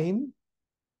time,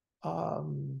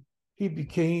 he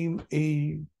became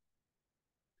he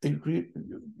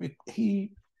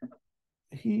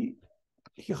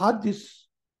had this,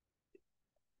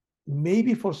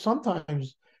 maybe for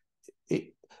sometimes,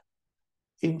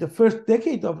 in the first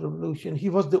decade of revolution, he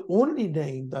was the only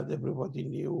name that everybody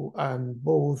knew, and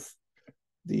both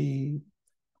the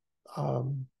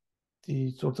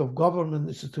sort of government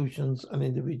institutions and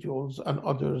individuals and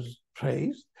others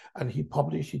praised, and he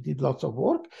published, he did lots of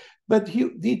work, but he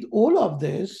did all of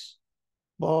this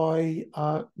by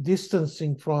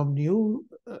distancing from new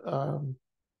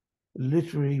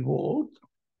literary world,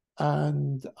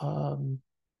 and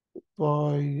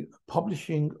by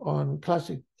publishing on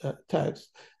classic texts,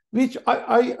 which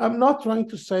I am not trying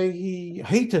to say he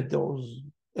hated those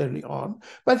early on,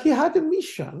 but he had a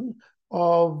mission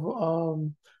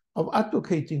of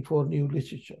advocating for new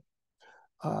literature.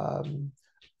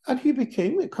 And he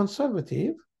became a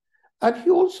conservative, and he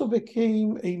also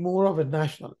became more of a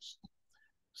nationalist.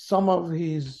 Some of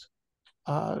his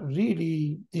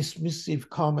really dismissive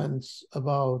comments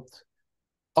about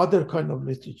other kind of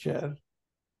literature,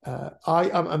 I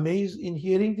am amazed in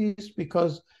hearing this,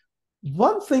 because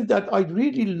one thing that I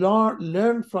really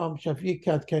learned from Shafiq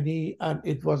Kadkani, and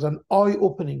it was an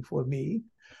eye-opening for me,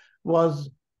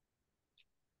 was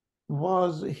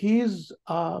his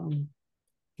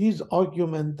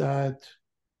argument that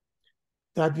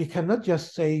we cannot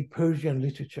just say Persian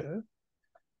literature.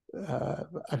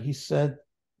 And he said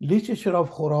literature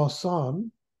of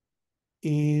Khorasan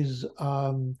is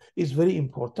very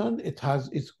important. It has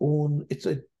its own, it's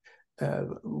a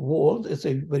world, it's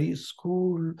a very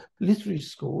literary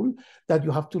school that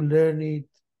you have to learn it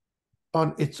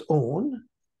on its own.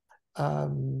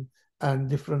 And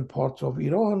different parts of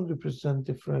Iran represent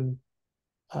different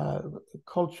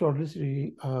cultural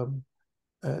literary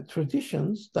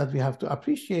traditions that we have to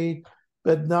appreciate.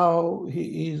 But now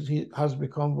he has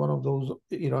become one of those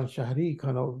Iran Shahri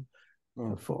kind of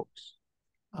folks.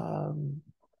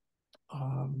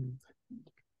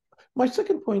 My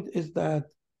second point is that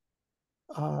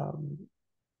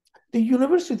the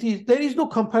universities, there is no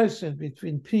comparison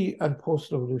between pre and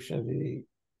post-revolutionary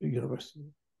university.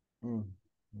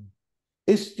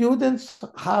 Students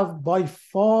have by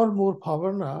far more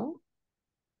power now,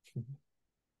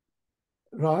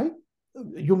 right?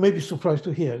 You may be surprised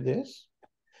to hear this,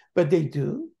 but they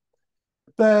do.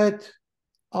 But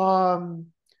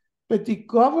the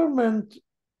government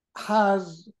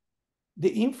has the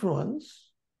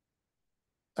influence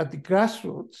at the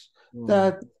grassroots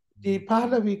that the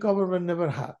Pahlavi government never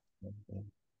had.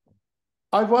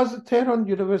 I was at Tehran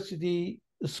University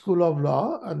School of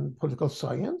Law and Political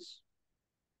Science.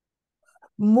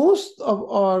 Most of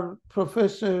our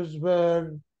professors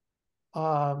were,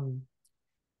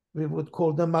 we would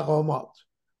call them maqamat,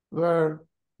 were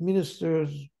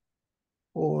ministers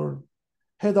or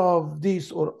head of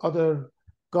this or other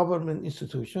government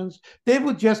institutions. They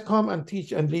would just come and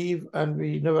teach and leave, and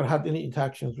we never had any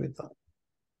interactions with them.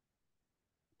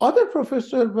 Other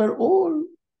professors were all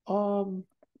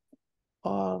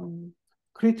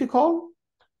critical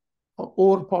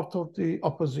or part of the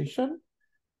opposition,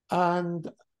 and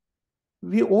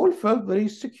we all felt very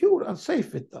secure and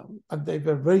safe with them, and they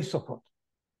were very supportive.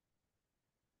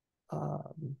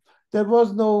 There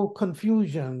was no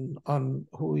confusion on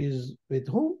who is with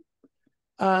whom,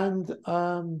 and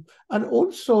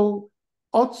also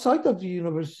outside of the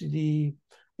university,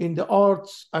 in the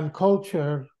arts and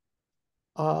culture,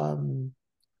 in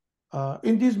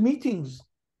these meetings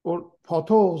or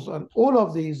patos and all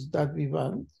of these that we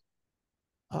went,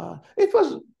 it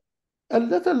was a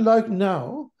little like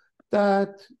now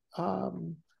that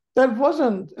there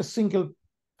wasn't a single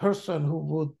person who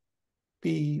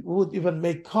would even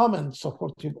make comments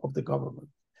supportive of the government,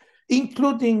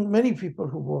 including many people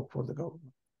who work for the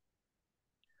government.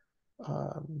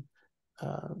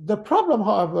 The problem,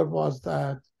 however, was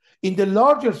that in the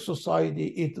larger society,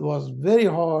 it was very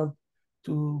hard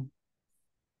to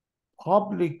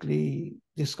publicly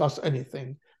discuss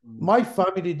anything. My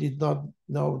family did not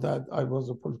know that I was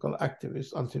a political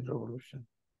activist until the revolution.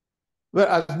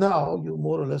 Whereas now you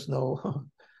more or less know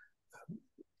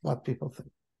what people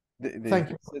think. Thank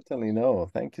you. Certainly know.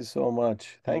 Thank you so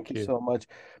much. Thank you so much.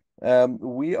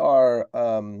 We are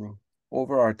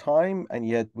over our time, and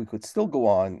yet we could still go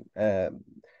on.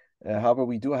 However,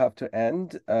 we do have to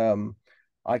end.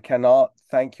 I cannot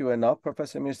thank you enough,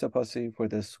 Professor Mirsepassi, for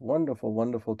this wonderful,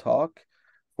 wonderful talk,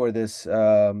 for this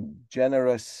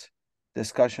generous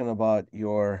discussion about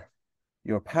your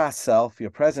past self,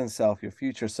 your present self, your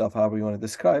future self, however you want to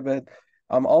describe it.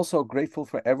 I'm also grateful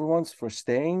for everyone for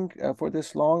staying for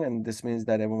this long, and this means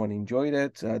that everyone enjoyed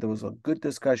it. There was a good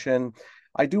discussion.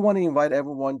 I do want to invite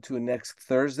everyone to next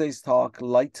Thursday's talk,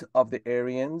 Light of the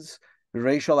Aryans,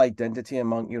 Racial Identity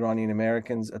Among Iranian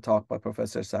Americans, a talk by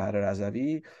Professor Sahar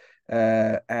Razavi.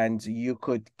 And you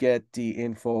could get the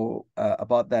info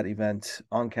about that event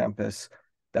on campus,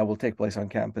 that will take place on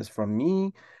campus, from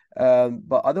me.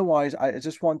 But otherwise, I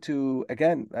just want to,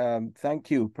 again, thank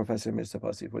you, Professor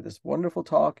Mirsepassi, for this wonderful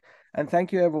talk. And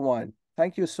thank you, everyone.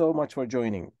 Thank you so much for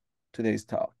joining today's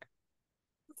talk.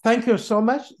 Thank you so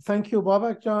much. Thank you,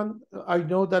 Babak John. I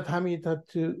know that Hamid had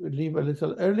to leave a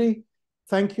little early.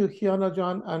 Thank you, Kiana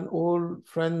John, and all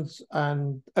friends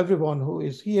and everyone who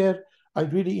is here. I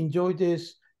really enjoyed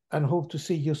this and hope to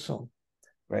see you soon.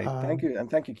 Great. Thank you.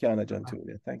 And thank you, Kiana John, too.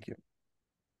 Thank you.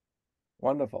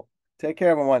 Wonderful. Take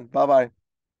care, everyone. Bye-bye.